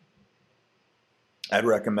I'd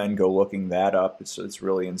recommend go looking that up. It's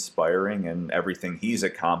really inspiring, and everything he's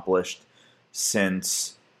accomplished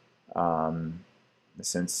since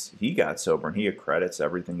he got sober, and he accredits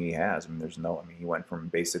everything he has. I mean, he went from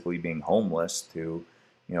basically being homeless to,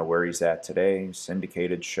 where he's at today.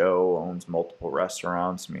 Syndicated show, owns multiple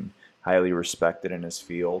restaurants. I mean, highly respected in his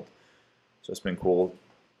field. So it's been cool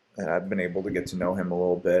that I've been able to get to know him a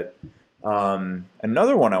little bit.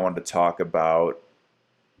 Another one I wanted to talk about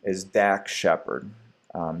is Dax Shepard.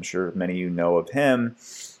 I'm sure many of you know of him.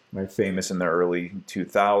 Very famous in the early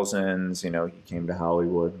 2000s. He came to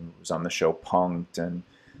Hollywood and was on the show Punk'd and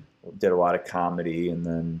did a lot of comedy, and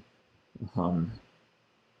then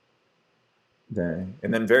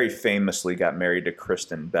very famously got married to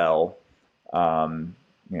Kristen Bell. And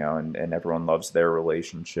everyone loves their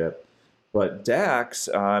relationship. But Dax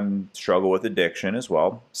struggled with addiction as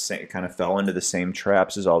well. Kind of fell into the same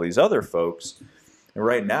traps as all these other folks. And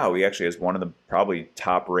right now, he actually has one of the probably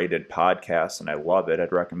top-rated podcasts, and I love it.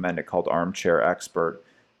 I'd recommend it, called Armchair Expert.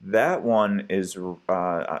 That one is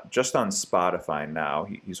just on Spotify now.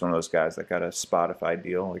 He's one of those guys that got a Spotify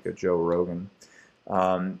deal, like a Joe Rogan.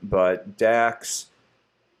 But Dax,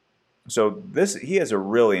 so he has a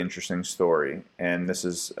really interesting story, and this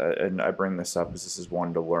is, and I bring this up because this is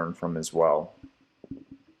one to learn from as well.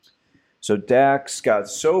 So Dax got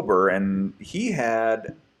sober, and he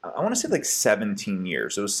had, I want to say like 17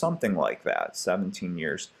 years. It was something like that, 17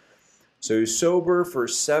 years. So he was sober for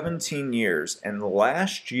 17 years, and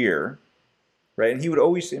last year, right, and he would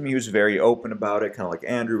always, he was very open about it, kind of like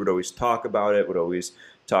Andrew would always talk about it, would always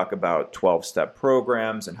talk about 12-step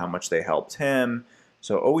programs and how much they helped him.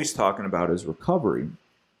 So always talking about his recovery,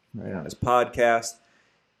 right, on his podcast.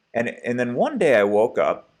 And then one day I woke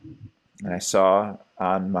up and I saw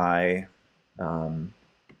on my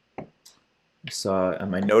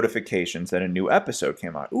notifications that a new episode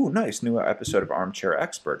came out. Ooh, nice, new episode of Armchair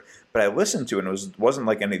Expert. But I listened to it, and it wasn't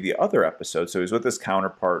like any of the other episodes. So he was with his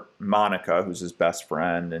counterpart, Monica, who's his best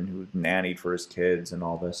friend and who nannied for his kids and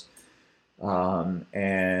all this.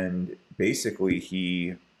 And basically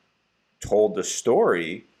he told the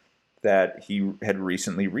story that he had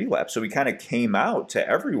recently relapsed. So he kind of came out to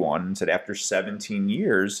everyone and said, after 17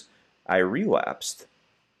 years, I relapsed.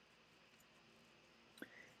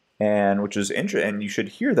 And which is interesting, and you should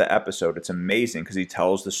hear the episode. It's amazing because he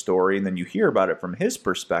tells the story, and then you hear about it from his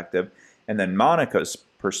perspective, and then Monica's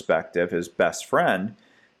perspective, his best friend,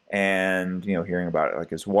 and hearing about it,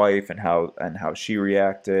 like his wife and how she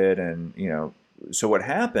reacted, and so what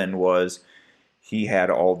happened was he had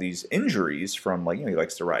all these injuries from, like, he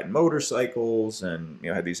likes to ride motorcycles and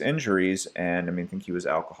had these injuries, and I think he was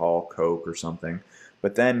alcohol, coke, or something,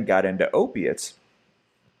 but then got into opiates.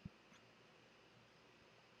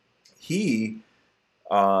 He,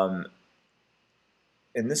 and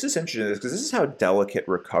this is interesting because this is how delicate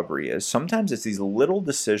recovery is. Sometimes it's these little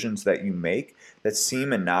decisions that you make that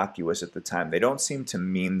seem innocuous at the time. They don't seem to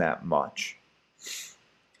mean that much.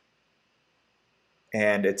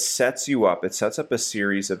 And it sets you up. It sets up a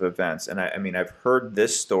series of events. And I mean, I've heard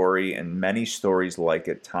this story and many stories like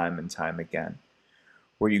it time and time again,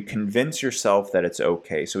 where you convince yourself that it's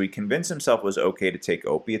okay. So he convinced himself it was okay to take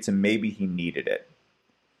opiates, and maybe he needed it.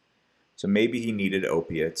 So maybe he needed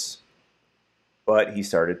opiates, but he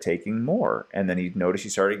started taking more. And then he noticed he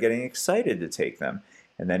started getting excited to take them.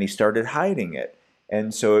 And then he started hiding it.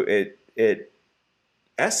 And so it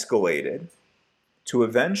escalated to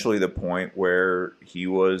eventually the point where he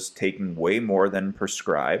was taking way more than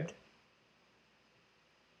prescribed.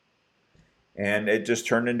 And it just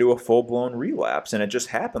turned into a full-blown relapse. And it just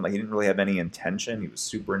happened. Like, he didn't really have any intention. He was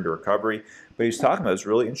super into recovery. But he was talking about, it was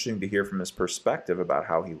really interesting to hear from his perspective about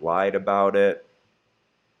how he lied about it,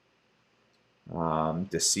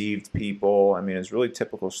 deceived people. I mean, it's a really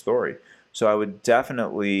typical story. So I would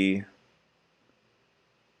definitely...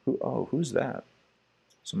 who's that?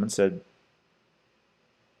 Someone said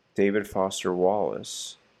David Foster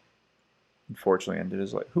Wallace unfortunately ended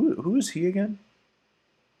his life. Who is he again?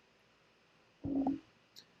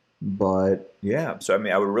 But yeah, so I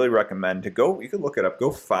mean, I would really recommend to go. You could look it up.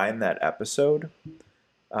 Go find that episode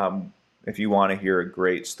if you want to hear a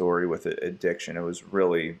great story with addiction. It was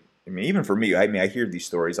really, I mean, even for me. I mean, I hear these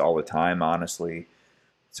stories all the time. Honestly,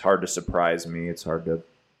 it's hard to surprise me. It's hard to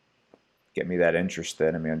get me that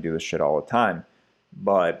interested. I mean, I do this shit all the time.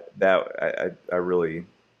 But that I really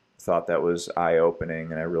thought that was eye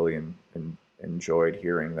opening, and I really enjoyed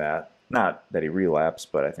hearing that. Not that he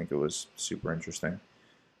relapsed, but I think it was super interesting.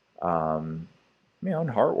 And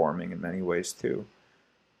heartwarming in many ways too.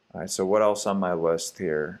 All right, so what else on my list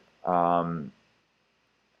here?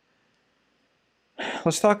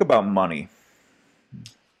 Let's talk about money,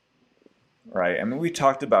 right? I mean, we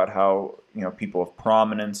talked about how people of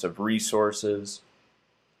prominence, of resources,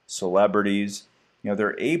 celebrities,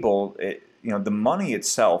 they're able. The money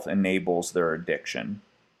itself enables their addiction,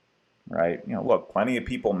 right? Look, plenty of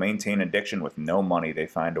people maintain addiction with no money. They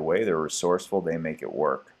find a way. They're resourceful. They make it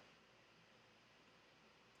work.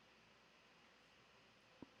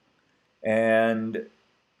 And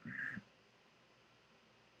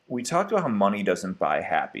we talked about how money doesn't buy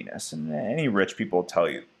happiness, and any rich people will tell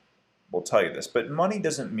you this, but money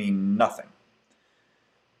doesn't mean nothing.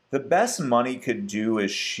 The best money could do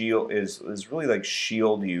is really like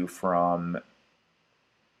shield you from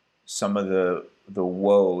some of the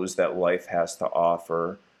woes that life has to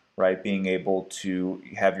offer, right? Being able to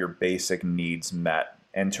have your basic needs met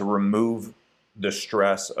and to remove the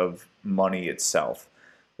stress of money itself.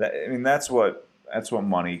 That's what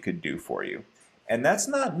money could do for you. And that's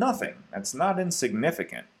not nothing. That's not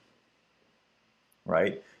insignificant,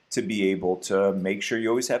 right? To be able to make sure you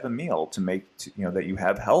always have a meal, to that you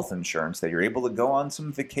have health insurance, that you're able to go on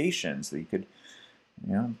some vacations, that you could,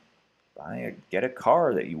 get a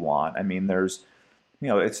car that you want. I mean, there's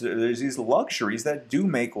these luxuries that do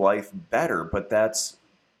make life better, but that's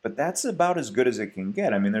about as good as it can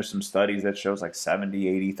get. I mean, there's some studies that shows like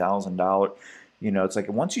 $70,000, $80,000. It's like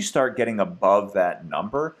once you start getting above that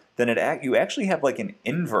number, then you actually have like an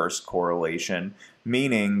inverse correlation,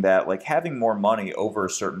 meaning that like having more money over a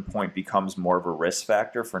certain point becomes more of a risk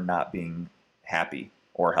factor for not being happy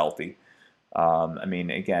or healthy. I mean,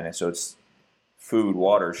 again, so it's food,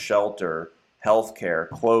 water, shelter, healthcare,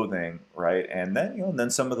 clothing, right? And then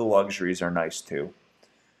some of the luxuries are nice too.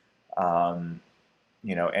 And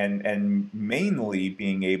mainly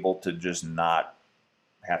being able to just not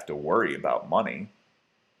have to worry about money.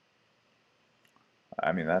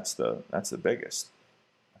 I mean, that's the biggest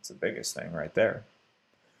thing right there.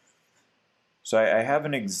 So I have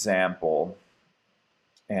an example,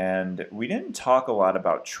 and we didn't talk a lot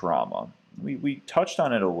about trauma. We touched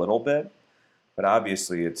on it a little bit, but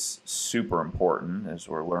obviously it's super important as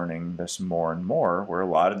we're learning this more and more, where a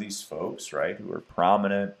lot of these folks, right, who are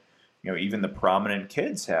prominent, even the prominent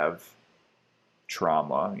kids have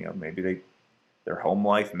trauma. Maybe their home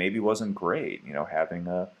life maybe wasn't great. Having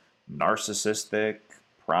a narcissistic,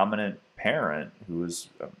 prominent parent who is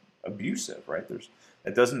abusive, right?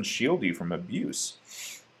 That doesn't shield you from abuse.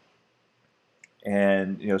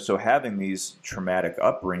 And so having these traumatic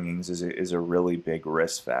upbringings is a really big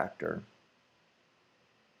risk factor.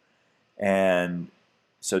 And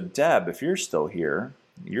so, Deb, if you're still here,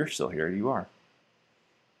 you are.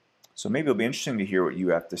 So maybe it'll be interesting to hear what you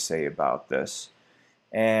have to say about this.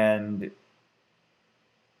 And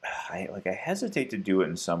I hesitate to do it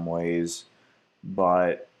in some ways,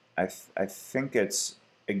 but I think it's,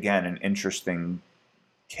 again, an interesting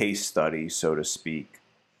case study, so to speak.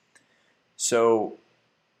 So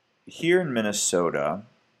here in Minnesota,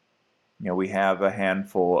 we have a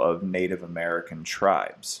handful of Native American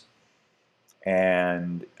tribes.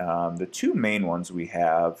 And the two main ones we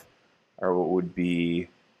have are what would be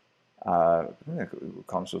we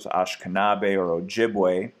call them Anishinaabe or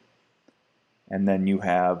Ojibwe, and then you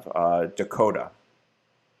have Dakota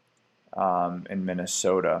in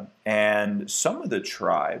Minnesota. And some of the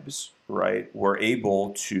tribes, right, were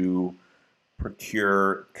able to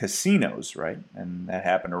procure casinos, right? And that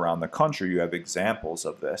happened around the country. You have examples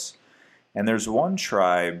of this. And there's one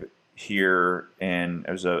tribe here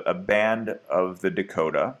there's a band of the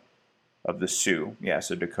Dakota, of the Sioux. Yeah,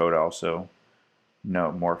 so Dakota also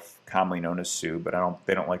more commonly known as Sioux, but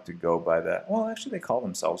they don't like to go by that. Well, actually, they call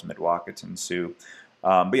themselves Mdewakanton Sioux.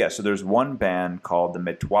 But yeah, so there's one band called the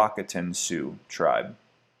Mdewakanton Sioux tribe,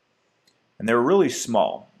 and they were really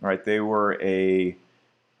small, right? They were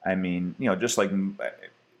just like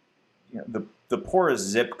the poorest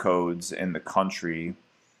zip codes in the country,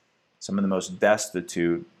 some of the most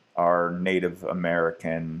destitute are Native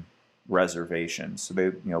American reservations. So they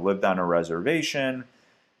lived on a reservation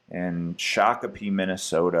in Shakopee,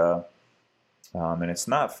 Minnesota. And it's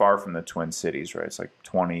not far from the Twin Cities, right? It's like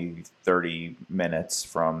 20, 30 minutes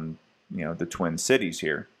from, the Twin Cities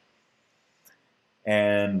here.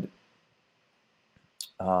 And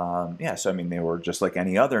so I mean, they were just like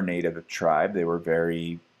any other native tribe. They were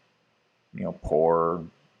very, poor,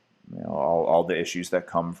 all the issues that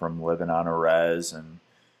come from living on a res, and,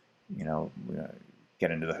 get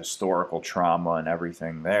into the historical trauma and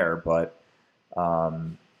everything there. But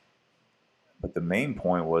the main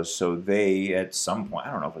point was, so they, at some point,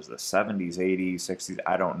 I don't know if it was the 70s, 80s, 60s,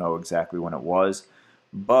 I don't know exactly when it was,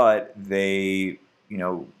 but they,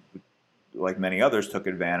 like many others, took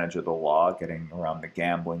advantage of the law, getting around the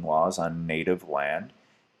gambling laws on native land,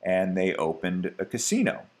 and they opened a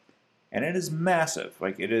casino. And it is massive.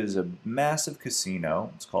 Like, it is a massive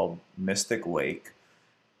casino. It's called Mystic Lake.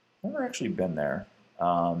 I've never actually been there.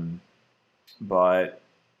 But,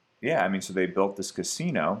 yeah, I mean, so they built this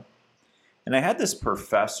casino. And I had this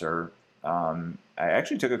professor. I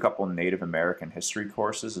actually took a couple of Native American history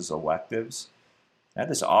courses as electives. I had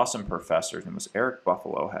this awesome professor. His name was Eric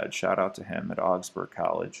Buffalohead. Shout out to him at Augsburg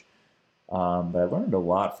College. But I learned a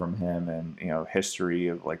lot from him, and history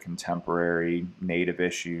of like contemporary Native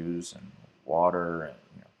issues and water and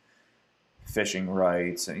fishing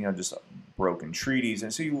rights and just broken treaties.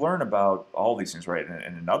 And so you learn about all these things, right?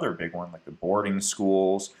 And another big one, like the boarding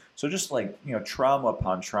schools. So just like trauma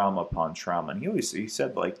upon trauma upon trauma. And he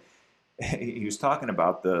said, like, he was talking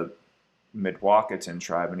about the Mdewakanton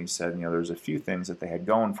tribe, and he said there's a few things that they had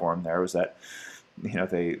going for them. There was that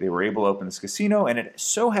they were able to open this casino, and it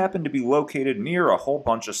so happened to be located near a whole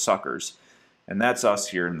bunch of suckers. And that's us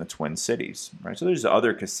here in the Twin Cities, right? So there's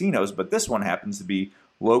other casinos, but this one happens to be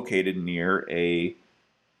located near a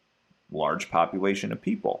large population of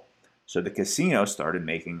people. So the casino started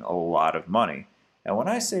making a lot of money. And when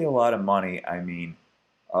I say a lot of money, I mean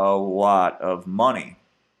a lot of money.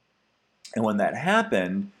 And when that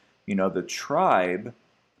happened, the tribe,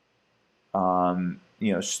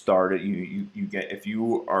 started, you get, if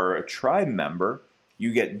you are a tribe member,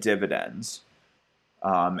 you get dividends.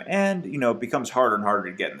 And, it becomes harder and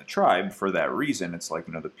harder to get in the tribe for that reason. It's like,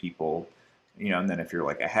 the people, and then if you're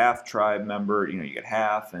like a half tribe member, you get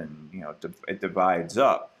half, and, it divides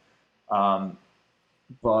up.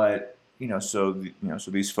 But, so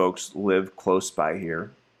these folks live close by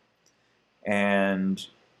here. And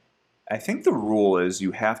I think the rule is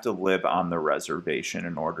you have to live on the reservation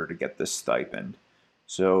in order to get this stipend.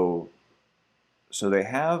 So they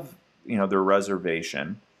have, their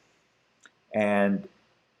reservation, and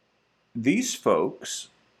these folks,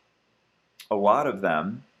 a lot of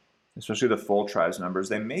them, especially the full tribes members,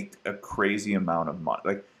 they make a crazy amount of money.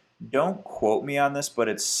 Like, don't quote me on this, but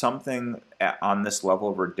it's something on this level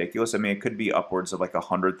of ridiculous. I mean, it could be upwards of like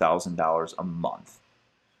 $100,000 a month.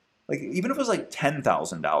 Like, even if it was like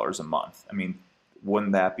 $10,000 a month, I mean,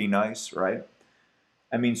 wouldn't that be nice, right?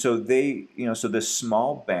 I mean, so they, so this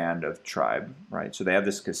small band of tribe, right? So they have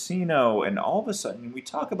this casino, and all of a sudden, we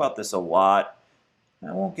talk about this a lot.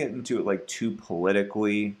 I won't get into it like too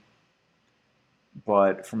politically,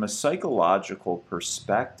 but from a psychological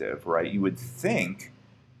perspective, right, you would think,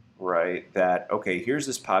 right, that, okay, here's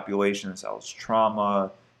this population that has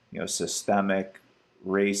trauma, systemic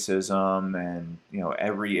racism, and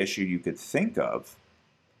every issue you could think of,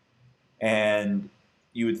 and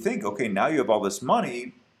you would think, okay, now you have all this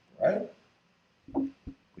money, right? We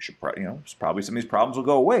should probably some of these problems will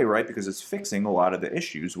go away, right? Because it's fixing a lot of the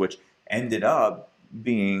issues, which ended up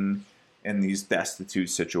being in these destitute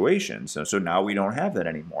situations. So now we don't have that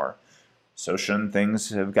anymore. So shouldn't things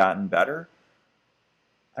have gotten better?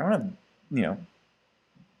 I don't have,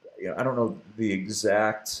 I don't know the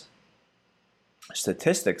exact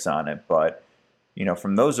statistics on it, but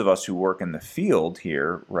from those of us who work in the field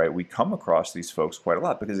here, right, we come across these folks quite a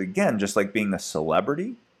lot because, again, just like being a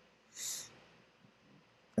celebrity,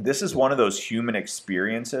 this is one of those human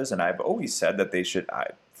experiences, and I've always said that they should.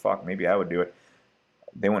 Maybe I would do it.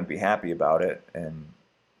 They wouldn't be happy about it, and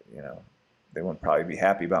you know, they wouldn't probably be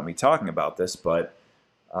happy about me talking about this, but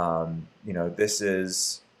this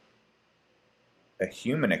is a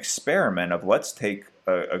human experiment of let's take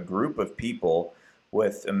a group of people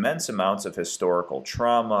with immense amounts of historical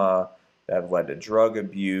trauma that have led to drug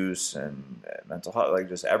abuse and mental health, like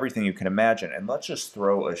just everything you can imagine, and let's just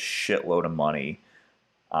throw a shitload of money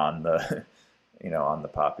on the on the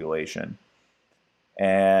population.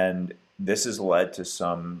 And this has led to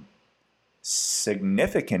some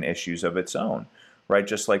significant issues of its own, right?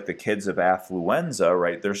 Just like the kids of affluenza,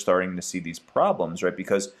 right? They're starting to see these problems, right?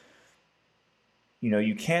 Because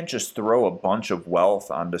you can't just throw a bunch of wealth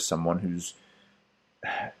onto someone who's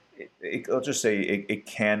I'll just say it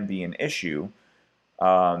can be an issue,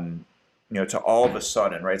 to all of a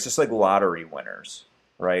sudden, right? It's just like lottery winners,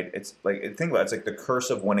 right? It's like, think about it, it's like the curse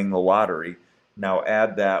of winning the lottery. Now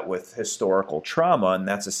add that with historical trauma, and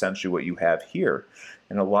that's essentially what you have here.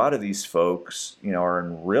 And a lot of these folks, are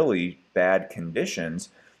in really bad conditions,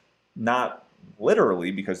 not literally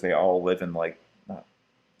because they all live in like,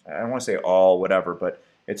 I don't want to say all, whatever, but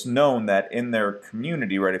it's known that in their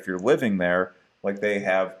community, right, if you're living there, like they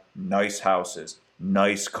have nice houses,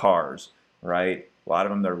 nice cars, right? A lot of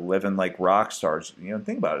them, they're living like rock stars.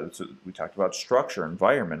 Think about it. We talked about structure,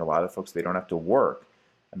 environment. A lot of folks, they don't have to work.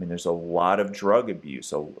 I mean, there's a lot of drug abuse.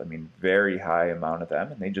 So, very high amount of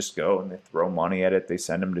them. And they just go and they throw money at it. They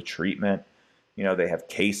send them to treatment. They have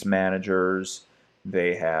case managers.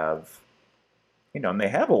 They have, and they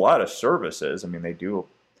have a lot of services. They do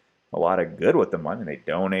a lot of good with the money. They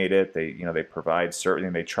donate it. They provide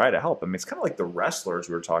certain, they try to help. It's kind of like the wrestlers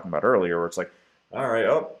we were talking about earlier, where it's like, all right,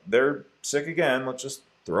 oh, they're sick again. Let's just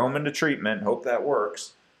throw them into treatment. Hope that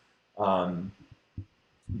works.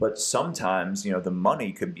 But sometimes, the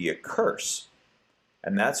money could be a curse.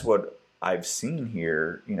 And that's what I've seen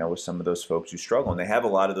here, with some of those folks who struggle. And they have a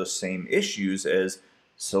lot of those same issues as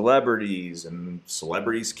celebrities and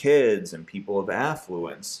celebrities' kids and people of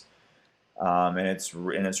affluence. And it's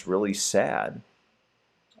really sad.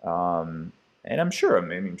 And I'm sure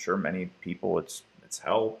many people it's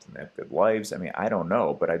helped and they have good lives. I don't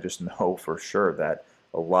know, but I just know for sure that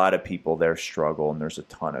a lot of people there struggle, and there's a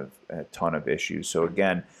ton of issues. So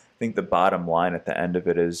again, I think the bottom line at the end of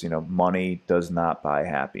it is, money does not buy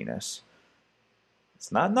happiness.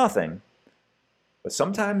 It's not nothing, but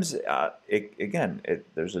sometimes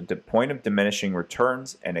there's a point of diminishing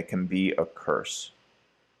returns, and it can be a curse.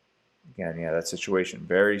 Again, yeah, that situation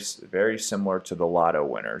very, very similar to the lotto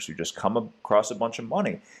winners who just come across a bunch of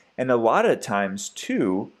money. And a lot of times,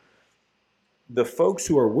 too, the folks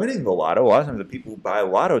who are winning the lotto, a lot of times the people who buy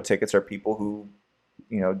lotto tickets are people who,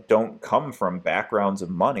 don't come from backgrounds of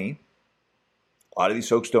money. A lot of these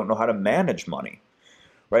folks don't know how to manage money,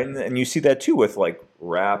 right? And you see that too with like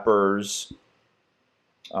rappers,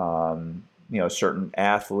 certain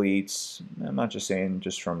athletes. I'm not just saying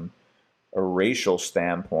just from a racial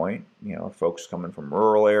standpoint, folks coming from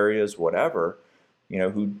rural areas, whatever,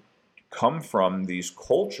 who come from these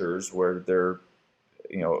cultures where they're,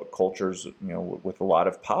 cultures, with a lot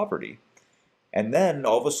of poverty. And then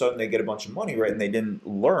all of a sudden they get a bunch of money, right? And they didn't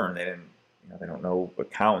learn. They don't know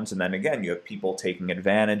accountants. And then again, you have people taking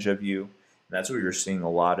advantage of you. And that's what you're seeing a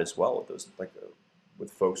lot as well with those, like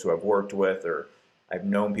with folks who I've worked with, or I've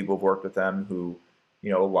known people who've worked with them who,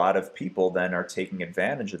 a lot of people then are taking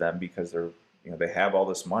advantage of them because they're, they have all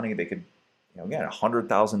this money. They could, again,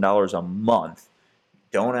 $100,000 a month.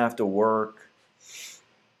 Don't have to work.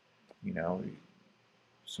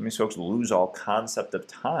 Some of these folks lose all concept of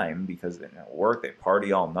time because they don't work. They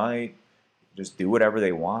party all night, just do whatever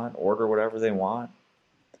they want, order whatever they want.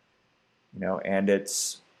 And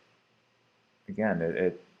it's, again,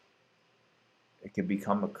 it can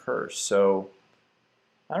become a curse. So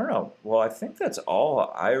I don't know. Well, I think that's all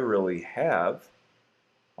I really have.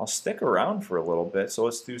 I'll stick around for a little bit. So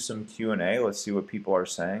let's do some Q&A. Let's see what people are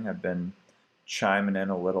saying. I've been chiming in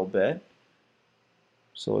a little bit.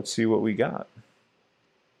 So let's see what we got.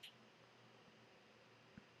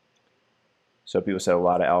 So people said a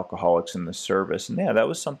lot of alcoholics in the service. And yeah, that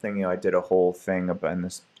was something, I did a whole thing about, and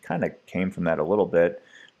this kind of came from that a little bit.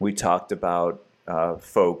 We talked about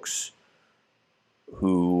folks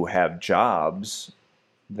who have jobs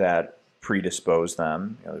that predispose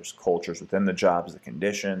them. There's cultures within the jobs, the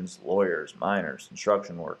conditions, lawyers, miners,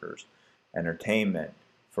 construction workers, entertainment,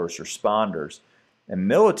 first responders. And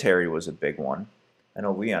military was a big one. I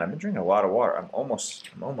know Leon. I've been drinking a lot of water. I'm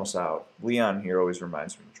almost out. Leon here always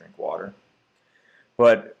reminds me to drink water.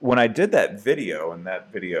 But when I did that video, and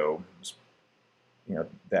that video was,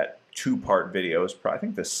 that two-part video is probably, I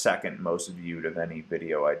think, the second most viewed of any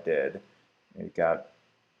video I did. It got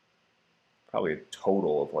probably a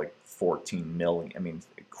total of like 14 million. I mean,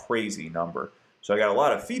 a crazy number. So I got a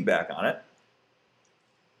lot of feedback on it.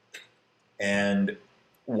 And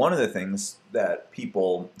one of the things that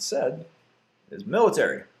people said is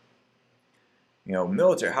military.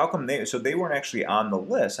 Military, how come so they weren't actually on the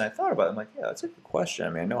list? And I thought about it. I'm like, yeah, that's a good question. I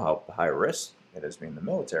mean, I know how high risk it is being in the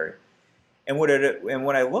military. And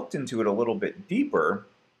when I looked into it a little bit deeper,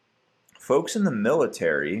 folks in the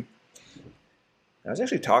military, I was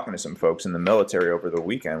actually talking to some folks in the military over the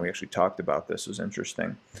weekend. We actually talked about this. It was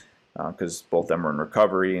interesting because both of them were in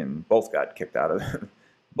recovery and both got kicked out of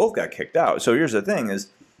both got kicked out. So here's the thing is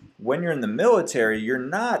when you're in the military, you're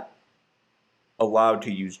not allowed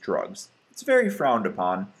to use drugs. It's very frowned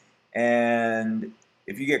upon. And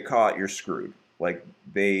if you get caught, you're screwed. Like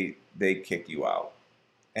they kick you out.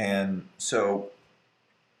 And so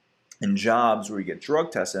in jobs where you get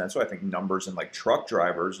drug tested, that's why I think numbers in like truck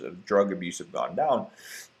drivers of drug abuse have gone down.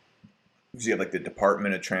 Because you have like the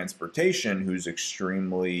Department of Transportation who's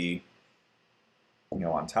extremely,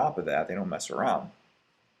 on top of that. They don't mess around.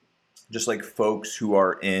 Just like folks who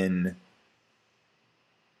are in,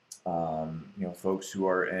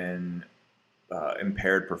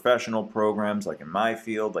 impaired professional programs, like in my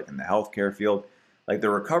field, like in the healthcare field, like the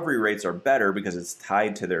recovery rates are better because it's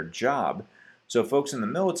tied to their job. So folks in the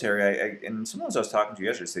military, and someone else I was talking to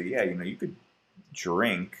yesterday said, yeah, you could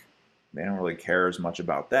drink. They don't really care as much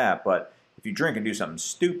about that, but if you drink and do something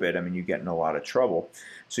stupid, I mean, you get in a lot of trouble.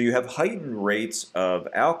 So you have heightened rates of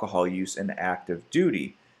alcohol use in active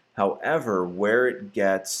duty. However, where it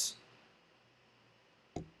gets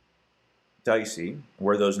dicey,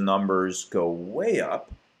 where those numbers go way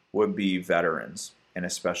up, would be veterans, and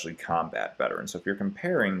especially combat veterans. So if you're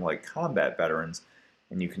comparing like combat veterans,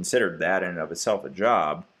 and you consider that in and of itself a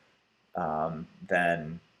job,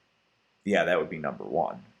 then yeah, that would be number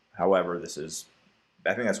one. However, I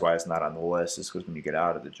think that's why it's not on the list, is because when you get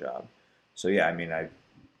out of the job. So yeah, I mean, I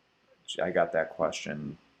got that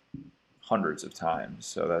question hundreds of times,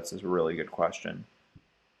 so that's a really good question.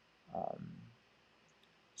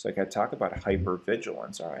 So like I talk about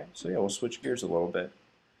hypervigilance, all right? So yeah, we'll switch gears a little bit.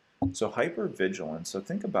 So hypervigilance, so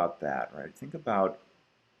think about that, right? Think about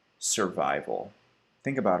survival.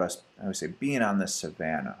 Think about us, I would say, being on the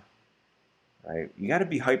savannah, right? You got to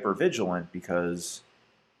be hypervigilant because,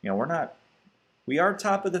 we are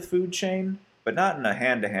top of the food chain, but not in a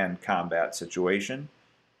hand-to-hand combat situation.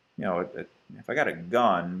 If I got a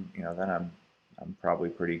gun, then I'm probably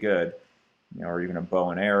pretty good. Or even a bow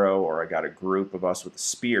and arrow, or I got a group of us with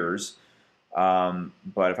spears.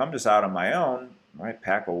 But if I'm just out on my own, right,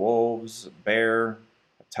 pack of wolves, a bear,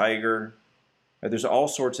 a tiger, there's all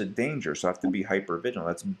sorts of dangers, so I have to be hyper vigilant.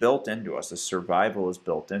 That's built into us. The survival is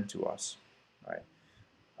built into us, right?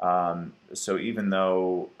 So even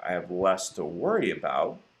though I have less to worry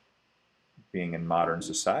about being in modern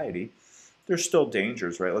society, there's still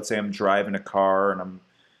dangers, right? Let's say I'm driving a car and I'm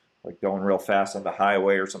like going real fast on the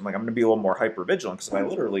highway or something. Like I'm going to be a little more hyper vigilant because if I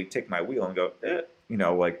literally take my wheel and go,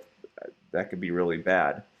 like that could be really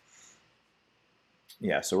bad.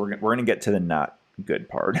 Yeah, so we're going to get to the not good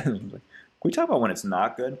part. Can we talk about when it's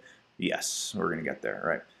not good? Yes, we're going to get there,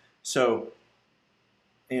 right? So,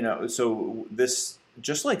 so this,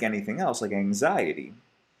 just like anything else, like anxiety,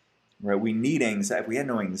 right? We need anxiety. If we had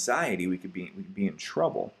no anxiety, we could be in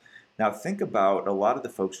trouble. Now think about a lot of the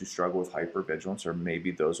folks who struggle with hypervigilance, or maybe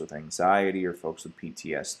those with anxiety, or folks with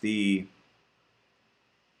PTSD,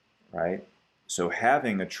 right? So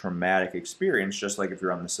having a traumatic experience, just like if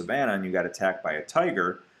you're on the savannah and you got attacked by a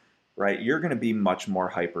tiger, right, you're going to be much more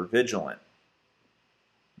hypervigilant,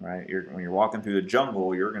 right? When you're walking through the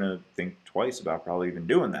jungle, you're going to think twice about probably even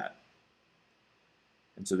doing that.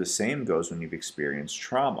 And so the same goes when you've experienced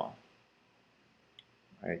trauma.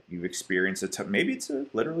 Right? You've experienced maybe it's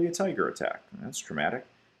literally a tiger attack. That's traumatic,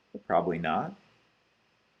 but probably not.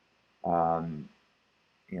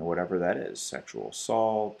 Whatever that is, sexual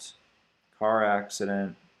assault, car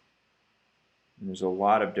accident. And there's a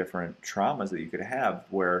lot of different traumas that you could have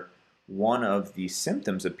where one of the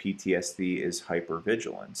symptoms of PTSD is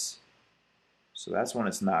hypervigilance. So that's when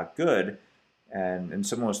it's not good. And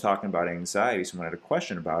someone was talking about anxiety. Someone had a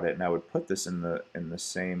question about it, and I would put this in the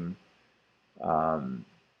same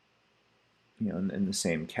in the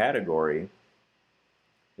same category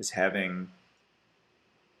as having,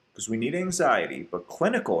 because we need anxiety, but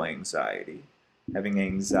clinical anxiety, having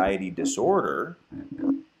anxiety disorder,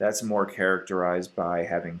 That's more characterized by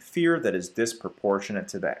having fear that is disproportionate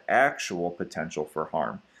to the actual potential for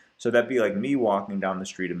harm. So that'd be like me walking down the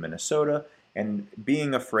street in Minnesota and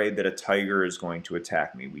being afraid that a tiger is going to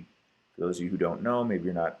attack me. For those of you who don't know, maybe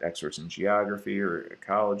you're not experts in geography or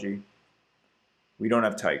ecology, we don't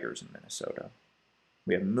have tigers in Minnesota.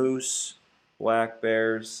 We have moose, black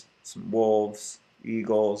bears, some wolves,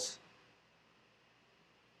 eagles,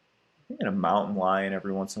 and a mountain lion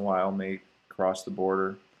every once in a while may cross the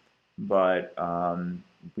border, but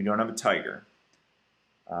we don't have a tiger.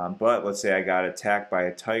 But let's say I got attacked by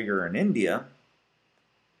a tiger in India,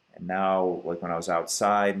 and now, like when I was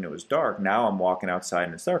outside and it was dark, now I'm walking outside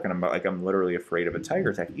and it's dark, and I'm literally afraid of a tiger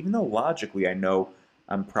attack. Even though logically I know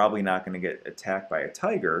I'm probably not going to get attacked by a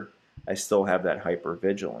tiger, I still have that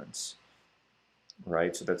hypervigilance,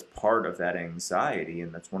 right? So that's part of that anxiety,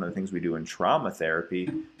 and that's one of the things we do in trauma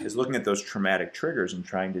therapy is looking at those traumatic triggers and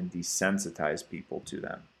trying to desensitize people to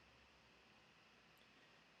them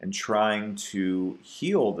and trying to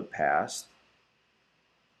heal the past,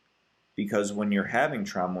 because when you're having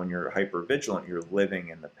trauma, when you're hypervigilant, you're living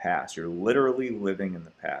in the past. You're literally living in the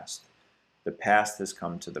past. The past has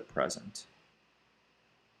come to the present.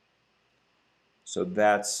 So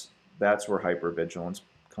that's where hypervigilance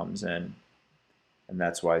comes in, and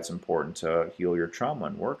that's why it's important to heal your trauma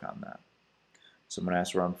and work on that. Someone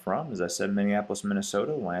asked where I'm from. As I said, Minneapolis,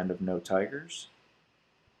 Minnesota, land of no tigers.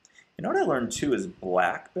 You know what I learned too is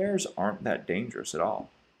black bears aren't that dangerous at all.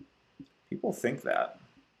 People think that.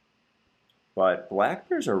 But black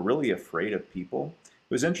bears are really afraid of people.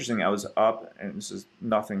 It was interesting. I was up, and this is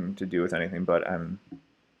nothing to do with anything, but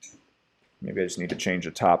maybe I just need to change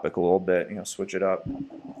the topic a little bit, switch it up.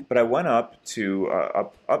 But I went up to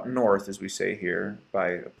up north, as we say here, by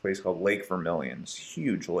a place called Lake Vermilion. It's a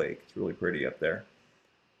huge lake. It's really pretty up there.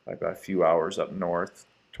 About a few hours up north,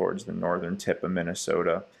 towards the northern tip of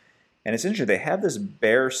Minnesota. And it's interesting. They have this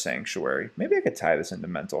bear sanctuary. Maybe I could tie this into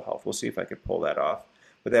mental health. We'll see if I could pull that off.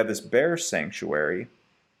 But they have this bear sanctuary,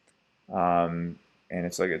 and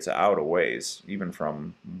it's out a ways, even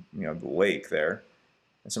from the lake there.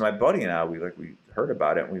 And so my buddy and I, we heard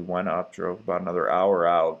about it, and we went up, drove about another hour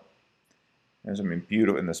out. And it was,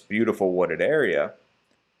 beautiful in this beautiful wooded area.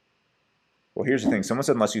 Well, here's the thing: someone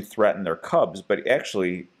said unless you threaten their cubs, but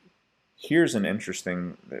actually, there's an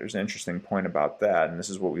interesting point about that, and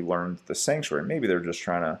this is what we learned at the sanctuary. Maybe they're just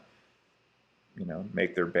trying to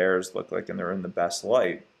make their bears look like and they're in the best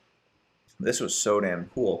light. This was so damn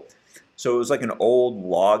cool. So it was like an old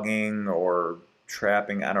logging or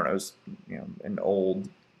trapping, I don't know, it was an old,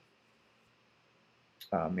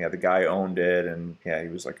 the guy owned it, and he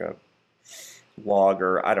was like a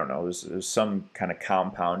logger, I don't know, it was some kind of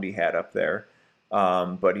compound he had up there,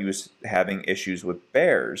 but he was having issues with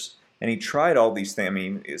bears, and he tried all these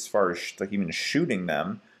things, as far as even shooting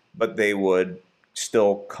them, but they would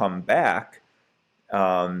still come back.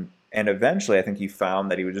 And eventually, I think he found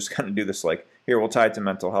that he would just kind of do this, here, we'll tie it to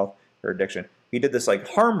mental health or addiction. He did this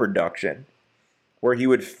harm reduction, where he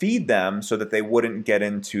would feed them so that they wouldn't get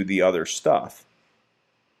into the other stuff,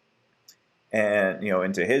 and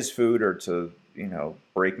into his food, or to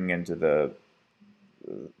breaking into the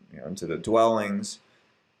into the dwellings,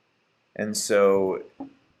 and so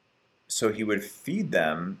he would feed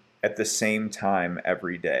them at the same time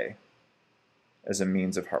every day, as a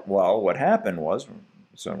means of harm. Well, what happened was,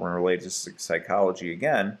 so we're related to psychology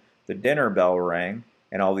again, the dinner bell rang,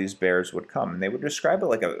 and all these bears would come. And they would describe it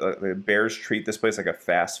like the bears treat this place like a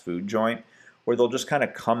fast food joint, where they'll just kind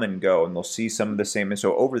of come and go, and they'll see some of the same. And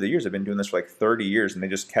so over the years, I've been doing this for 30 years, and they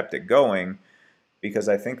just kept it going, because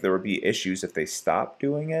I think there would be issues if they stopped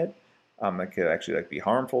doing it. It could actually be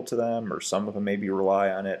harmful to them, or some of them maybe rely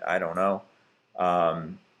on it. I don't know.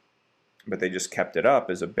 But they just kept it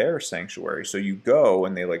up as a bear sanctuary. So you go,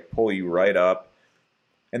 and they pull you right up.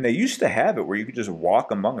 And they used to have it where you could just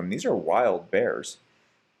walk among them. These are wild bears.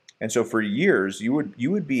 And so for years, you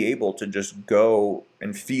would be able to just go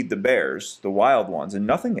and feed the bears, the wild ones, and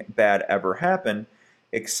nothing bad ever happened,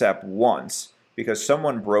 except once, because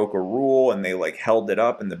someone broke a rule, and they held it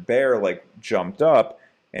up, and the bear jumped up,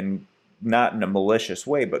 and not in a malicious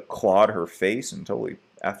way, but clawed her face and totally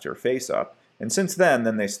effed her face up. And since then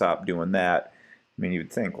they stopped doing that.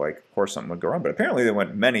 You'd think, of course something would go wrong, but apparently they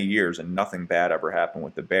went many years and nothing bad ever happened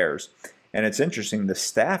with the bears. And it's interesting, the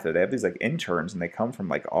staff, they have these interns, and they come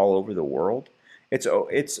from all over the world.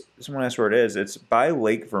 Someone asked where it is. It's by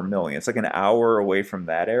Lake Vermilion. It's an hour away from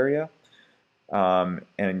that area.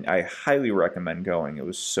 And I highly recommend going. It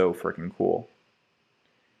was so freaking cool.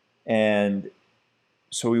 And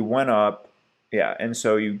so we went up, Yeah, and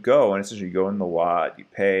so you go, and essentially you go in the lot, you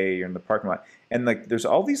pay, you're in the parking lot, and like there's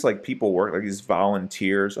all these like people work like these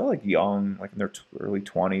volunteers, all like young, like in their early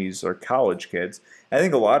 20s or college kids. I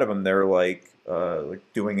think a lot of them they're like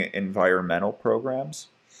doing environmental programs,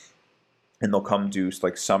 and they'll come do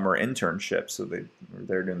like summer internships. So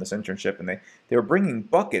they're doing this internship, and they were bringing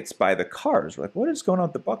buckets by the cars. We're like, what is going on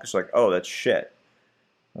with the buckets? They're like, oh, that's shit.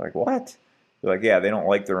 They're like, what? They're like, yeah, they don't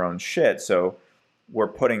like their own shit, so we're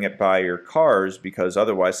putting it by your cars because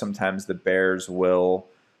otherwise sometimes the bears will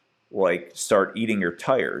like start eating your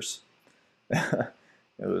tires. I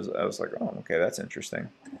was like, oh, okay, that's interesting.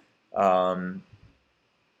 Um,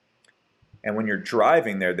 and when you're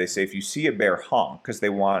driving there, they say if you see a bear, honk, because they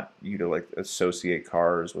want you to like associate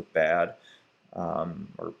cars with bad,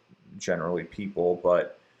 or generally people.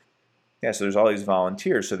 But yeah, so there's all these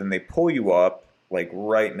volunteers. So then they pull you up like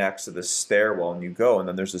right next to the stairwell, and you go, and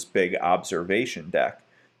then there's this big observation deck.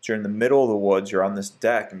 So you're in the middle of the woods. You're on this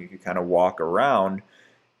deck, and you can kind of walk around,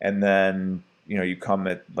 and then you come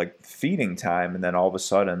at like feeding time, and then all of a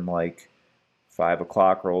sudden like 5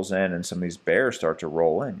 o'clock rolls in, and some of these bears start to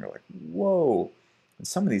roll in. You're like, whoa! And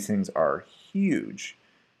some of these things are huge.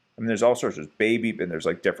 I mean, there's all sorts of baby, and there's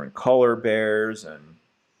like different color bears, and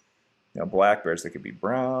black bears. They could be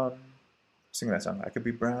brown. Sing that song. I could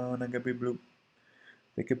be brown, I could be blue.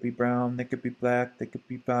 They could be brown, they could be black, they could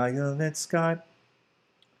be violet sky.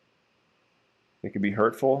 They could be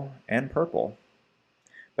hurtful and purple.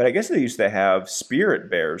 But I guess they used to have spirit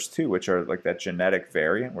bears too, which are like that genetic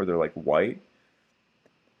variant where they're like white.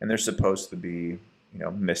 And they're supposed to be,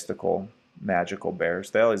 mystical, magical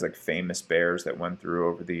bears. They all these like famous bears that went through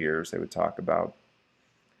over the years they would talk about.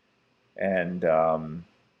 And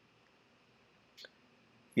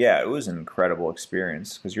yeah, it was an incredible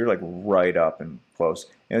experience because you're like right up and close.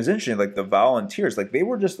 And it was interesting, like the volunteers, like they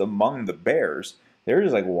were just among the bears. They were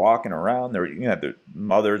just like walking around. They were, their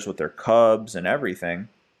mothers with their cubs and everything.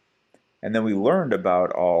 And then we learned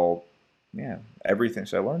about everything.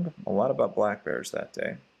 So I learned a lot about black bears that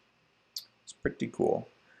day. It's pretty cool.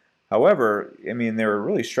 However, I mean, they were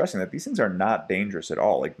really stressing that these things are not dangerous at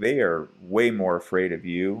all. Like they are way more afraid of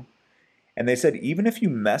you. And they said even if you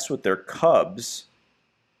mess with their cubs,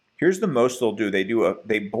 here's the most they'll do.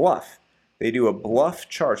 They bluff. They do a bluff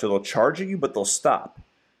charge. So they'll charge at you, but they'll stop.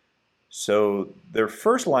 So their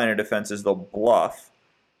first line of defense is they'll bluff.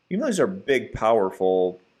 Even though these are big,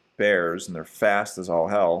 powerful bears and they're fast as all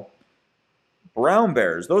hell, brown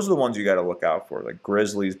bears, those are the ones you got to look out for. Like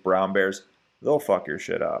grizzlies, brown bears, they'll fuck your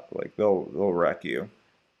shit up. Like they'll wreck you.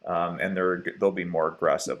 And they'll be more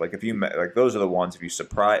aggressive. Like those are the ones if you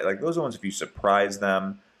surprise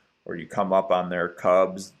them, or you come up on their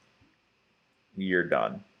cubs, you're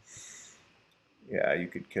done. Yeah, you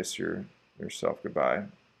could kiss yourself goodbye.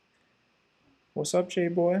 What's up,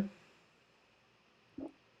 J-Boy?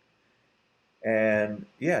 And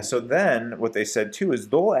yeah, so then what they said too is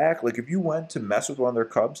they'll act like if you went to mess with one of their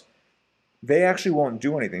cubs, they actually won't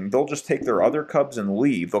do anything. They'll just take their other cubs and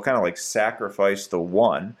leave. They'll kind of like sacrifice the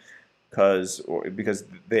one because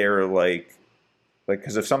they're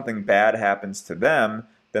because if something bad happens to them,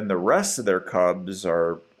 then the rest of their cubs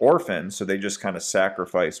are orphans, so they just kind of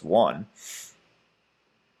sacrifice one.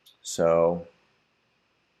 So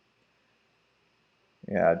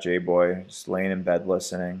yeah, J-Boy just laying in bed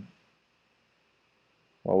listening.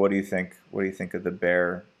 Well, what do you think? What do you think of the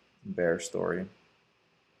bear story?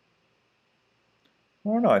 I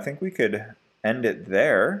don't know. I think we could end it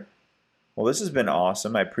there. Well, this has been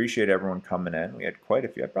awesome. I appreciate everyone coming in. We had quite a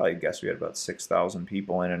few. I probably guess we had about 6,000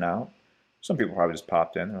 people in and out. Some people probably just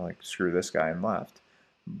popped in. They're like, screw this guy, and left.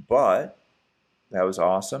 But that was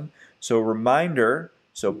awesome. So reminder,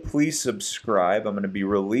 so please subscribe. I'm going to be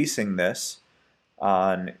releasing this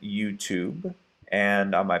on YouTube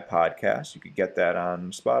and on my podcast. You could get that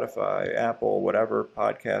on Spotify, Apple, whatever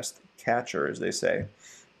podcast catcher, as they say.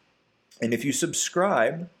 And if you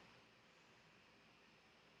subscribe,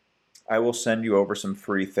 I will send you over some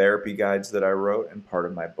free therapy guides that I wrote and part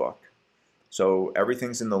of my book. So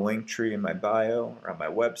everything's in the link tree in my bio or on my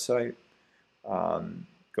website.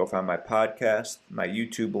 Go find my podcast, my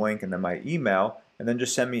YouTube link, and then my email. And then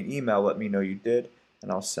just send me an email, let me know you did,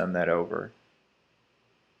 and I'll send that over.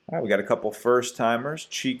 All right, we got a couple first timers.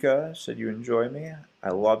 Chica said you enjoy me. I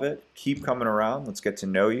love it. Keep coming around. Let's get to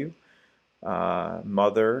know you.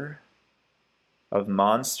 Mother of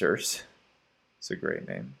Monsters. It's a great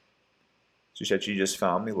name. She said she just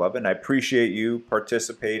found me. Love it. And I appreciate you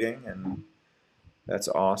participating, and that's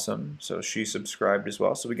awesome. So she subscribed as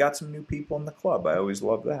well. So we got some new people in the club. I always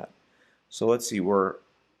love that. So let's see. We're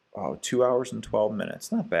 2 hours and 12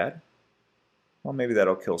 minutes. Not bad. Well, maybe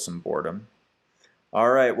that'll kill some boredom. All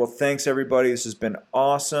right. Well, thanks everybody. This has been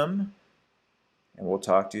awesome, and we'll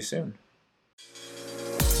talk to you soon.